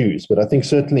could choose. But I think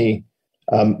certainly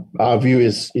our view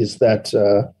is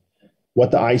that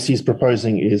what the IEC is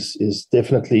proposing is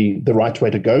definitely the right way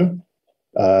to go.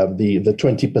 The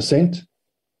 20%,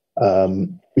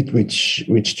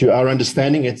 which to our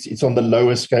understanding, it's on the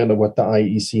lower scale of what the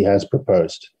IEC has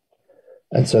proposed.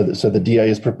 And so the DA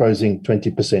is proposing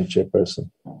 20%, Chairperson.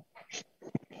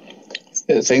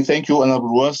 Thank you,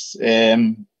 Honorable Ross.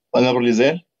 Honorable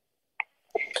Lizelle.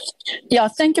 Yeah,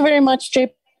 thank you very much,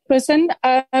 Chairperson.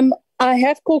 I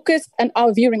have caucused and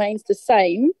our view remains the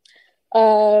same.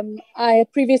 I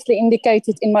previously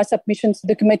indicated in my submissions to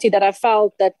the committee that I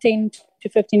felt that 10 to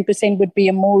 15% would be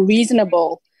a more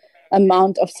reasonable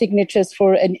amount of signatures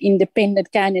for an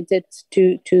independent candidate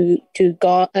to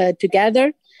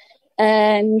gather.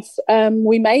 And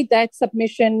we made that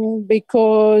submission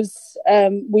because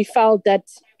we felt that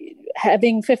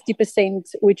having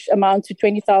 50%, which amounts to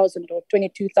 20,000 or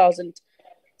 22,000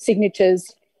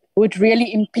 signatures, would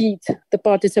really impede the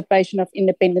participation of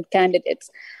independent candidates.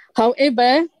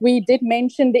 However, we did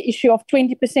mention the issue of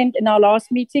 20% in our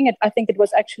last meeting. I think it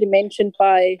was actually mentioned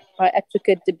by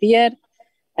Advocate De Beer,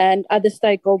 and other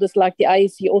stakeholders like the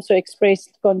IEC also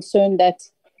expressed concern that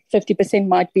 50%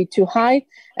 might be too high.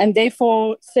 And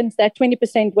therefore, since that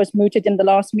 20% was mooted in the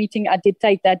last meeting, I did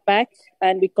take that back,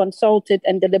 and we consulted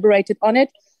and deliberated on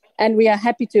it. And we are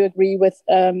happy to agree with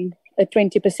a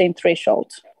 20%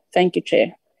 threshold. Thank you,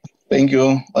 Chair. Thank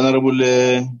you. Honorable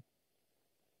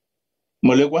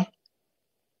Molegwa.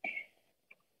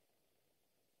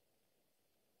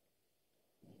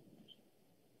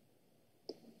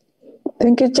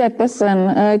 Thank you,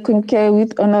 Chairperson. I concur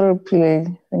with Honorable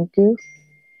Pillay. Thank you.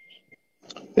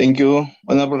 Thank you.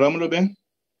 Honorable Ramulobe.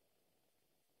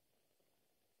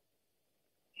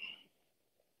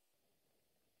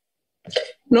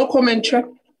 No comment, Chair.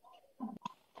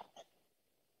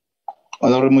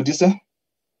 Honorable Modise.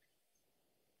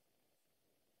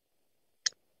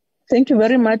 Thank you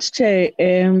very much, Chair.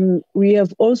 We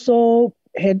have also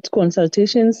had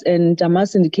consultations, and I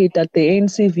must indicate that the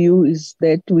ANC view is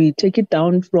that we take it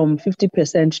down from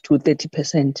 50% to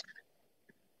 30%.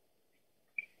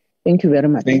 Thank you very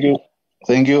much. Thank you.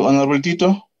 Thank you, Honorable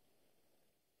Tito.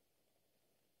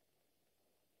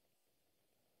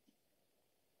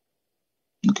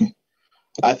 Okay.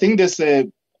 I think there's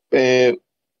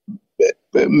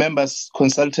members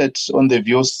consulted on the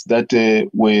views that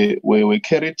were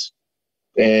carried.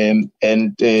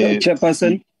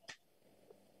 Chairperson?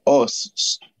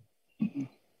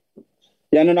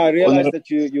 I realized that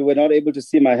you were not able to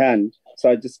see my hand.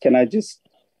 So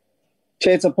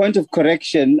Chair, it's a point of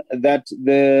correction that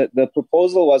the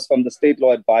proposal was from the State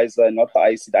Law Advisor and not the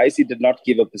IC. The IC did not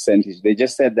give a percentage. They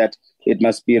just said that it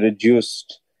must be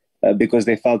reduced because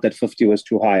they felt that 50 was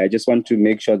too high. I just want to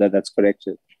make sure that that's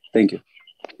corrected. Thank you.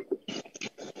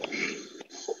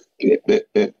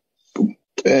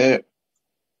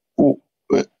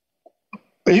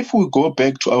 If we go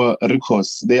back to our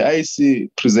records, the IC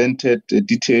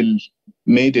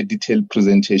made a detailed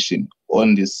presentation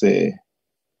on this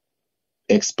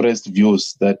expressed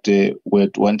views that were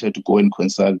wanted to go and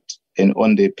consult, and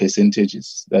on the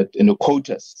percentages and the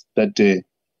quotas that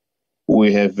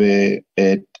we have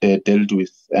dealt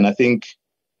with. And I think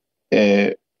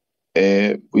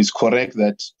it's correct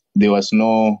that there was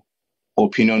no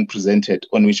opinion presented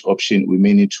on which option we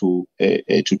may need to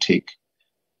take.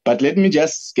 But let me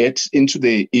just get into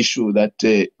the issue that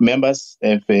members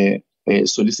have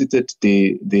solicited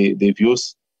the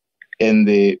views, and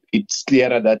it's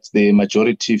clearer that the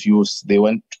majority views, they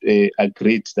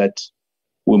agreed that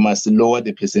we must lower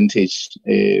the percentage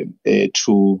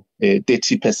to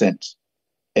 30%,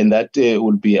 and that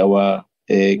will be our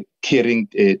carrying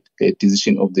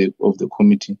decision of the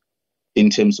committee in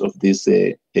terms of this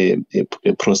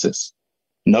process.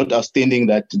 Notwithstanding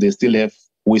that there's still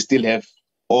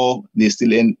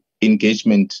an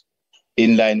engagement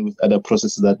in line with other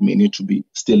processes that may need to be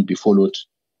followed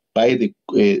by the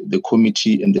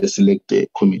committee and the select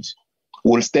committee.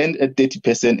 We'll stand at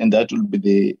 30%, and that will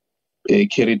be the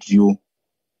carried view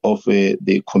of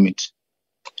the committee.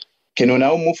 Can we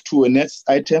now move to a next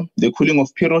item, the cooling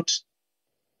off period?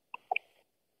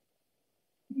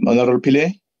 Honorable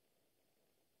Pillay.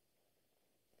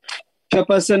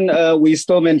 Chairperson, we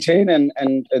still maintain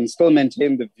and still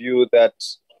maintain the view that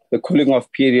the cooling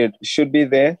off period should be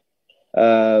there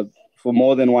for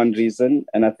more than one reason.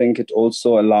 And I think it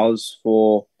also allows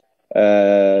for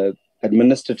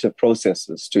administrative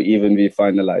processes to even be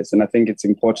finalized. And I think it's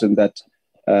important that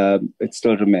it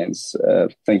still remains.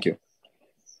 Thank you.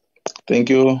 Thank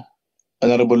you.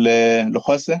 Honorable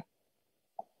Lohase.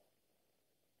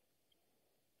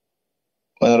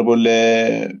 Honorable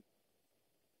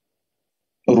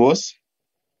Rose.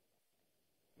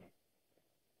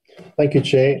 Thank you,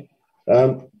 Chair.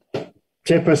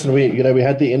 Chairperson, we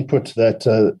had the input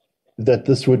that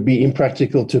this would be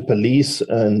impractical to police,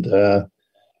 and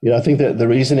I think that the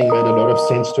reasoning made a lot of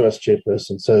sense to us,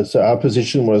 Chairperson. So our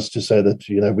position was to say that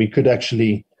we could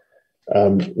actually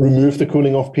remove the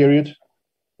cooling off period.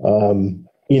 In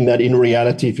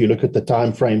reality, if you look at the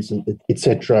timeframes and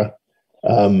etc.,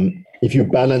 if you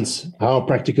balance how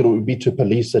practical it would be to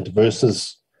police it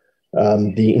versus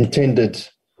the intended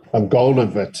goal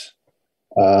of it,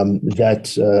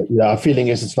 our feeling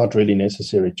is it's not really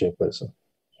necessary, Chairperson.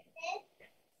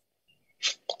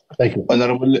 Thank you.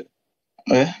 Honorable,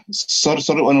 sorry,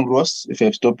 Honorable Ross, if I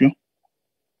have stopped you.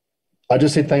 I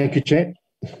just said thank you, Chair.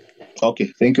 Okay,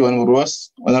 thank you, Honorable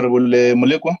Ross. Honorable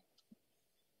Molekwa.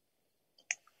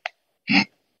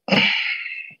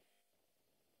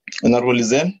 Honorable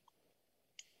Lizel.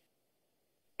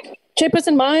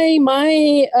 Chairperson, my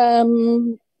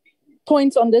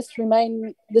points on this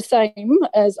remain the same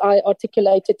as I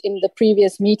articulated in the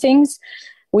previous meetings.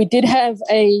 We did have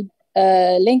a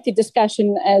lengthy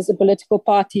discussion as a political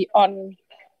party on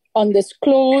this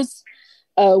clause.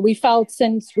 We felt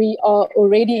since we are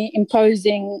already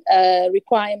imposing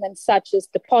requirements such as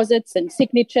deposits and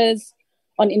signatures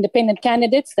on independent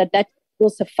candidates, that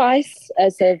will suffice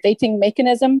as a vetting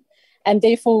mechanism. And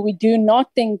therefore, we do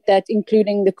not think that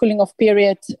including the cooling off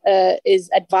period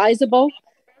is advisable.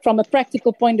 From a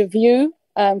practical point of view,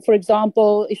 for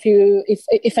example, if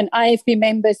an IFP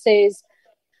member says,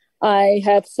 I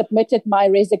have submitted my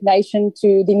resignation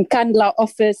to the Nkandla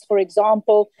office, for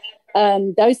example,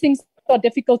 those things are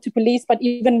difficult to police, but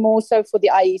even more so for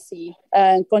the IEC,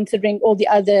 considering all the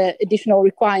other additional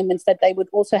requirements that they would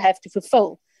also have to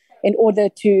fulfill in order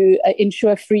to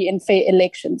ensure free and fair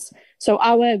elections. So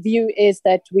our view is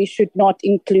that we should not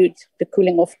include the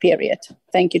cooling off period.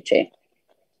 Thank you, Chair.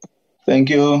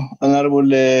 Thank you, Honorable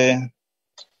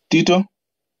Tito.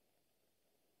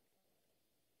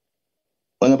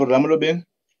 Honorable Ramlobe.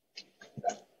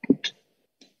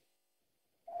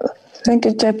 Thank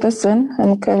you, Chairperson.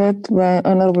 I'm covered by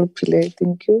Honorable Pillay.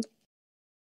 Thank you.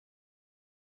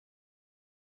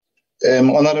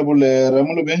 Honorable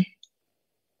Ramlobe.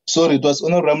 Sorry, it was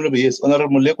Honorable Ramlobe. Yes,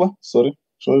 Honorable Molekwa. Sorry.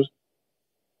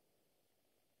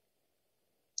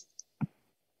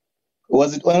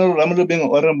 Was it Honorable Ramulobeng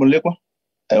or Honorable Lekwa?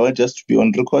 I want just to be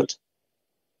on record.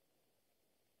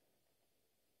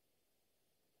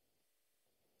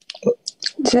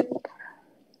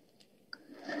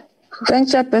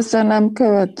 Thanks, Chairperson. I'm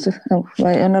covered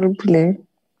by Honorable Pillay.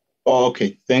 Oh,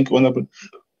 okay. Thank you, Honorable.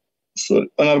 So,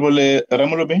 Honorable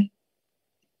Ramulobeng.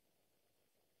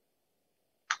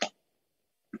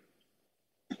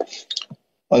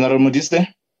 Honorable Modise.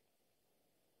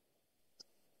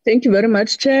 Thank you very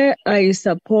much, Chair. I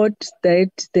support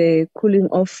that the cooling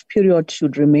off period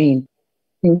should remain.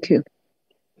 Thank you.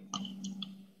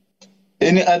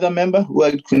 Any other member who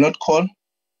I could not call?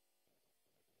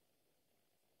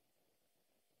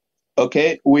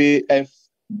 Okay, we have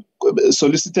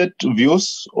solicited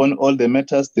views on all the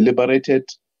matters deliberated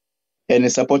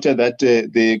and supported that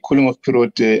the cooling off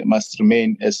period must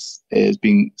remain as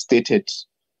being stated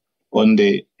on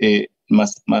the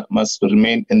must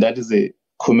remain, and that is the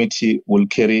committee will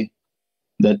carry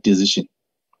that decision.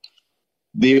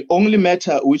 The only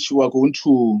matter which we are going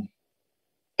to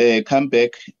come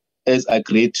back as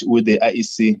agreed with the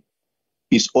IEC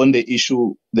is on the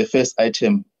issue, the first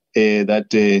item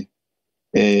that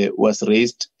was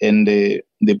raised, and the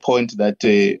point that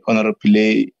Honorable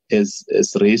Pillay has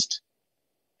raised.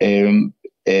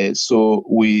 So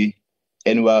we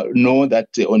know that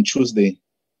on Tuesday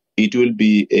it will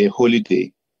be a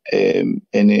holiday, and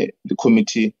the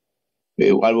committee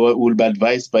will be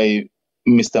advised by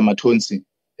Mr. Matonsi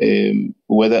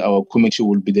whether our committee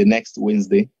will be the next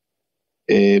Wednesday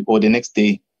or the next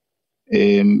day.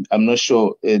 I'm not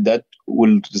sure that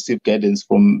will receive guidance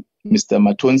from Mr.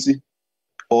 Matonsi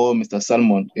or Mr.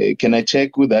 Salmon. Can I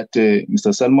check with that,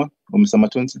 Mr. Salmon or Mr.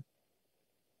 Matonsi?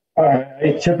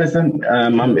 Chairperson,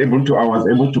 I was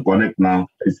able to connect now.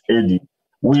 It's Eddie.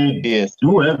 We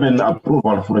do have an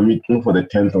approval for a meeting for the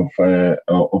 10th of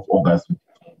August.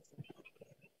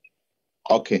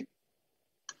 Okay.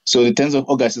 So the 10th of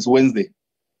August is Wednesday?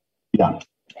 Yeah.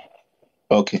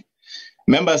 Okay.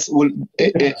 Members,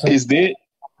 is there...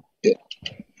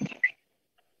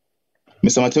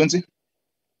 Mr. Matonsi?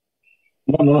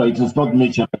 No, it is not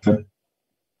me, Chairperson.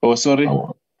 Oh, sorry.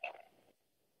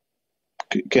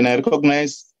 Can I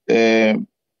recognize? I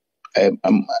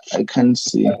can't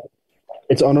see.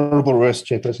 It's Honorable Ross,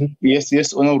 Chairperson.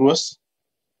 Yes, Honorable Ross.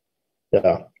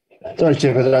 Yeah. Sorry,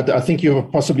 Chairperson. I think you're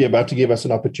possibly about to give us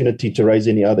an opportunity to raise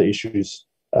any other issues.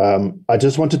 I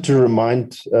just wanted to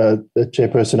remind the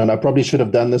Chairperson, and I probably should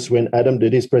have done this when Adam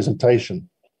did his presentation,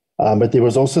 but there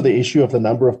was also the issue of the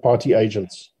number of party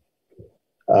agents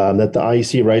that the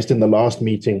IEC raised in the last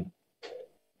meeting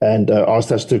and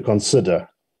asked us to consider.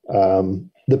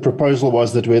 The proposal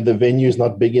was that where the venue is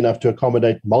not big enough to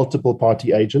accommodate multiple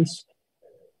party agents,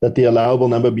 that the allowable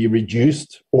number be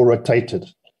reduced or rotated.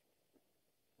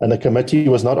 And the committee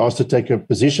was not asked to take a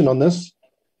position on this,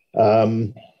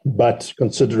 but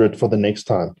consider it for the next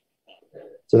time.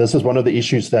 So this is one of the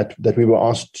issues that we were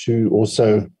asked to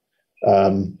also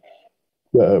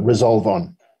resolve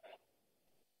on.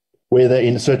 Whether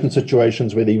in certain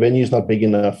situations where the venue is not big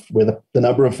enough, where the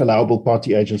number of allowable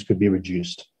party agents could be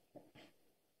reduced.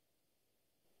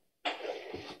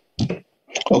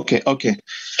 Okay.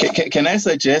 Can I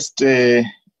suggest,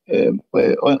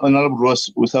 Honorable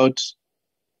Ross, without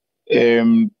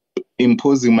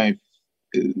imposing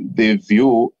the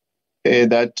view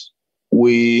that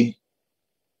we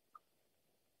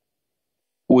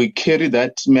carry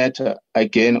that matter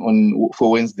again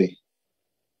for Wednesday,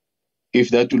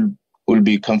 if that will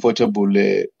be comfortable,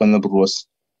 Honorable Ross?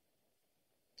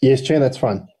 Yes, Chair, that's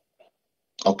fine.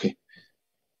 Okay.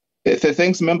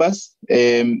 Thanks, members.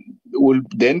 We'll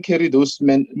then carry those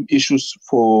issues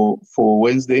for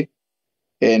Wednesday,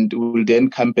 and we'll then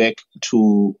come back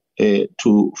to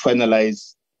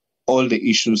finalize all the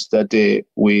issues that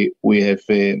we have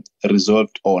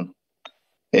resolved on.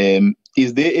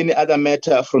 Is there any other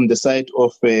matter from the side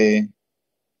of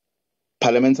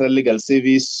Parliamentary Legal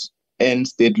Service and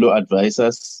state law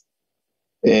advisors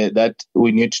that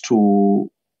we need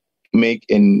to make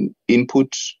an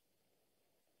input?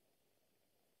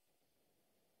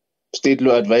 State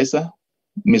law advisor,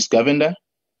 Ms. Govender.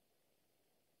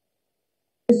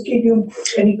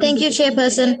 Thank you,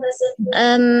 Chairperson.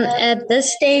 At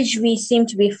this stage, we seem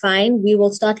to be fine. We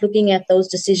will start looking at those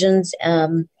decisions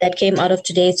that came out of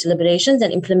today's deliberations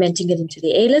and implementing it into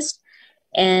the A-list.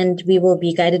 And we will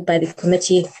be guided by the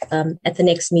committee at the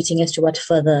next meeting as to what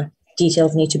further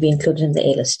details need to be included in the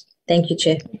A-list. Thank you,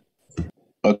 Chair.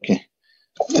 Okay.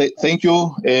 Thank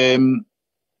you,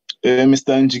 Mr.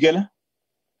 Njigela.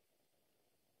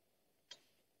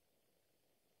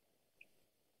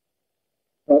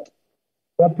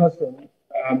 That person,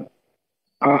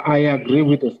 I agree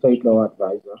with the state law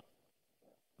advisor.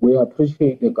 We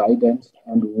appreciate the guidance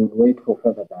and we will wait for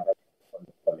further direction from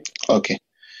the committee. Okay.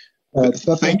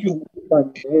 Thank you.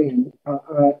 As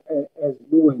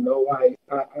you will know, I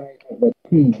have a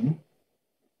team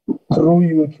through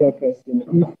you, Chairperson,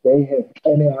 if they have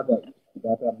any other issues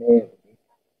that are made.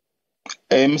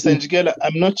 Mr. Njikela,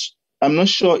 I'm not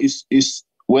sure is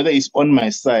whether it's on my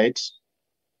side.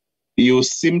 You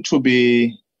seem to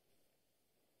be,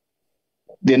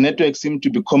 the network seem to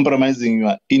be compromising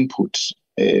your input.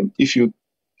 If you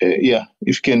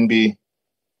can be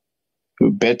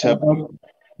better.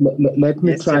 Let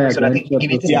me try again. I think you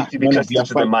need to be closer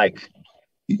to the mic.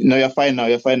 No, you're fine now.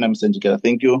 You're fine now, Mr. Njikela.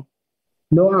 Thank you.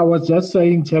 No, I was just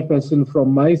saying, Chairperson,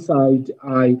 from my side,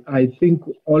 I think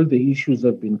all the issues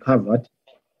have been covered,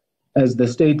 as the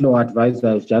state law advisor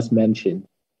has just mentioned.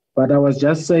 But I was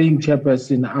just saying,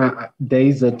 Chairperson, there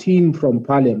is a team from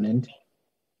Parliament.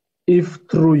 If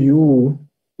through you,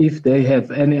 if they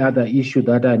have any other issue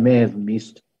that I may have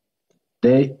missed,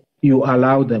 you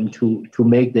allow them to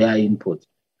make their input.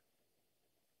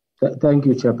 Thank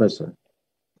you, Chairperson.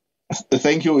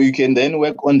 Thank you. You can then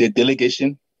work on the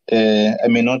delegation. I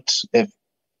may not have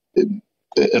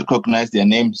recognized their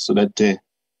names, so that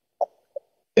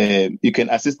you can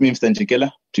assist me, Mr.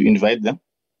 Njikela, to invite them.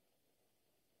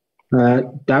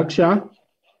 Daksha?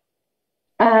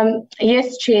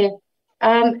 Yes, Chair.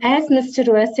 As Mr.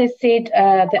 Roos has said,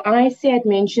 the IEC had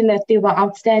mentioned that there were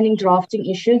outstanding drafting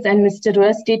issues, and Mr.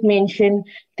 Roos did mention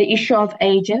the issue of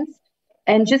agents.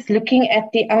 And just looking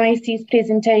at the IEC's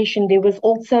presentation, there was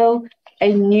also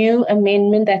a new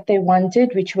amendment that they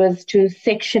wanted, which was to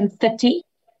Section 30,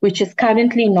 which is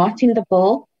currently not in the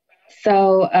bill.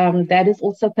 So that is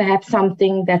also perhaps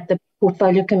something that the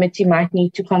Portfolio Committee might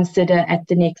need to consider at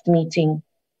the next meeting.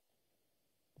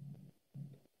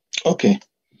 Okay.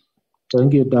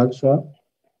 Thank you, Daksha.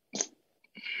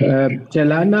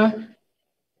 Chelana?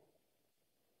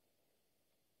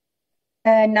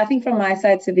 Nothing from my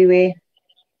side, Sibiwe.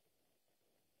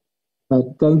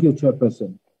 Thank you,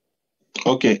 Chairperson.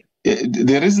 Okay.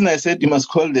 The reason I said you must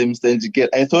call them, Mr. Njikela,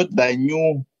 I thought the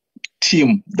new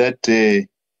team that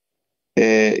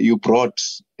you brought,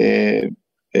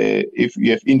 if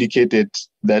you have indicated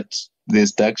that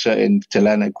there's Daksha and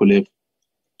Chelana could have,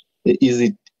 is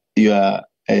it your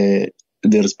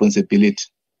the responsibility?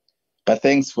 But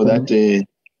thanks for that.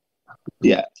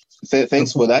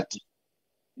 Thanks for that.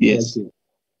 Yes.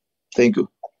 Thank you.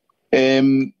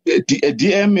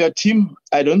 DM, your team,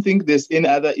 I don't think there's any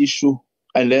other issue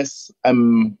unless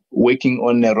I'm working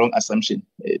on a wrong assumption.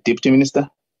 Deputy Minister?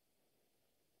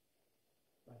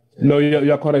 No,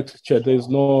 you're correct, Chair. There is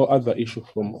no other issue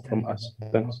from us.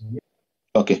 Thanks.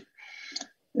 Okay.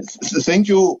 Thank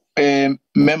you,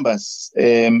 members.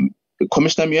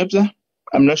 Commissioner Miebza,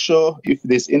 I'm not sure if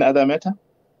there's any other matter.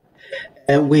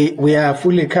 We are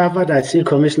fully covered. I see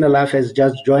Commissioner Laff has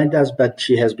just joined us, but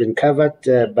she has been covered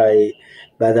by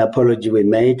the apology we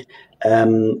made.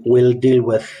 We'll deal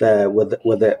with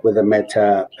the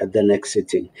matter at the next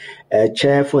sitting.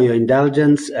 Chair, for your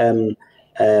indulgence, it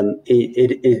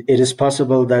is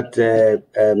possible that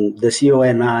the CEO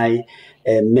and I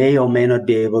may or may not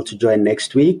be able to join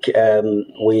next week.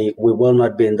 We will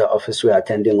not be in the office. We are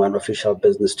attending one official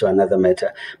business to another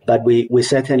matter. But we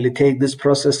certainly take this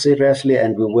process seriously,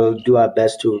 and we will do our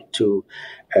best to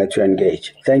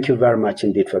engage. Thank you very much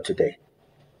indeed for today.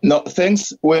 No,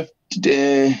 thanks. We've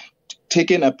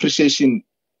taken appreciation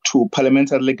to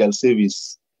Parliamentary Legal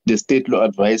Service, the state law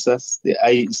advisors, the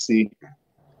IEC,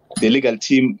 the legal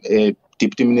team,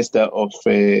 Deputy Minister of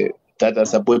that are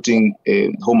supporting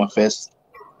Home Affairs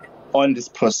on this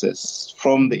process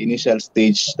from the initial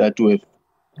stage that we're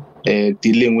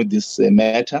dealing with this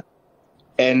matter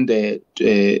and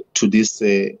to this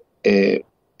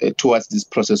towards this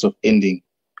process of ending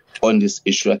on this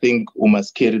issue. I think we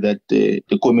must carry that, the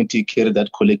committee carry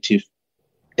that collective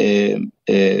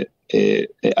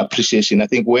appreciation. I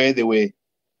think where there were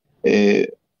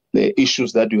the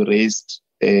issues that we raised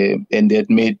and that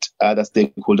made other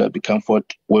stakeholders become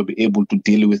comfort, will be able to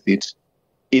deal with it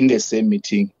in the same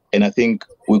meeting. And I think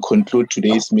we conclude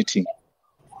today's meeting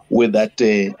with that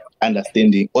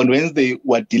understanding. On Wednesday,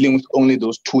 we're dealing with only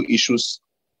those two issues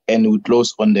and we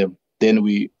close on them. Then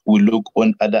we will look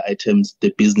on other items,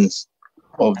 the business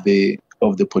of the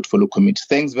Portfolio Committee.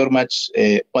 Thanks very much,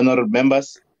 honorable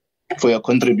members, for your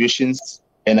contributions.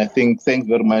 And I think thanks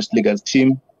very much, legal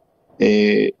team,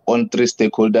 on three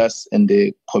stakeholders and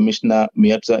the Commissioner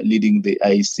Miebza leading the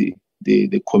IEC, the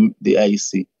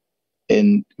IEC.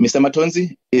 And Mr.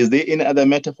 Matonzi, is there any other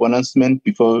matter for announcement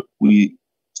before we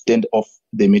stand off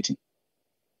the meeting?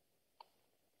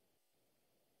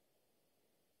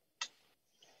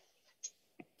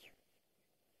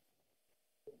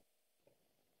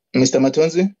 Mr.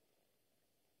 Matonzi?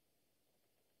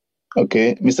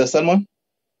 Okay. Mr. Salmon?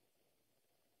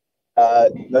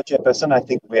 No, Chairperson, I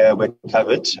think we're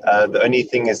covered. The only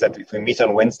thing is that if we meet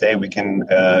on Wednesday, we can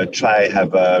try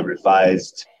have a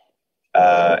revised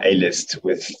A list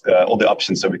with all the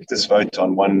options, so we can just vote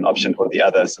on one option or the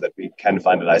other so that we can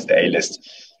finalize the A list,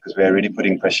 because we're already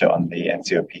putting pressure on the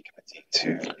NCOP committee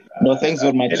to no, thanks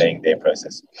very much. delaying their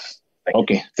process.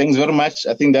 Okay, thanks very much.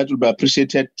 I think that will be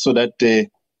appreciated so that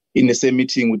in the same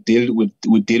meeting we deal with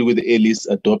the A list,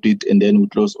 adopt it, and then we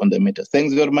close on the matter.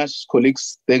 Thanks very much,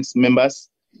 colleagues. Thanks, members,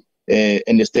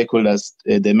 and the stakeholders.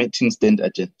 The meeting stands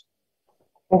adjourned.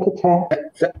 Thank you, Chair.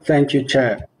 Thank you,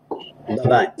 Chair.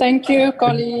 Bye-bye. Thank you,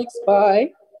 colleagues.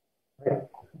 Bye.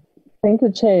 Thank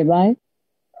you, Chair. Bye.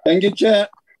 Thank you, Chair.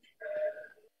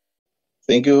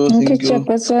 Thank you. Thank you,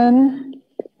 Chairperson.